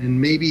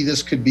 And maybe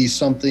this could be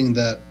something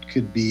that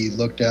could be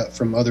looked at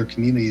from other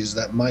communities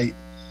that might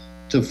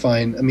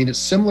define, I mean, it's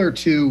similar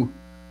to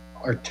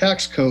our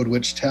tax code,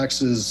 which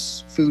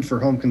taxes food for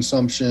home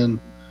consumption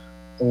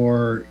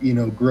or, you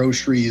know,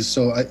 groceries.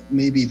 So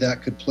maybe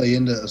that could play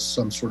into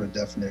some sort of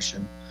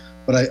definition.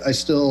 But I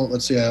still,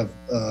 let's see, I have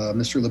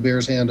Mr.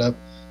 LeBaire's hand up,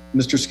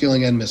 Mr.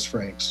 Skilling and Ms.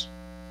 Franks.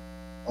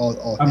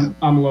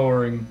 I'm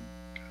lowering.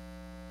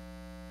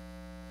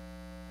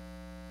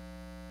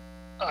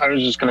 I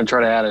was just going to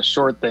try to add a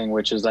short thing,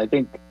 which is I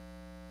think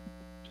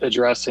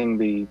addressing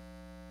the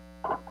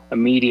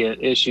immediate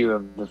issue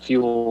of the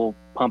fuel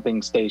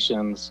pumping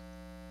stations,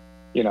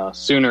 you know,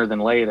 sooner than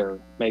later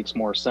makes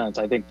more sense.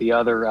 I think the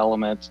other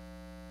element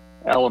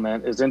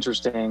is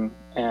interesting,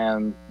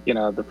 and, you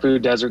know, the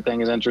food desert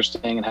thing is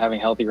interesting, and having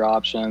healthier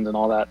options and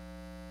all that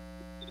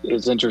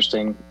is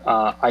interesting.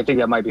 I think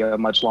that might be a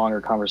much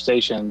longer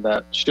conversation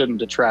that shouldn't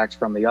detract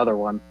from the other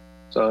one.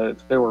 So if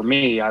it were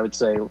me, I would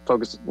say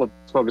let's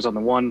focus on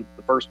the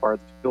first part,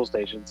 the fuel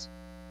stations.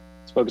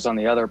 Let's focus on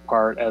the other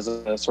part as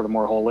a sort of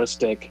more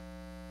holistic,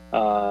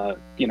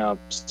 you know,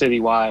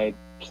 citywide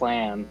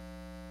plan,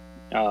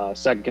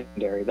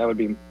 secondary. That would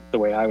be the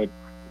way I would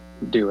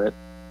do it.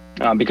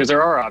 Because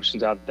there are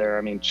options out there.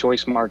 I mean,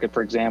 Choice Market,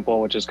 for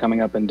example, which is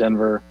coming up in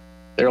Denver,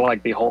 they're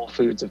like the Whole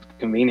Foods of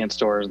convenience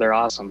stores. They're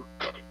awesome.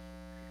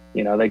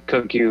 You know, they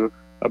cook you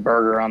a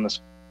burger on the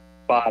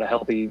spot, a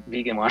healthy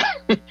vegan one.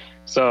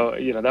 So,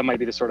 you know, that might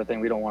be the sort of thing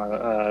we don't want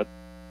to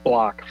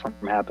block from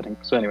happening.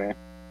 So anyway,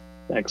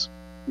 thanks.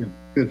 Yeah,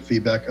 good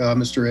feedback.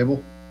 Mr.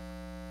 Abel?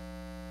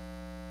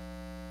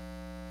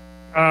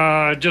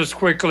 Just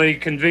quickly,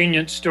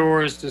 convenience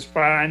store is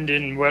defined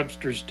in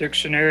Webster's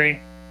dictionary,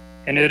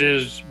 and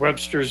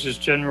Webster's is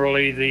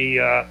generally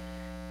the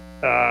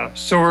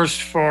source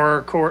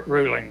for court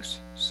rulings.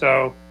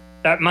 So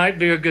that might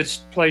be a good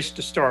place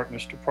to start,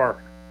 Mr.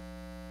 Parker.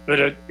 But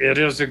it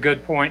is a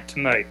good point to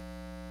make.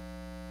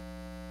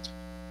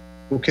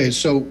 Okay,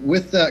 so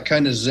with that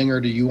kind of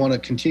zinger, do you want to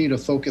continue to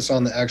focus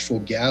on the actual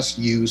gas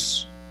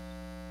use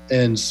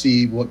and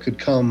see what could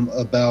come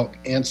about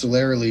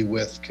ancillarily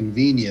with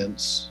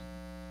convenience.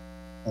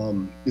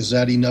 Is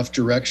that enough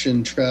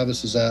direction,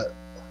 Travis? Is that?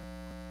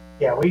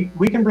 Yeah,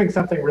 we can bring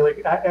something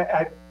really,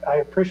 I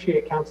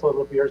appreciate Councilor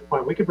LeBeer's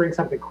point. We could bring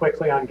something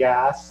quickly on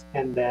gas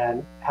and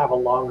then have a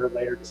longer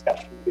later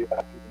discussion maybe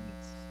about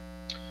convenience.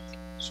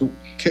 So,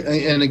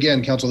 and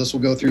again, Council, this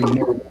will go through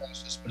more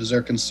process, but is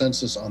there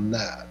consensus on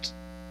that?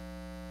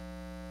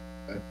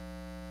 Okay.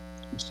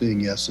 I'm seeing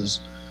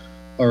yeses.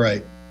 All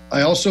right.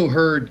 I also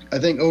heard, I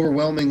think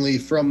overwhelmingly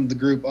from the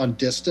group on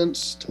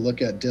distance, to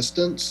look at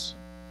distance.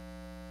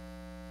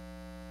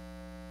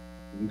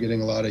 I'm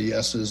getting a lot of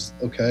yeses.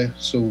 Okay,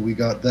 so we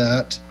got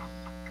that.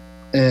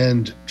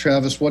 And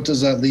Travis, what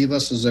does that leave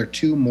us? Is there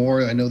two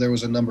more? I know there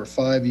was a number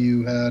 5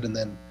 you had, and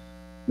then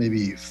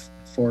maybe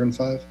 4 and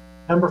 5.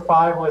 Number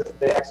 5 was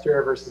the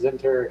exterior versus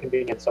interior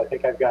convenience. So I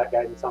think I've got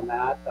guidance on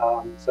that.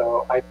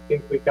 So I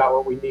think we've got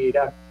what we need.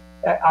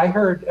 I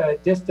heard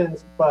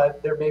distance,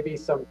 but there may be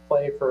some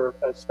play for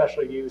a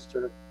special use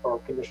or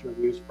conditional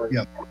use for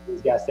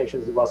these gas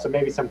stations as well. So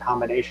maybe some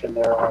combination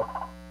there.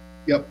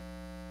 Yep.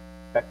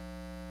 Okay.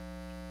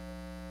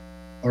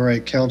 All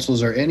right, Council,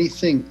 is there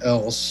anything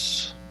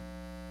else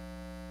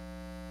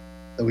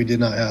that we did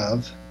not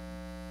have?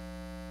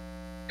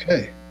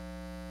 Okay.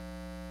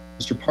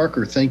 Mr.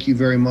 Parker, thank you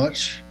very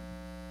much.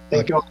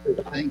 Thank you.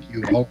 Thank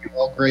you.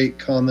 All great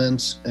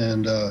comments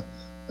and a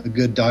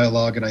good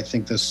dialogue, and I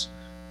think this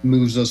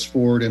moves us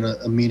forward in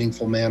a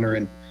meaningful manner.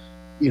 And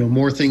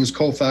more things.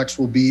 Colfax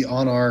will be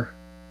on our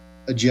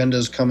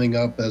agendas coming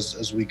up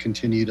as we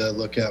continue to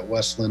look at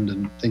Westland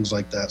and things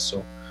like that.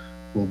 So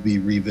we'll be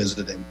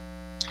revisiting.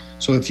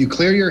 So if you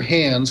clear your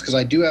hands, because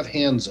I do have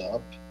hands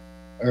up.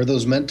 Are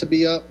those meant to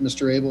be up,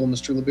 Mr. Abel and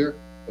Mr. LeBeer?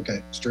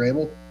 Okay, Mr.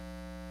 Abel.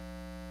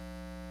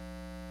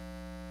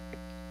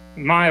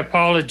 My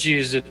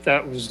apologies if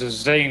that was a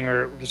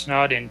zinger. It was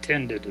not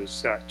intended as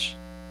such.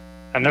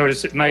 I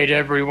noticed it made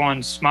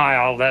everyone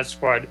smile. That's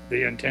what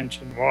the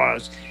intention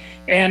was.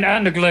 And I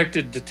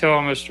neglected to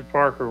tell Mr.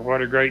 Parker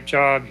what a great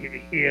job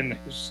he and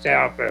his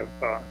staff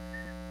have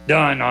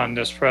done on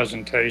this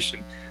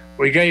presentation.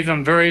 We gave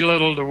them very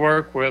little to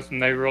work with,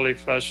 and they really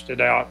fleshed it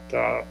out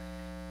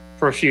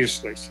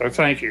profusely. So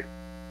thank you.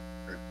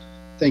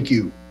 Thank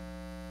you.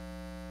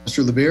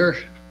 Mr.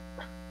 LeBeer?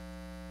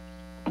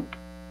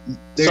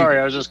 Sorry,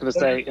 I was just going to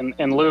say,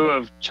 in lieu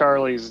of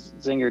Charlie's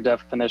zinger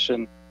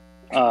definition,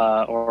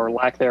 or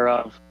lack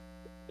thereof,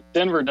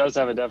 Denver does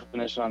have a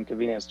definition on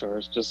convenience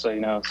stores, just so you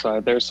know.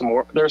 So there's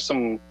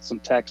some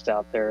text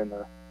out there in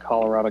the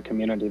Colorado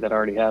community that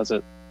already has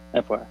it.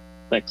 FYI.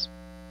 Thanks.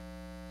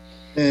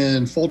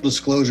 And full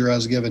disclosure, I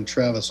was giving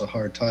Travis a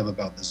hard time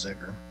about the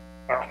zinger.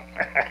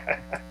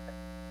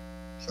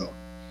 So,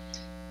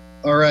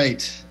 all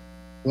right.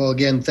 Well,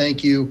 again,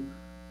 thank you.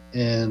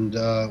 And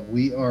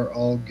we are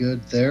all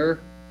good there.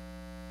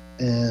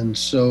 And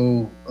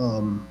so,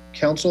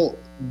 Council,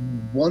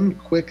 one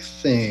quick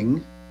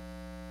thing,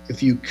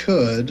 if you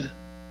could,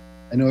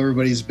 I know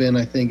everybody's been,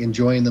 I think,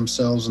 enjoying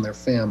themselves and their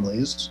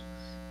families.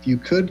 If you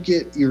could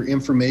get your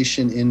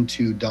information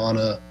into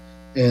Donna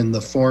and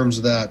the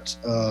forms that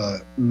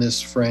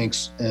Ms.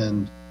 Franks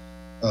and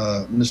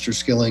Mr.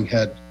 Skilling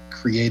had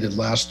created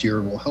last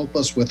year will help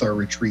us with our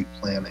retreat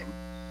planning.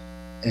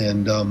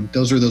 And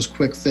those are those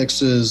quick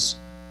fixes,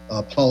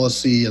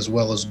 policy, as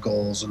well as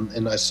goals.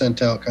 And I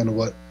sent out kind of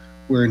what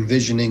we're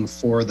envisioning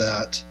for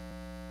that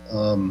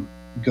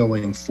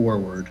going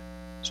forward.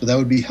 So that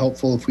would be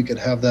helpful if we could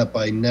have that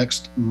by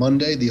next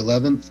Monday, the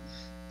 11th,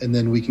 and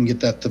then we can get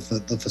that to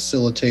the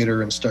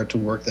facilitator and start to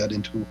work that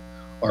into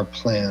our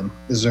plan.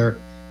 Is there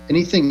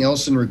anything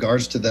else in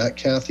regards to that,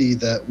 Kathy,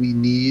 that we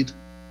need,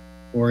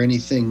 or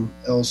anything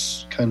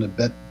else kind of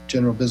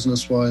general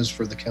business wise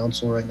for the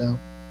council right now?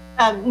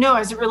 No,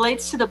 as it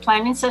relates to the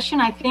planning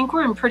session, I think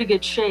we're in pretty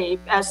good shape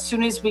as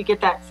soon as we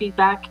get that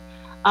feedback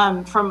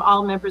from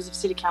all members of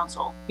City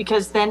Council,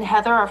 because then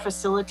Heather, our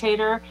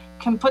facilitator,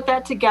 can put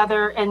that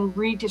together and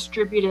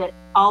redistribute it,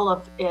 all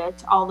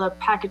the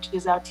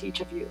packages out to each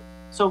of you.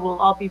 So we'll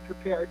all be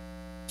prepared.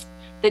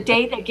 The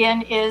date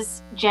again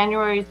is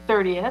January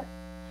 30th.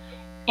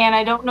 And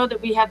I don't know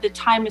that we have the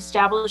time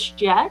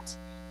established yet,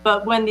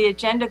 but when the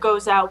agenda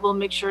goes out, we'll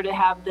make sure to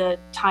have the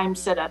time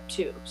set up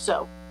too.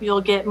 So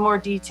you'll get more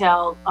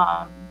detail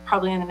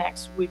probably in the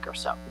next week or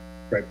so.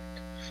 Right.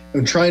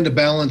 I'm trying to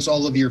balance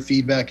all of your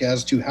feedback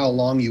as to how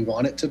long you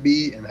want it to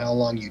be and how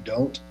long you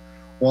don't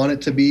want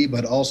it to be,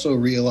 but also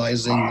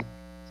realizing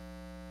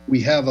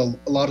we have a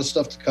lot of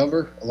stuff to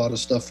cover, a lot of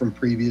stuff from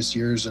previous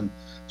years. And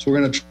so we're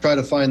going to try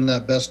to find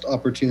that best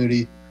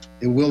opportunity.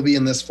 It will be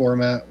in this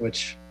format,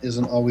 which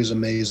isn't always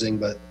amazing,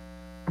 but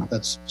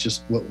that's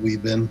just what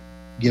we've been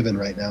given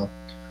right now.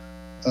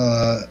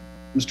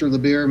 Mr.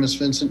 LeBeer, Ms.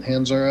 Vincent,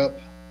 hands are up.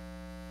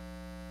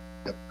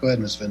 Yep, go ahead,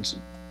 Ms.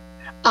 Vincent.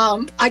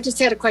 I just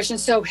had a question.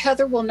 So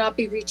Heather will not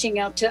be reaching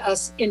out to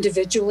us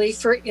individually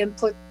for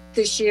input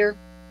this year?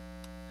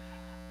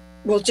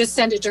 We'll just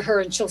send it to her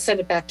and she'll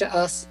send it back to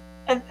us?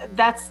 And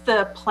that's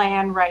the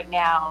plan right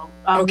now.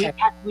 Okay.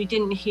 We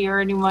didn't hear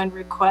anyone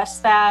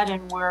request that,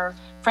 and we're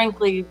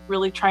frankly,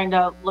 really trying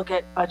to look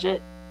at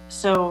budget.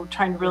 So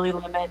trying to really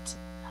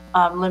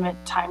limit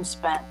time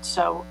spent.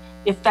 So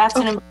if that's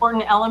an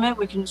important element,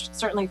 we can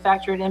certainly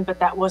factor it in, but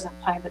that wasn't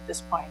planned at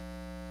this point.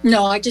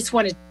 No, I just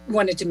wanted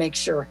to make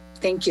sure.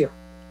 Thank you.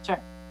 Sure.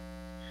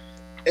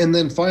 And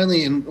then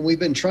finally, and we've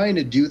been trying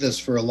to do this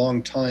for a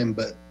long time,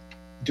 but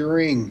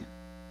during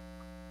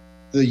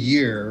the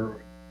year,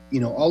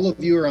 all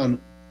of you are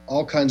on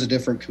all kinds of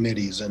different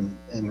committees.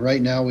 And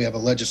right now we have a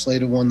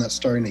legislative one that's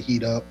starting to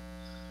heat up.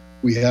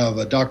 We have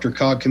a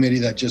DRCOG committee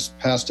that just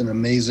passed an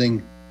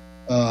amazing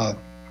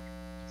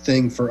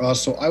thing for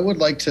us. So I would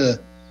like to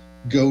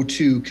go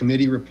to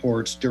committee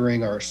reports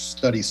during our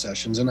study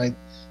sessions. And if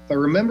I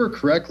remember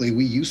correctly,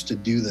 we used to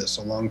do this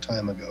a long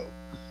time ago.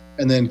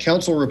 And then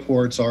council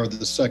reports are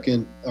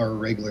our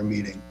regular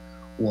meeting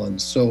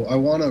ones. So I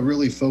want to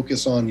really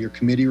focus on your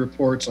committee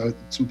reports.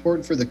 It's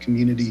important for the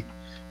community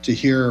to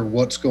hear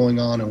what's going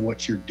on and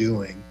what you're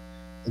doing.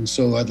 And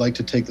so I'd like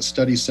to take the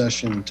study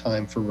session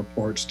time for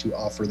reports to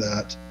offer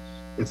that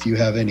if you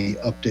have any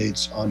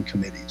updates on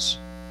committees.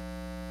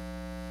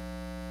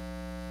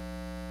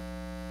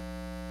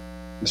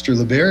 Mr.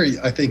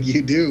 LeBaire, I think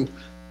you do.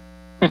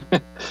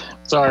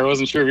 Sorry, I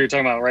wasn't sure if you were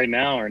talking about right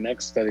now or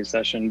next study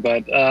session,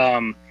 but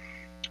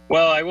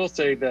well, I will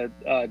say that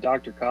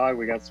DRCOG,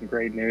 we got some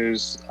great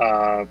news.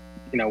 Part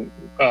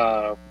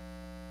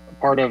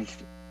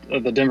of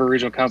the Denver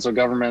Regional Council of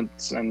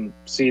Governments and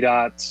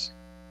CDOT's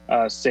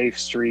Safe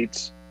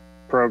Streets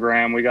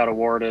program, we got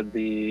awarded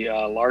the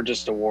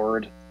largest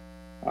award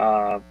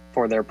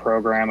for their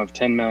program of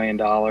 $10 million.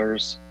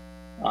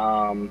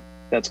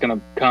 That's going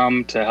to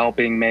come to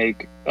helping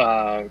make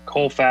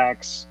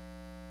Colfax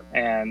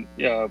and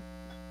a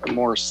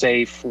more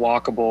safe,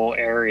 walkable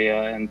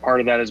area. And part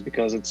of that is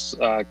because it's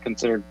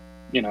considered,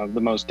 the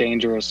most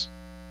dangerous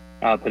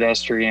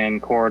pedestrian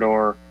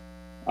corridor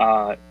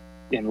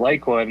in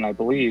Lakewood, and I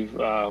believe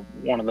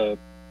one of the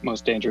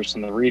most dangerous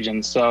in the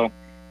region. So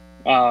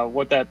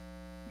what that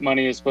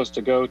money is supposed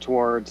to go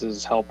towards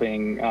is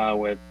helping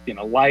with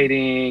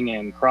lighting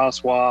and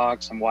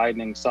crosswalks and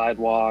widening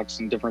sidewalks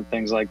and different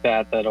things like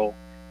that that'll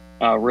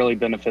really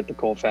benefit the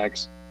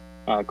Colfax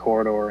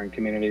corridor and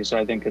community. So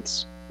I think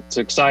it's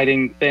an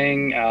exciting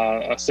thing.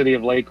 A city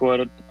of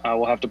Lakewood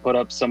will have to put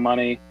up some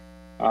money,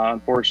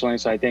 unfortunately.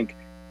 So I think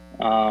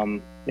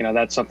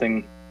that's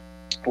something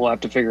we'll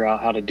have to figure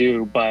out how to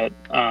do. But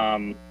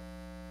I'm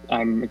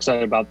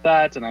excited about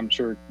that, and I'm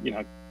sure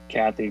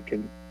Kathy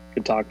could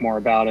talk more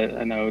about it.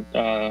 I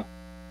know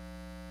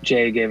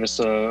Jay gave us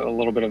a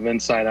little bit of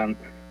insight on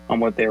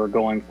what they were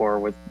going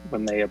for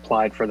when they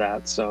applied for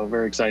that. So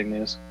very exciting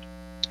news.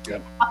 Yeah.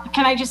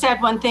 Can I just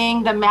add one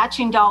thing? The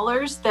matching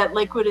dollars that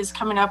Lakewood is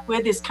coming up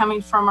with is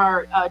coming from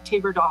our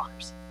Tabor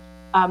dollars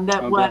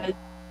that was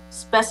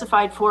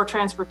specified for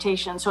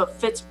transportation. So it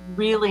fits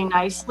really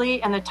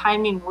nicely, and the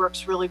timing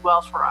works really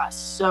well for us.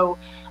 So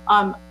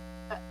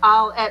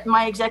at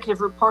my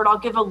executive report, I'll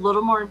give a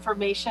little more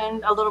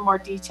information, a little more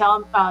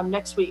detail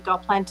next week. I'll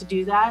plan to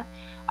do that.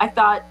 I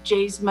thought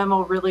Jay's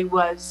memo really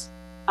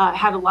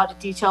had a lot of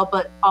detail,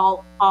 but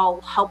I'll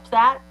help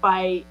that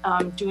by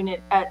doing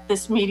it at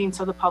this meeting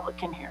so the public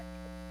can hear.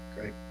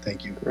 Great,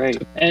 thank you.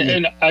 Great,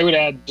 and I would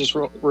add just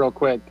real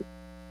quick,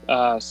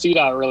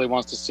 CDOT really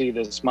wants to see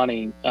this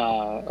money,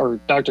 or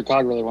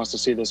DRCOG really wants to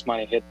see this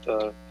money hit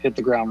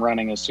the ground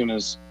running as soon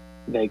as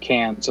they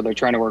can. So they're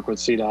trying to work with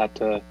CDOT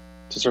to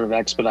sort of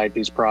expedite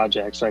these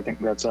projects. So I think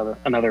that's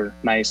another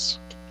nice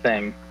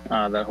thing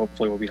that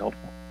hopefully will be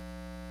helpful.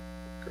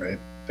 Great,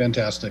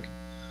 fantastic.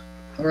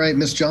 All right,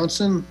 Ms.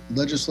 Johnson,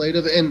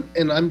 legislative,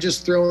 and I'm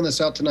just throwing this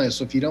out tonight.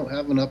 So if you don't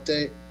have an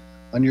update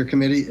on your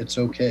committee, it's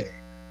okay.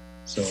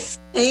 So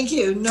thank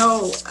you.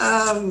 No,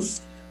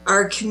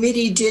 our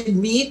committee did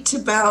meet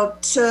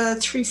about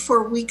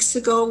 3-4 weeks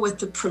ago with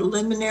the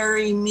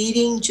preliminary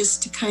meeting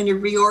just to kind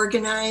of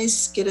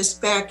reorganize, get us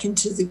back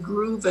into the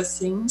groove of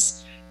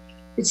things.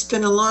 It's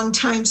been a long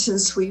time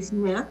since we've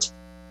met.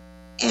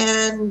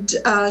 And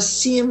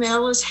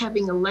CML is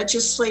having a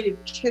legislative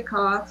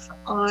kickoff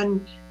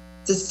on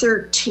the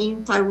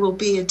 13th. I will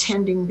be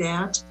attending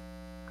that.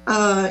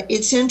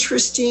 It's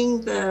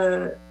interesting.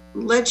 The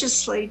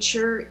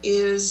legislature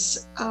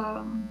is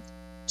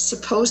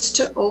supposed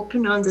to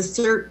open on the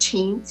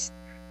 13th.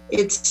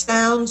 It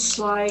sounds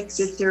like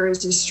that there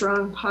is a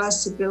strong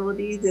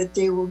possibility that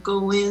they will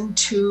go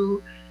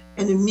into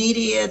an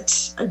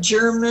immediate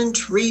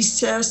adjournment,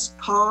 recess,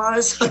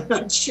 pause. I'm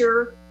not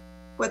sure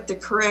what the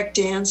correct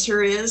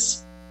answer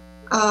is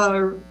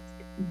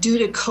due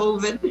to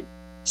COVID.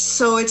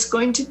 So it's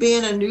going to be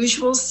an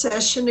unusual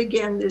session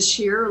again this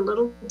year, a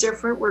little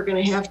different. We're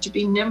going to have to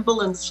be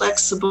nimble and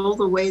flexible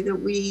the way that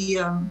we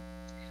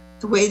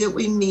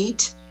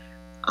meet.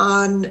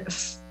 On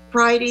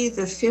Friday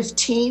the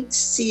 15th,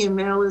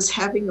 CML is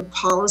having a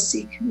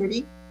policy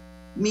committee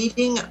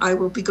meeting. I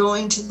will be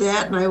going to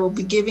that, and I will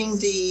be giving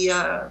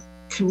the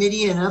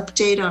committee an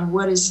update on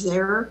what is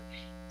there.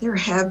 There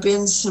have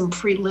been some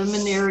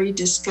preliminary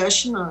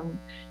discussion on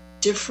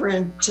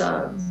different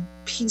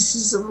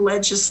pieces of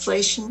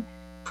legislation.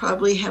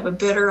 probably have a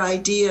better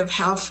idea of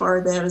how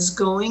far that is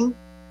going.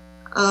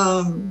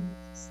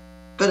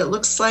 But it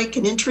looks like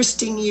an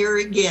interesting year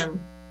again.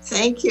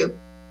 Thank you.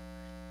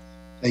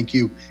 Thank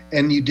you.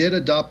 And you did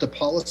adopt a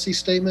policy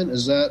statement,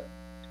 is that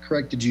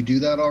correct? Did you do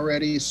that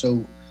already?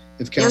 So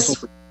if council...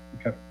 Yes,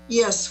 okay.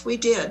 Yes, we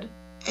did.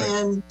 Right.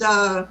 And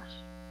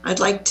I'd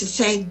like to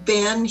thank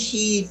Ben.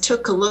 He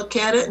took a look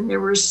at it and there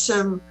were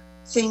some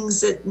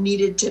things that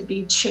needed to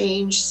be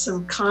changed,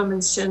 some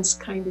common sense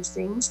kind of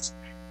things.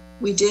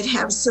 We did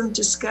have some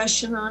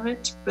discussion on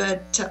it,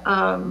 but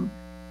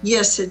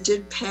yes, it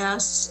did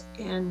pass,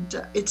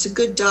 and it's a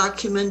good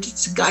document.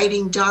 It's a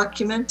guiding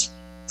document,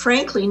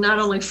 frankly, not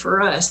only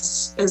for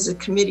us as a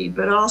committee,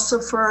 but also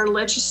for our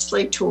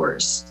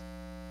legislators.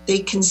 They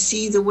can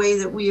see the way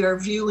that we are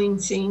viewing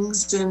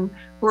things and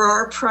where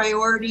our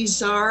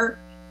priorities are.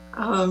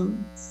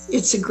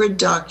 It's a good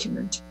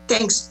document.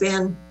 Thanks,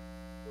 Ben.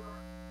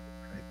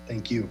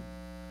 Thank you.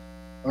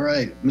 All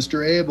right,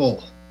 Mr.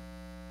 Abel.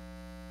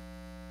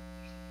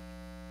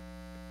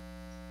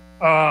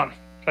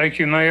 Thank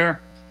you, Mayor.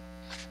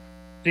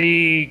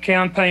 The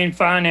Campaign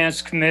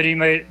Finance Committee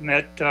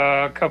met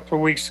a couple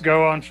of weeks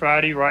ago on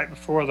Friday, right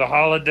before the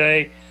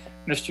holiday.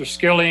 Mr.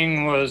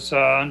 Skilling was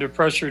under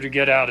pressure to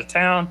get out of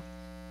town,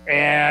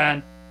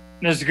 and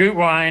Ms.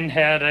 Gutwein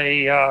had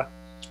a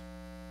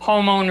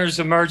homeowner's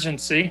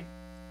emergency,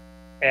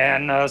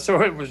 and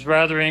so it was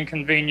rather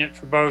inconvenient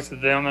for both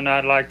of them, and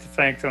I'd like to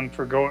thank them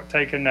for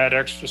taking that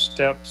extra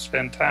step to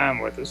spend time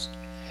with us.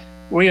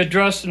 We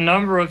addressed a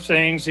number of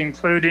things,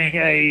 including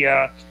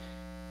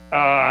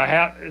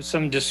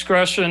some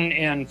discretion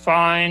in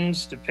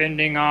fines,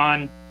 depending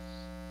on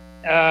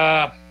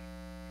a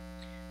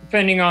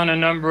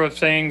number of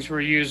things.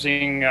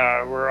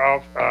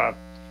 We're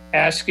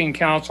asking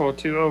council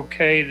to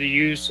okay the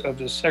use of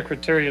the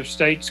Secretary of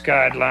State's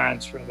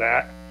guidelines for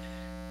that.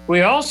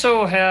 We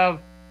also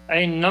have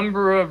a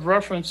number of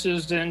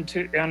references in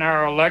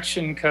our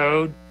election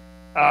code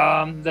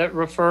that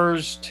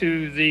refers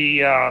to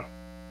the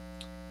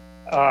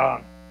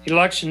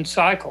election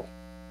cycle,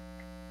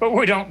 but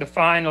we don't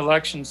define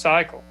election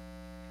cycle.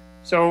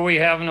 So we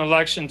have an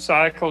election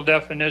cycle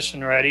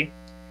definition ready,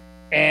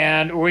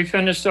 and we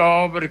finished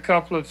all but a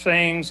couple of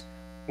things.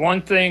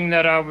 One thing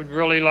that I would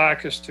really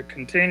like us to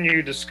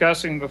continue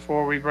discussing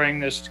before we bring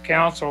this to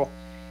council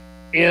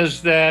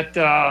is that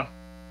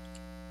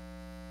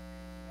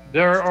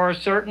there are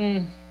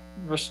certain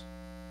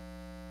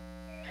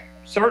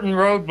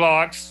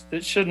roadblocks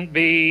that shouldn't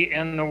be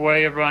in the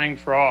way of running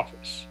for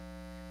office.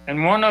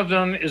 And one of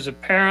them is a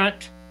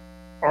parent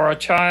or a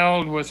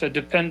child with a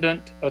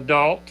dependent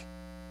adult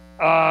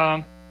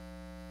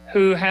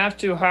who have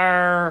to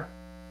hire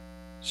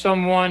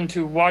someone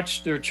to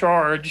watch their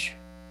charge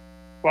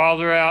while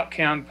they're out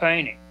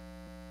campaigning.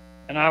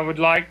 And I would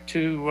like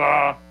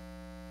to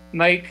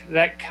make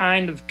that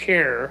kind of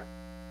care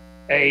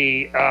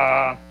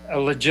a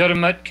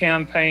legitimate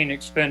campaign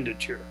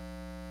expenditure.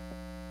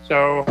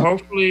 So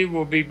hopefully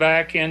we'll be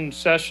back in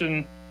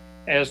session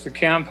as the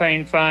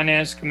Campaign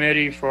Finance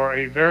Committee for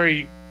a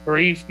very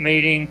brief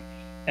meeting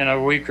in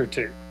a week or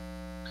two.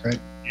 Great.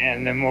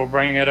 And then we'll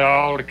bring it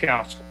all to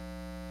council.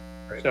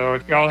 Great. So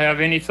if y'all have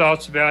any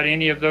thoughts about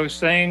any of those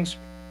things,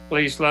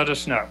 please let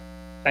us know.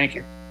 Thank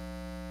you.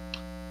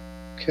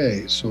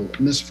 Okay, so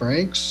Ms.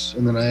 Franks,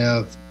 and then I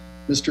have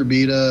Mr.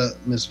 Beta,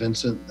 Ms.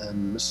 Vincent,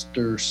 and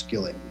Mr.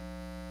 Skilling.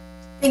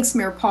 Thanks,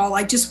 Mayor Paul.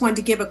 I just wanted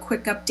to give a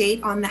quick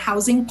update on the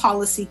Housing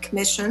Policy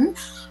Commission.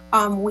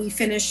 We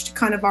finished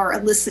kind of our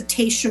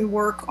elicitation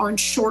work on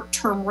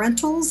short-term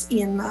rentals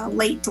in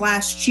late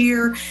last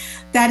year.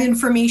 That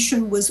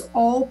information was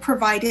all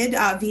provided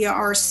via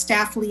our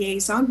staff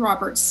liaison,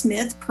 Robert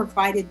Smith,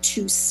 provided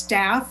to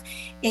staff.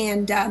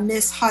 And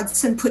Ms.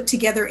 Hudson put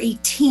together a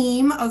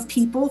team of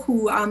people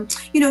who,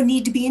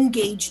 need to be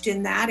engaged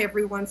in that.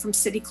 Everyone from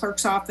city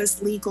clerk's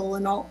office, legal,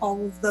 and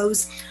all of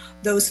those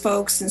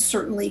folks, and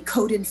certainly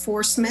code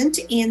enforcement.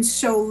 And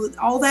so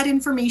all that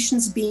information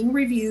is being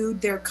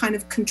reviewed. They're kind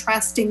of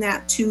contrasting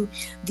that to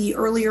the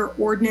earlier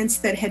ordinance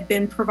that had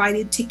been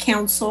provided to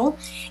council.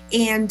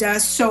 And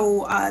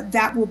so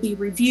that will be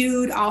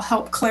reviewed. I'll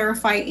help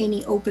clarify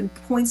any open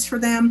points for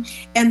them.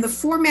 And the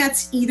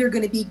format's either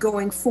going to be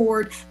going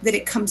forward that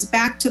it comes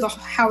back to the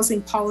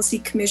Housing Policy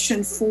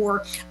Commission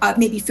for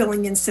maybe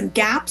filling in some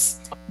gaps,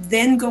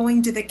 then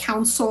going to the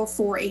council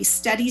for a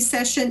study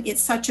session.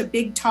 It's such a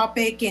big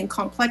topic and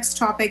complex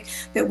topic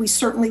that we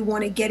certainly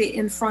want to get it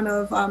in front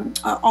of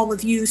all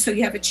of you so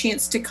you have a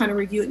chance to kind of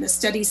review it in a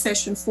study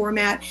session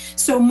format.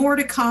 So more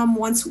to come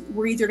once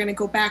we're either going to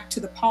go back to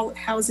the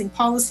Housing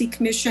Policy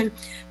Commission,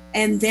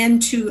 and then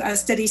to a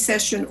study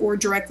session or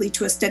directly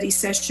to a study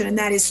session, and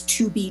that is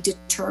to be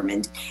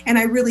determined. And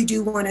I really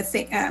do want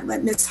to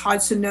let Ms.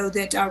 Hodgson know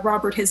that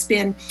Robert has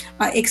been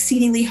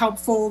exceedingly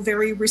helpful,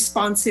 very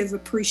responsive,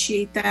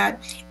 appreciate that.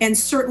 And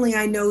certainly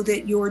I know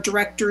that your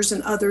directors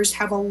and others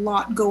have a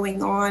lot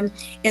going on,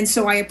 and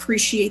so I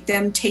appreciate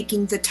them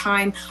taking the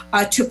time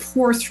to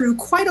pour through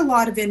quite a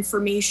lot of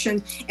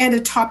information and a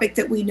topic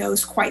that we know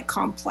is quite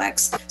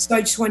complex. So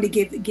I just wanted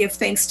to give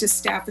thanks to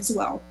staff as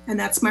well. And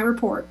that's my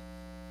report.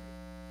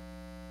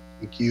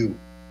 Thank you.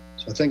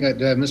 So I think I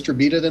have Mr.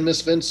 Beta then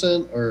Ms.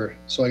 Vincent, or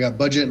so I got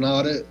budget and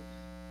audit.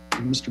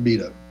 Mr.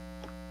 Beta.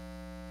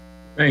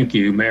 Thank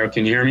you, Mayor.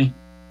 Can you hear me?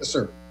 Yes,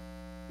 sir.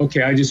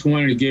 Okay, I just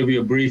wanted to give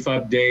you a brief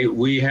update.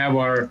 We have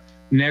our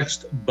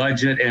next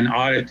budget and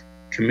audit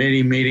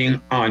committee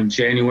meeting on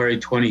January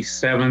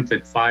 27th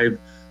at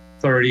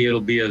 5:30.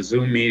 It'll be a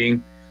Zoom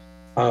meeting.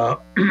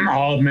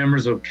 All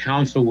members of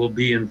council will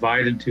be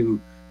invited to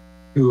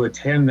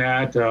attend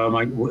that.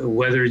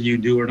 Whether you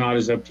do or not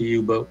is up to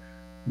you, but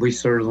we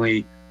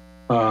certainly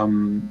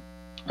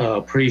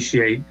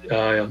appreciate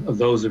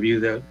those of you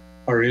that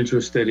are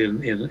interested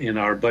in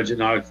our budget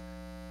and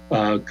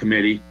audit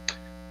committee.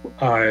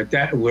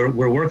 That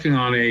we're working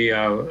on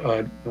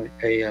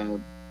a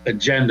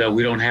agenda.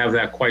 We don't have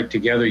that quite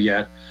together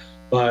yet,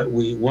 but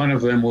one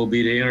of them will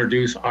be to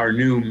introduce our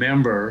new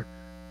member,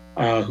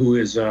 who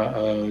is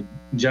a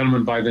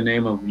gentleman by the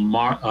name of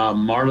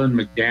Marlon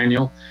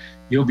McDaniel.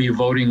 You'll be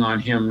voting on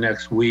him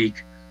next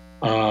week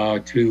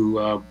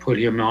to put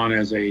him on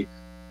as a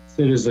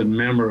citizen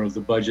member of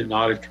the Budget and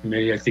Audit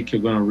Committee. I think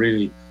you're going to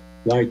really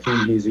like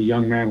him. He's a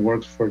young man,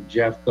 works for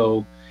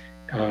Jeffco,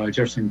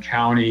 Jefferson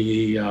County.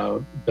 He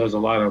does a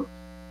lot of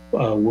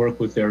work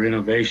with their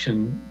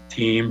innovation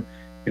team,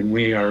 and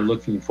we are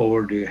looking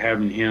forward to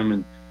having him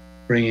and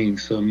bringing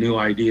some new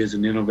ideas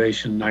and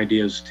innovation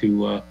ideas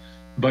to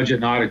Budget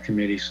and Audit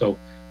Committee. So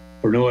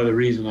for no other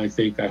reason, I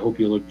hope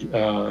you'll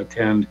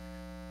attend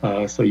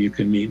so you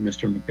can meet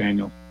Mr.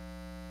 McDaniel.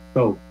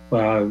 So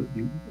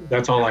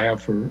that's all I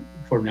have for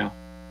now.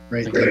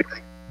 Great.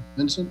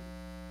 Vincent?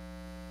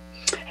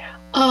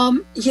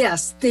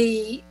 Yes,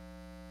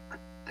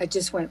 I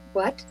just went,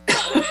 what?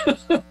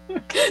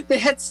 The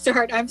Head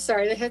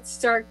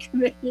Start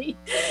Committee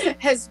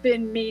has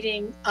been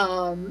meeting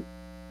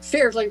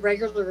fairly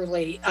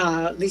regularly,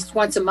 at least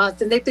once a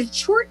month, and they've been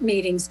short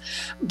meetings,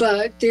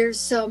 but there's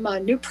some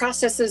new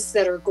processes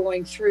that are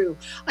going through.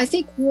 I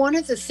think one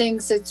of the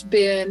things that's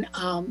been,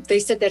 they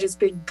said that has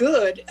been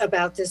good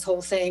about this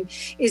whole thing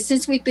is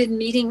since they've been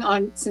meeting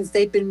on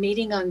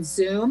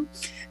Zoom,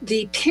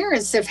 the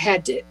parents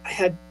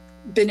have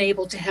been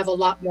able to have a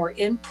lot more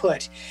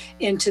input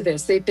into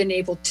this. They've been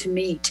able to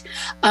meet.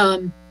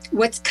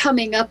 What's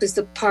coming up is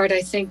the part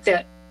I think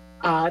that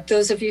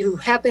those of you who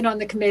have been on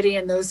the committee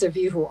and those of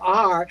you who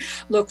are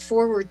look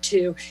forward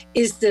to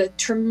is the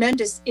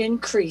tremendous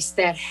increase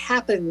that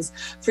happens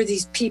for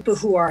these people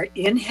who are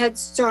in Head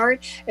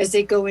Start as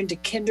they go into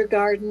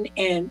kindergarten,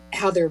 and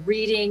how their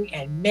reading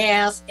and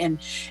math and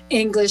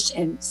English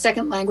and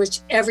second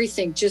language,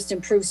 everything just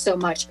improves so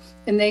much.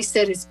 And they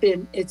said it's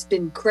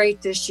been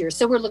great this year.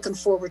 So we're looking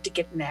forward to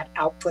getting that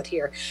output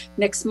here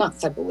next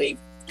month, I believe.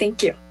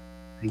 Thank you.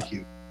 Thank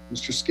you.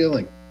 Mr.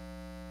 Skilling.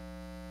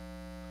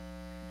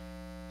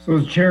 So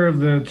as chair of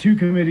the two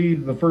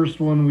committees, the first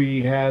one,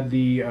 we had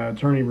the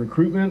attorney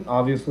recruitment.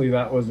 Obviously,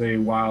 that was a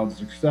wild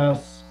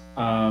success.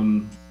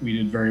 We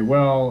did very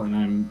well, and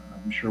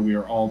I'm sure we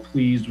are all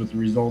pleased with the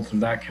results of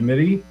that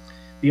committee.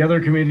 The other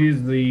committee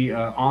is the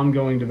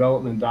ongoing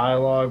development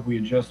dialogue. We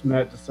had just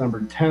met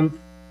December 10th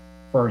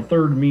for our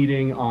third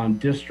meeting on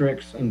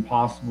districts and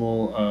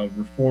possible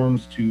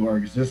reforms to our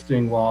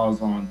existing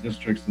laws on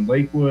districts in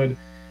Lakewood.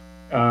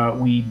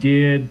 We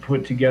did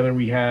put together,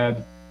 we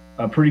had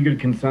a pretty good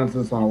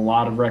consensus on a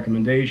lot of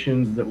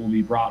recommendations that will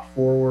be brought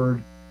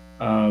forward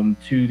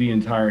to the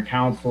entire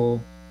council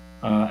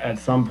at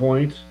some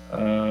point.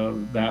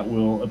 That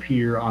will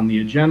appear on the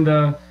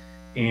agenda,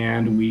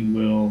 and we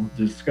will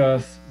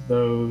discuss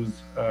those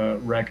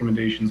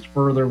recommendations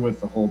further with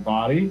the whole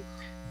body.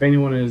 If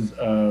anyone is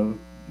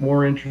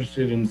more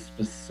interested in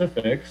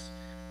specifics,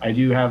 I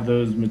do have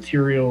those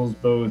materials,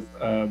 both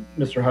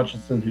Mr.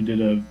 Hutchinson, who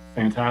did a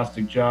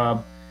fantastic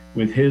job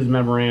with his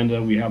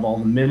memoranda. We have all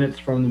the minutes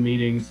from the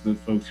meetings so that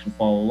folks can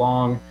follow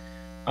along.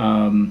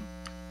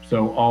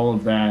 So all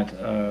of that,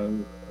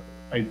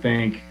 I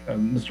thank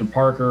Mr.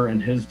 Parker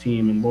and his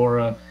team and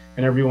Laura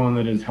and everyone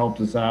that has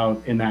helped us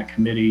out in that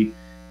committee.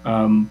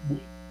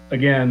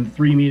 Again,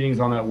 3 meetings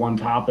on that one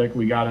topic.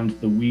 We got into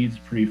the weeds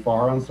pretty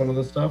far on some of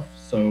the stuff.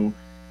 So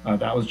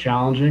that was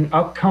challenging.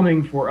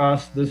 Upcoming for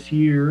us this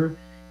year,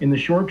 in the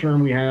short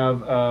term, we have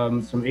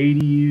some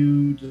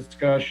ADU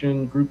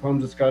discussion, group home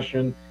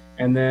discussion,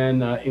 and then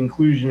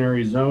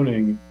inclusionary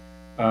zoning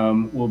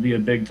will be a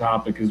big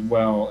topic as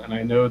well. And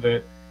I know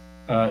that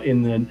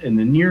in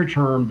the near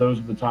term, those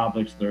are the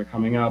topics that are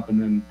coming up.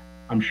 And then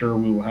I'm sure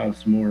we will have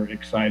some more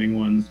exciting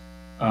ones.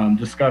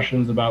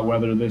 Discussions about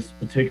whether this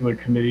particular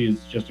committee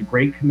is just a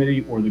great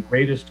committee or the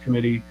greatest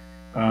committee.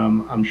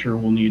 I'm sure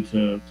we'll need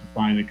to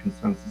find a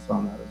consensus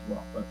on that as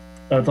well. But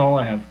that's all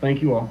I have.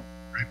 Thank you all.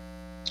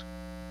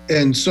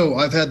 And so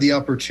I've had the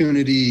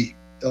opportunity,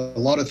 a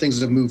lot of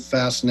things have moved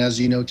fast. And as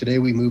you know, today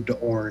we moved to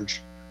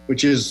orange,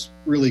 which is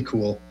really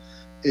cool.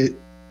 It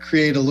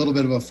created a little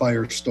bit of a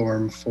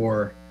firestorm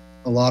for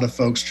a lot of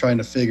folks trying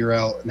to figure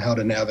out and how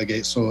to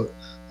navigate. So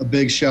a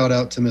big shout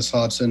out to Ms.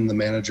 Hodson, the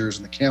managers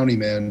and the county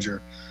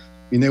manager.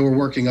 I mean, they were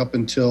working up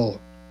until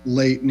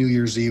late New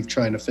Year's Eve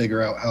trying to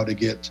figure out how to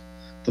get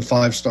the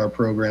 5-star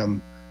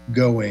program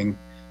going.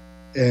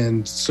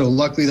 And so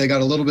luckily they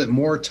got a little bit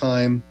more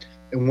time.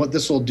 And what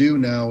this will do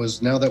now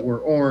is, now that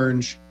we're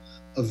orange,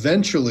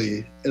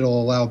 eventually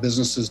it'll allow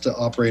businesses to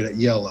operate at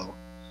yellow.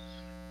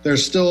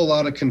 There's still a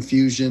lot of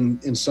confusion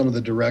in some of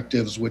the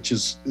directives, which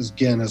is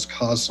again has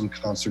caused some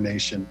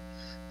consternation,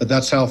 but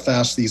that's how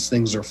fast these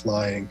things are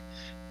flying.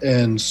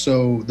 And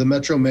so the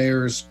Metro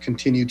mayors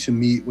continue to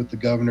meet with the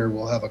governor.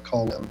 We'll have a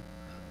call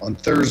on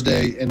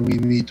Thursday, and we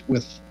meet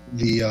with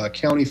the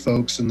county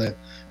folks and the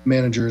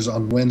managers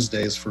on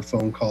Wednesdays for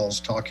phone calls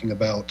talking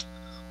about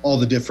all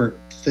the different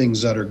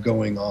things that are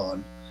going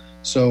on.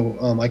 So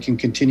I can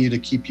continue to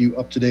keep you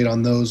up to date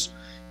on those.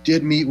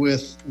 Did meet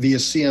with, via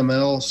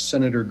CML,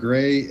 Senator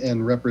Gray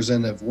and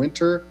Representative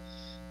Winter.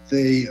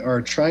 They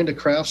are trying to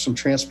craft some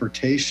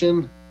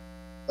transportation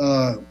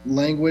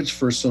language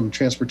for some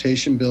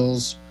transportation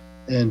bills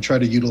and try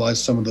to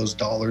utilize some of those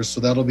dollars. So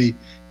that'll be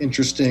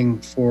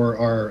interesting for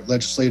our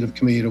legislative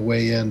committee to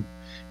weigh in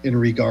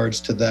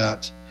regards to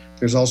that.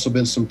 There's also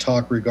been some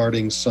talk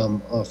regarding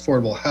some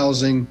affordable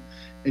housing,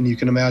 and you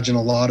can imagine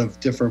a lot of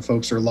different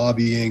folks are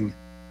lobbying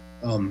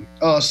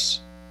us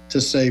to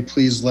say,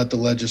 please let the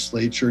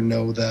legislature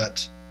know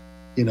that,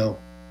 you know,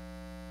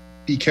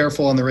 be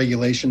careful on the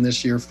regulation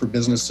this year for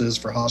businesses,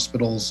 for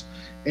hospitals.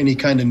 Any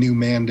kind of new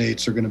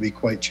mandates are going to be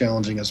quite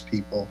challenging as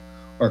people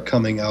are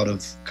coming out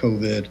of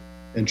COVID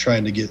and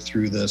trying to get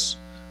through this.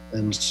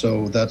 And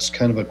so that's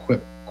kind of a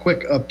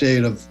quick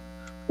update of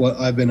what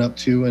I've been up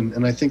to.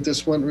 And I think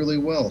this went really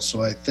well.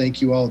 So I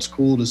thank you all. It's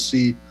cool to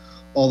see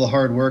all the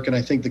hard work. And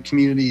I think the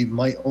community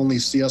might only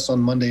see us on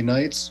Monday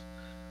nights,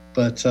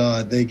 but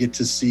they get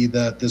to see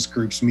that this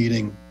group's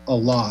meeting a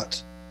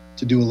lot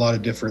to do a lot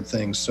of different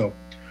things. So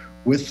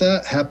with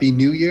that, Happy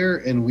New Year,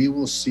 and we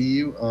will see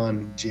you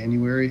on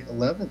January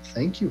 11th.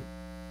 Thank you.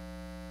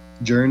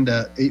 Adjourned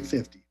at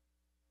 8:50.